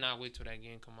 I cannot wait till that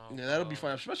game come out. Yeah, that'll be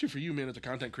fun, especially for you, man, as a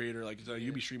content creator. Like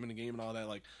you be streaming the game and all that.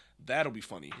 Like that'll be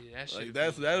funny. Yeah, that like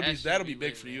shit that'll be be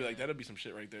big lit, for you. man. Like that'll be some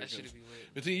shit right there. That 'cause- should be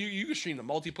lit. But see, you can stream the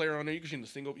multiplayer on there. You can stream the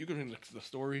single. You can stream the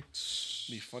story.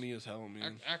 Be funny as hell,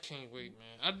 man. I can't wait,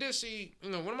 man. I did see,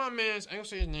 one of my mans. I ain't gonna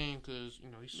say his name because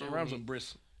he It sold rhymes me. with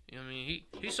Briss. You know what I mean?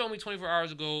 He sold me 24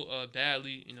 hours ago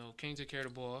badly. Can't take care of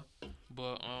the ball.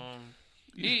 But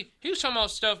he was talking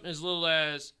about stuff as little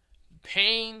as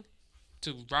paying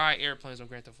to ride airplanes on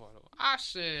Grand Theft Auto. I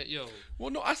said, yo.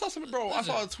 Well, no, I saw something, bro. I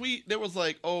saw a tweet that was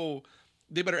like, "Oh,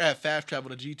 they better add fast travel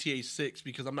to GTA 6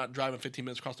 because I'm not driving 15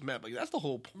 minutes across the map." Like that's the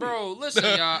whole point. Bro, listen,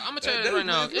 y'all. I'm gonna tell you this right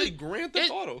now. It's like Grand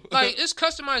Theft Auto. Like, it's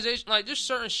customization. Like, there's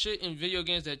certain shit in video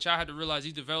games that y'all have to realize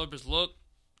these developers look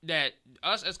that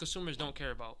us as consumers don't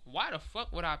care about. Why the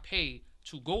fuck would I pay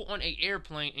to go on an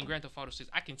airplane in Grand Theft Auto 6?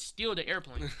 I can steal the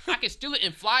airplane. I can steal it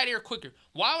and fly there quicker.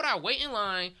 Why would I wait in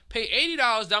line, pay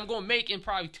 $80 that I'm going to make in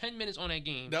probably 10 minutes on that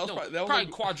game? That was probably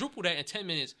quadruple that in 10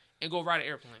 minutes and go ride an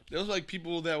airplane. There was like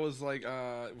people that was like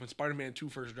when Spider-Man 2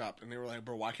 first dropped, and they were like,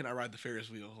 "Bro, why can't I ride the Ferris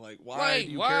wheel? Like, why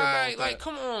do you care about that? Like,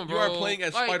 come on, bro. You are playing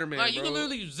as Spider-Man, Like, bro. you can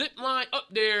literally zip line up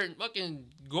there and fucking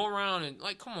go around and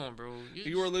like, come on, bro.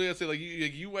 You were literally gonna say like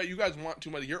you guys want too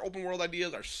much. Your open world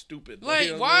ideas are stupid. Like,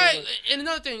 you know, why? like, And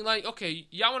another thing, like, okay,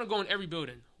 y'all want to go in every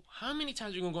building. How many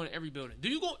times are you gonna go in every building? Do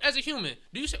you go as a human?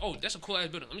 Do you say, "Oh, that's a cool ass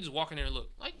building. Let me just walk in there and look"?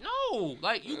 Like, no.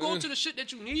 Like, you go to the shit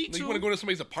that you need to. you want to go to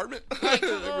somebody's apartment? Like,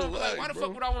 come on, Relax, like, why the bro.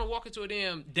 fuck would I want to walk into a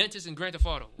damn dentist in Grand Theft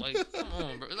Auto? Like, come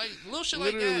on, bro. Like, little shit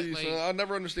like Literally, that. Like, son, I'll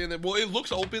never understand that. Well, it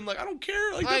looks open. Like, I don't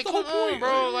care. Like that's the come whole on, point,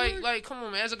 bro. Like, come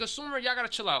on, man. As a consumer, y'all gotta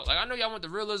chill out. Like, I know y'all want the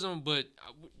realism, but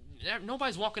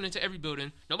nobody's walking into every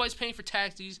building. Nobody's paying for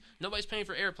taxis. Nobody's paying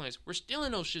for airplanes. We're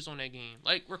stealing those shits on that game.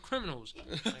 Like, we're criminals.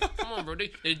 Like, come on, bro.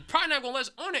 They probably not gonna let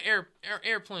us on an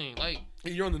airplane. Like,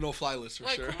 You're on the no-fly list for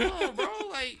like, sure. come on, bro.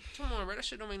 Like, come on, bro. That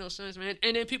shit don't make no sense, man.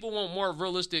 And then people want more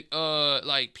realistic.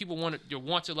 Like, people want your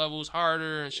wanted levels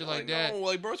harder and shit like that. No,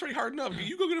 like, bro, it's already hard enough.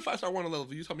 You go get a 5-star wanted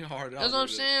level. You tell me how hard it is. That's what I'm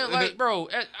saying. Like, bro,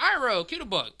 at IRL, keep the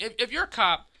buck. If you're a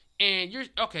cop and you're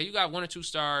okay, you got 1 or 2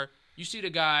 star. You see the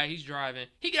guy, he's driving.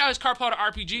 He get out his car, pull out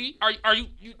an RPG. Are you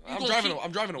I'm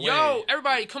driving away. Yo,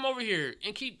 everybody, come over here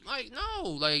and keep like no,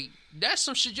 like that's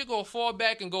some shit. You gonna fall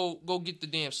back and go get the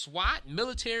damn SWAT,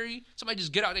 military. Somebody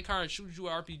just get out their car and shoot you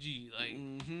an RPG.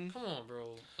 Like, come on,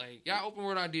 bro. Like, y'all open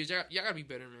world ideas. Y'all gotta be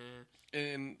better, man.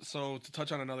 And so to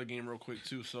touch on another game real quick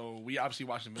too. So we obviously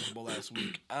watched Invincible last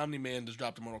week. Omni-Man just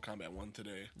dropped a Mortal Kombat 1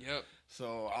 today. Yep.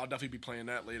 So I'll definitely be playing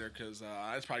that later because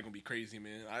it's probably gonna be crazy,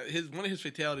 man. One of his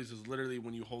fatalities is literally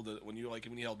when you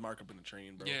held Mark up in the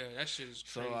train, bro. Yeah, that shit is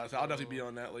crazy. So I'll definitely be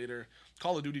on that later.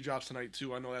 Call of Duty drops tonight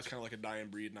too. I know that's kind of like a dying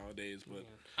breed nowadays, but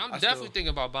I'm definitely thinking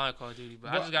about buying Call of Duty,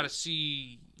 but I just gotta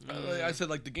see. Like I said,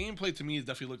 like the gameplay to me has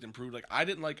definitely looked improved. Like I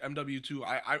didn't like MW2.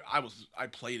 I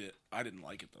played it. I didn't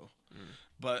like it though.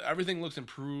 But everything looks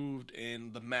improved,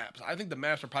 and the maps. I think the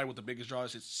maps are probably what the biggest draw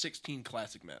is. It's 16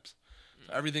 classic maps.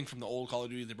 So everything from the old Call of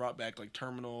Duty they brought back, like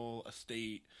Terminal,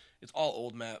 Estate. It's all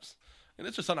old maps, and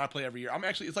it's just something I play every year.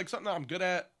 It's like something that I'm good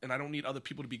at, and I don't need other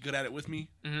people to be good at it with me.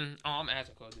 Mm-hmm. Oh, I'm ass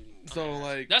at Call of Duty. So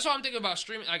like that's why I'm thinking about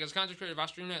streaming. Like as a content creator, if I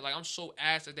stream that, like I'm so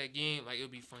ass at that game, like it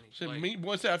would be funny. Shit, like,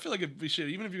 I feel like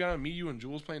even if you got me, you, and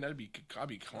Jules playing, I'd be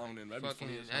clowning. That'd be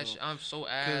funny as hell. I'm so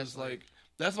ass. Because like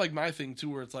that's like my thing too,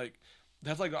 where it's like.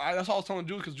 That's all I was telling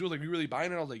Jules because Jules like, "You really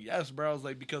buying it?" I was like, "Yes, bro." I was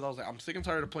like, I'm sick and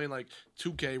tired of playing like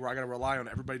 2K where I gotta rely on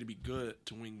everybody to be good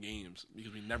to win games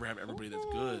because we never have everybody that's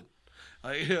good.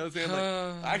 Like, you know what I'm saying?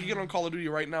 Like, I can get on Call of Duty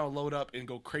right now, load up, and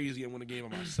go crazy and win a game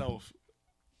of myself,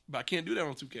 but I can't do that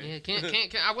on 2K. Yeah,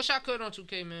 can't. I wish I could on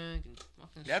 2K, man.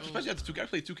 Yeah, especially after 2K. I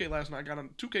played 2K last night. I got on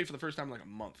 2K for the first time in like a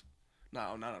month.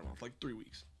 No, not a month, like 3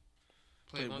 weeks.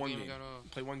 Played one game, got off.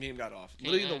 Played one game, got off.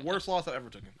 Literally the worst loss I've ever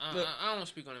taken. I don't want to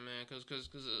speak on it, man, because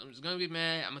I'm just gonna be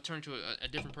mad. I'm gonna turn to a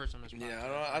different person on this podcast.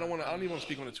 Yeah, I don't even want to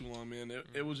speak on it too long, man.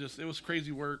 It was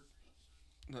crazy work.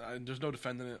 There's no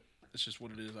defending it. It's just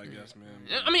what it is, I guess,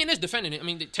 man. I mean, it's defending it. I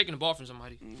mean, taking the ball from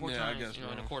somebody 4 times, I guess,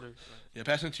 in a quarter. Yeah,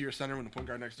 passing it to your center when the point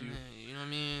guard next to you. You know what I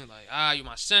mean? Like, you're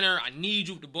my center. I need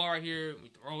you with the ball right here. We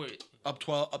throw it. Up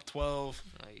 12.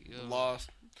 Like,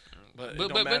 lost. But it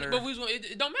don't matter. But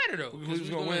it don't matter though. Who's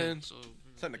gonna win? So,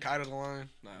 setting the kite to the line.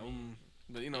 Nah,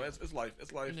 but it's life.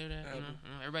 It's life. You know,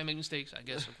 everybody make mistakes. I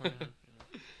guess. I don't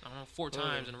know, 4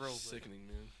 times in a row. Sickening,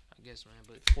 man. I guess, man.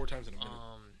 But 4 times in a minute.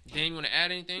 Dan, you want to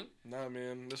add anything? Nah,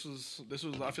 man. This was.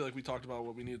 I feel like we talked about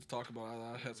what we needed to talk about.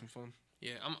 I had some fun.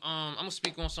 Yeah, I'm gonna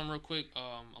speak on something real quick.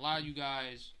 A lot of you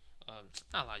guys,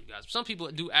 not a lot of you guys, some people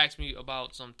do ask me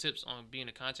about some tips on being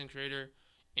a content creator.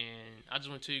 And I just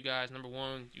want to tell you guys, number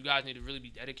one, you guys need to really be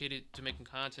dedicated to making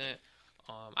content.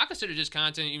 I consider this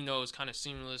content, even though it's kind of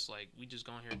seamless. Like, we just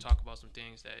go in here and talk about some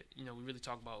things that, we really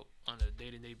talk about on a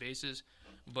day-to-day basis.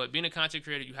 But being a content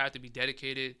creator, you have to be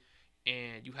dedicated,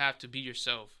 and you have to be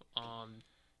yourself.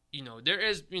 There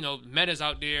is, metas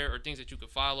out there or things that you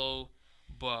could follow.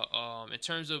 But in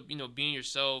terms of, being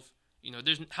yourself,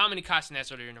 there's how many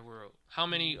Kostinets are there in the world? How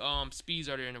many Speeds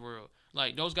are there in the world?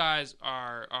 Like, those guys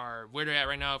are where they're at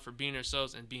right now for being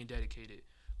themselves and being dedicated.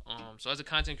 So as a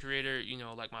content creator,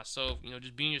 like myself,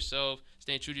 just being yourself,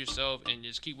 staying true to yourself, and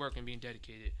just keep working, being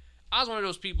dedicated. I was one of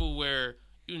those people where,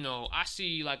 I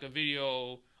see like a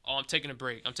video, I'm taking a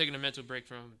break. I'm taking a mental break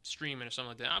from streaming or something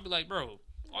like that. I'll be like, bro,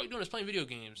 all you're doing is playing video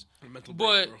games. Mental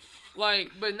break, bro.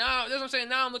 But now, that's what I'm saying.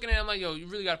 Now I'm looking at it, I'm like, yo, you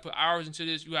really got to put hours into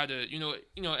this. You got to,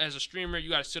 as a streamer, you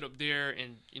got to sit up there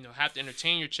and, have to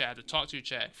entertain your chat, to talk to your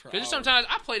chat. Because sometimes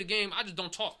I play the game, I just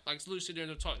don't talk. Like, literally sit there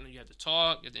and don't talk. You have to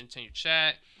talk, you have to entertain your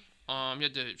chat. You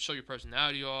have to show your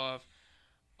personality off.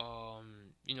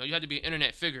 You have to be an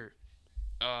internet figure.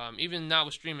 even now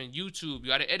with streaming, YouTube, you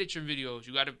got to edit your videos.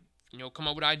 You got to, come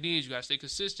up with ideas. You got to stay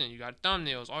consistent. You got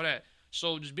thumbnails, all that.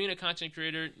 So just being a content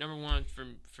creator, number one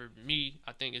for me,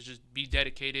 I think, is just be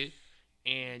dedicated,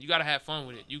 and you got to have fun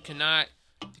with it.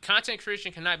 Content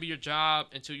creation cannot be your job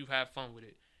until you have fun with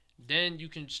it. Then you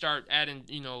can start adding,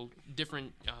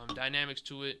 different dynamics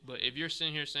to it. But if you're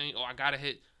sitting here saying, "Oh, I gotta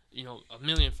hit, 1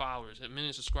 million followers, 1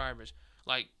 million subscribers,"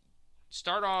 like,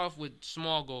 start off with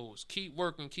small goals. Keep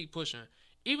working, keep pushing.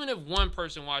 Even if one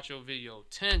person watch your video,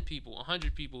 10 people,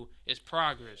 100 people, it's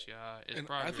progress, y'all. It's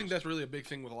progress. I think that's really a big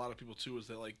thing with a lot of people too, is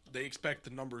that like they expect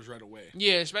the numbers right away.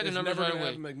 Yeah, expect the numbers right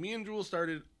away. Like me and Jules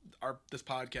started this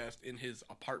podcast in his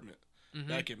apartment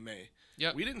back in May.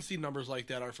 Yep. We didn't see numbers like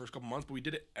that our first couple months, but we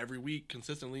did it every week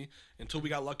consistently until we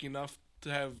got lucky enough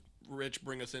to have Rich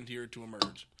bring us in here to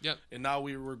Emerge. Yep. And now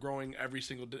we were growing every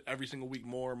single week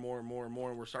more and more and more and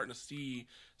more, and we're starting to see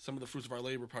some of the fruits of our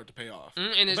labor start to pay off.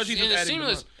 And it's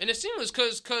seamless. And it's seamless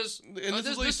because this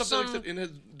is literally stuff that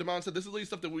Damon said. This is literally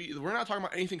stuff that we're not talking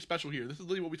about anything special here. This is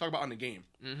literally what we talk about on the game.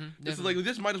 This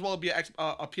might as well be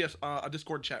a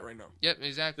Discord chat right now. Yep,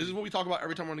 exactly. This is what we talk about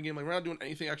every time we're on the game. Like, we're not doing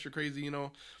anything extra crazy.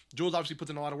 Jules obviously puts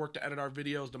in a lot of work to edit our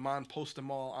videos. Damon posts them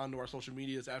all onto our social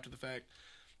medias after the fact.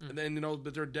 And then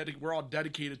but we're all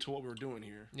dedicated to what we're doing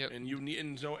here. Yep.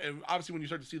 And obviously when you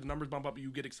start to see the numbers bump up, you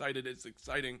get excited. It's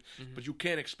exciting, but you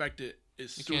can't expect it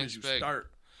as soon as you start.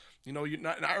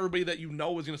 Not everybody that is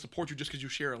going to support you just because you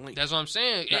share a link. That's what I'm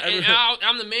saying. And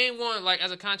I'm the main one. Like, as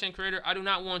a content creator, I do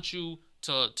not want you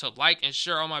to like and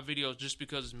share all my videos just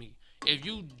because it's me. If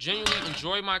you genuinely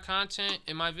enjoy my content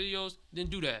and my videos, then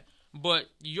do that. But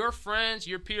your friends,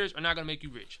 your peers are not going to make you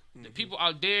rich. The people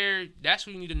out there, that's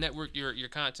who you need to network your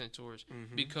content towards.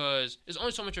 Because there's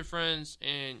only so much your friends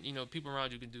and, people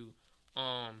around you can do.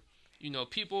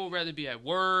 People, rather be at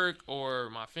work or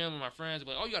my family, my friends, be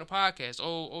like, "Oh, you got a podcast.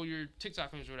 Oh, you're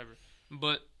TikTok famous or whatever."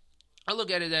 But I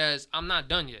look at it as I'm not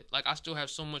done yet. Like, I still have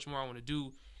so much more I want to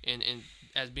do and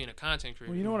as being a content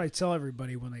creator. Well, you know what I tell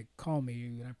everybody when they call me,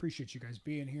 and I appreciate you guys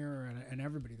being here and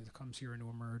everybody that comes here into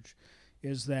Emerge,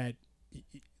 is that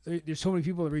there's so many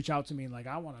people that reach out to me and like,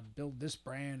 "I want to build this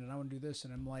brand and I want to do this,"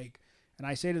 and I'm like, and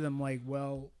I say to them like,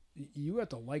 "Well, you have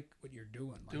to like what you're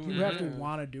doing. Like, you have to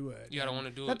want to do it. You gotta want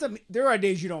to do it. There are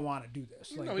days you don't want to do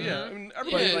this. Like, I mean,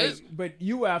 everybody. But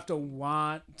you have to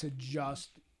want to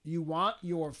you want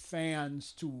your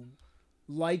fans to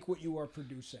like what you are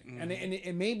producing,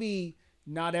 and maybe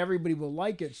not everybody will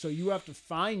like it. So you have to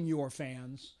find your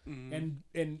fans, and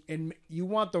you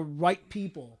want the right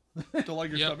people to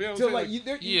like your stuff. Yeah, so like,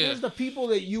 there's the people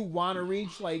that you want to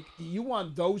reach. Like, you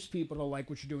want those people to like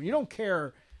what you're doing. You don't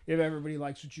care if everybody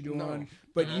likes what you're doing,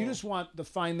 but you just want to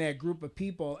find that group of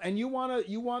people, and you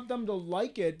want them to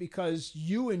like it because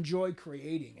you enjoy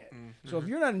creating it. So if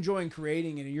you're not enjoying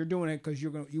creating it and you're doing it because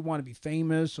you want to be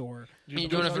famous or you're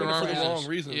doing it for the wrong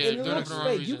reasons, it looks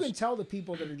fake. You can tell the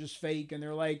people that are just fake, and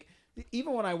they're like,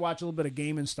 even when I watch a little bit of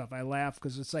gaming stuff, I laugh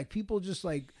because it's like people just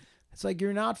like. It's like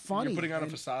you're not funny. You're putting on a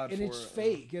facade and it's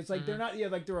fake. It's like they're not. Yeah,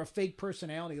 like they're a fake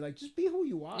personality. Like, just be who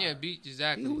you are. Yeah,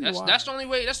 exactly. That's the only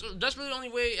way. That's really the only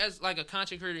way as like a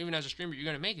content creator, even as a streamer, you're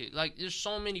gonna make it. Like, there's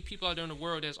so many people out there in the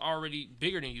world that's already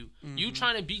bigger than you. You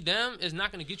trying to beat them is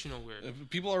not gonna get you nowhere.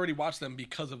 People already watch them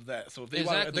because of that. So if they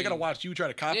they gotta watch you try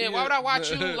to copy. Yeah, why would I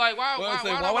watch you? Like, why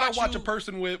would I watch a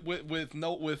person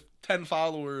with 10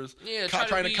 followers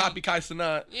trying to copy Kai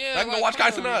Cenat? Yeah, I can go watch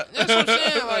Kai Cenat. That's what I'm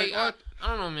saying. Like, I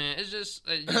don't know, man. It's just,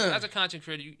 as a content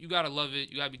creator, you got to love it.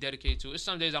 You got to be dedicated to it. It's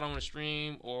some days I don't want to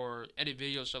stream or edit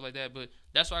videos, stuff like that, but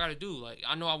that's what I got to do. Like,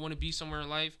 I know I want to be somewhere in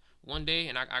life one day,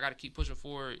 and I got to keep pushing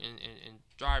forward and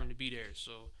driving to be there.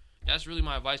 So that's really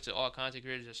my advice to all content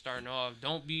creators that's starting off.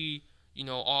 Don't be,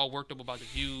 all worked up about the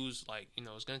views. Like,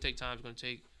 it's going to take time. It's going to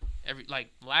take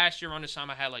last year around this time,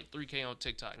 I had like 3K on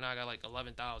TikTok. Now I got like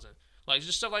 11,000. Like,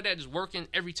 just stuff like that, just working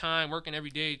every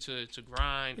every day to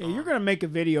grind. Yeah, you're going to make a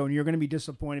video and you're going to be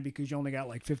disappointed because you only got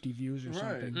like 50 views or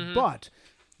something. But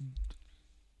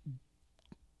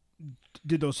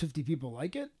did those 50 people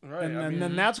like it? Right. And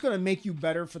then that's going to make you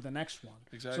better for the next one.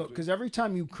 Exactly. Because every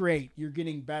time you create, you're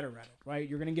getting better at it, right?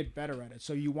 You're going to get better at it.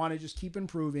 So you want to just keep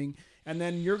improving, and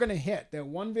then you're going to hit. That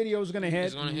one video is going to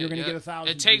hit, and you're going to get 1,000.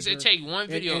 It takes one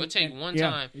video. It takes one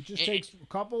time. It just takes a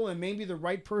couple, and maybe the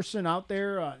right person out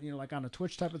there, like on a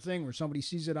Twitch type of thing where somebody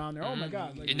sees it on there. Oh my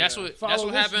God! Like, and that's what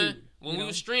happened when we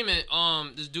were streaming.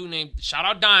 This dude named shout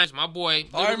out Dimes, my boy.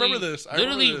 I remember this.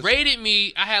 Literally rated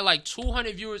me. I had like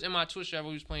 200 viewers in my Twitch chat when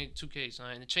we was playing 2K,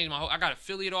 son, and it changed my whole. I got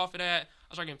affiliate off of that.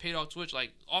 I started getting paid off Twitch,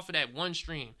 like off of that one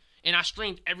stream, and I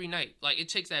streamed every night. Like, it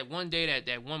takes that one day,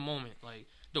 that one moment. Like,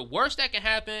 the worst that can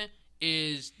happen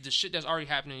is the shit that's already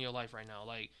happening in your life right now.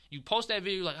 Like, you post that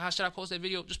video, like, how should I post that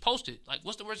video? Just post it. Like,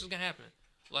 what's the worst that's gonna happen?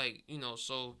 Like,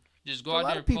 so just go out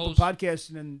there and post. A lot of people,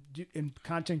 podcasting and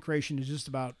content creation is just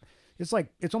about.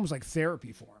 It's almost like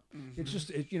therapy for them. Mm-hmm. It's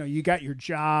just you got your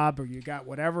job or you got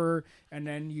whatever, and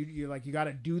then you got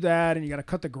to do that and you got to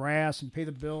cut the grass and pay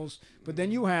the bills. But then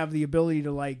you have the ability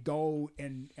to like go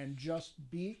and just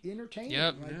be entertained.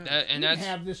 Yep, like, and that's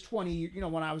have this 20.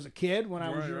 When I was a kid, when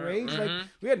I was your age, mm-hmm. like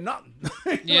we had nothing.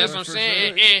 Yeah, that's what I'm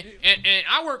saying. Sure. And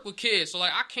I work with kids, so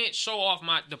like I can't show off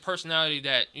the personality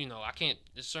that I can't.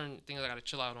 There's certain things I got to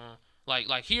chill out on.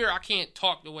 Like here, I can't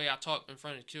talk the way I talk in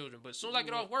front of children. But as soon as I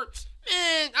get off work,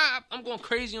 man, I'm going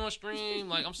crazy on stream.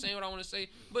 Like, I'm saying what I want to say.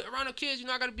 But around the kids,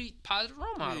 I got to be positive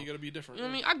role model. Yeah, you got to be different. You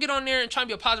know what I mean? I get on there and try to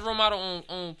be a positive role model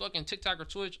on fucking TikTok or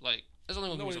Twitch. Like, that's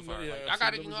only going to go so far. Yeah, like, I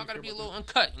got to be a little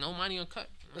uncut. Mighty uncut.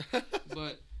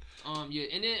 But, yeah.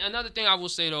 And then another thing I will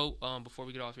say, though, before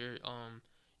we get off here,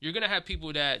 you're going to have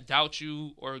people that doubt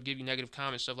you or give you negative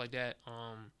comments, stuff like that.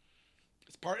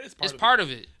 It's part of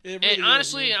it. Really and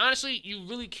honestly, you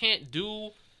really can't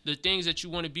do the things that you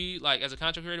want to be like as a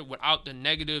content creator without the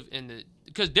negative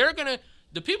because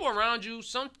the people around you.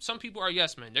 Some people are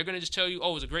yes men. They're gonna just tell you,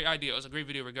 oh, it's a great idea, it's a great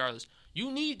video, regardless.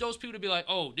 You need those people to be like,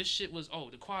 oh, this shit was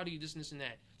the quality, this and this and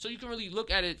that. So you can really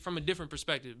look at it from a different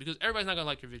perspective because everybody's not gonna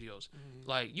like your videos. Mm-hmm.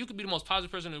 Like, you could be the most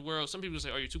positive person in the world. Some people say,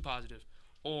 oh, you're too positive.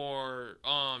 Or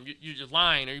you're just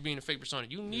lying, or you're being a fake persona.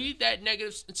 You need that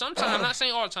negative. Sometimes, I'm not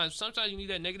saying all the time. Sometimes you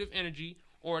need that negative energy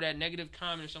or that negative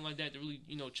comment or something like that to really,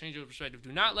 change your perspective.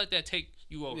 Do not let that take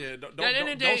you over. Yeah,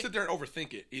 don't sit there and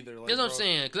overthink it either. Like, that's what I'm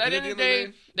saying. Because at the end of the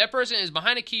day, that person is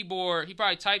behind a keyboard. He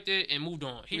probably typed it and moved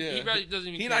on. He really doesn't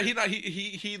even care.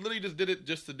 He literally just did it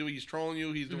just to do it. He's trolling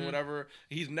you. He's doing whatever.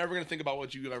 He's never gonna think about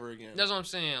what you ever again. That's what I'm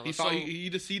saying. He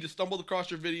just stumbled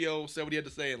across your video, said what he had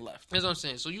to say, and left. That's what I'm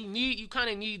saying. So you kind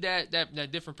of need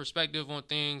that different perspective on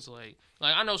things. Like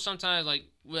I know sometimes like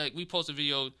we post a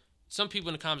video. Some people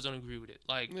in the comments don't agree with it.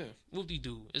 Like,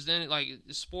 whoop-de-doo. Is then like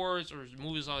sports or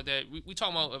movies like that. We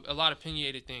talk about a lot of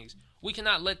opinionated things. We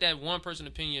cannot let that one person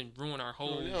opinion ruin our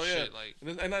whole shit. Like,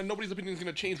 and nobody's opinion is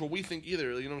going to change what we think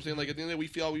either. You know what I'm saying? Like, at the end of the day, we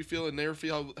feel how we feel, and they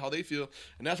feel how they feel,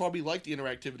 and that's why we like the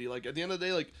interactivity. Like, at the end of the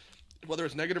day, like, whether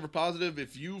it's negative or positive,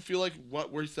 if you feel like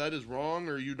what we said is wrong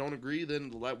or you don't agree,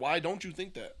 then why don't you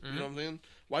think that? Mm-hmm. You know what I'm saying?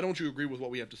 Why don't you agree with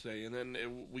what we have to say? And then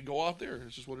we go off there.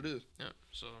 It's just what it is. Yeah.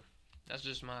 So that's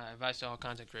just my advice to all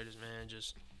content creators, man.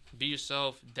 Just be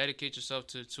yourself, dedicate yourself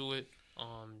to it.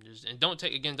 And don't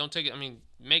take it. I mean,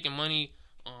 making money.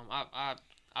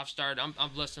 I've started. I'm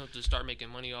blessed enough to start making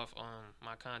money off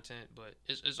my content, but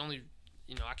it's only,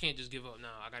 I can't just give up now.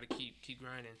 I got to keep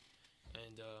grinding,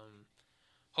 and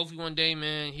hopefully one day,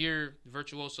 man, here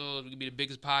Virtuoso, we could be the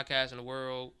biggest podcast in the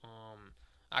world.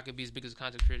 I could be as big as a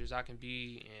content creator as I can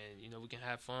be, and we can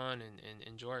have fun and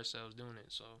enjoy ourselves doing it.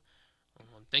 So.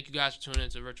 Thank you guys for tuning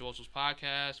into Virtuoso's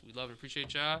podcast. We love and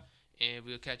appreciate y'all, and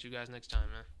we'll catch you guys next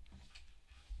time, man.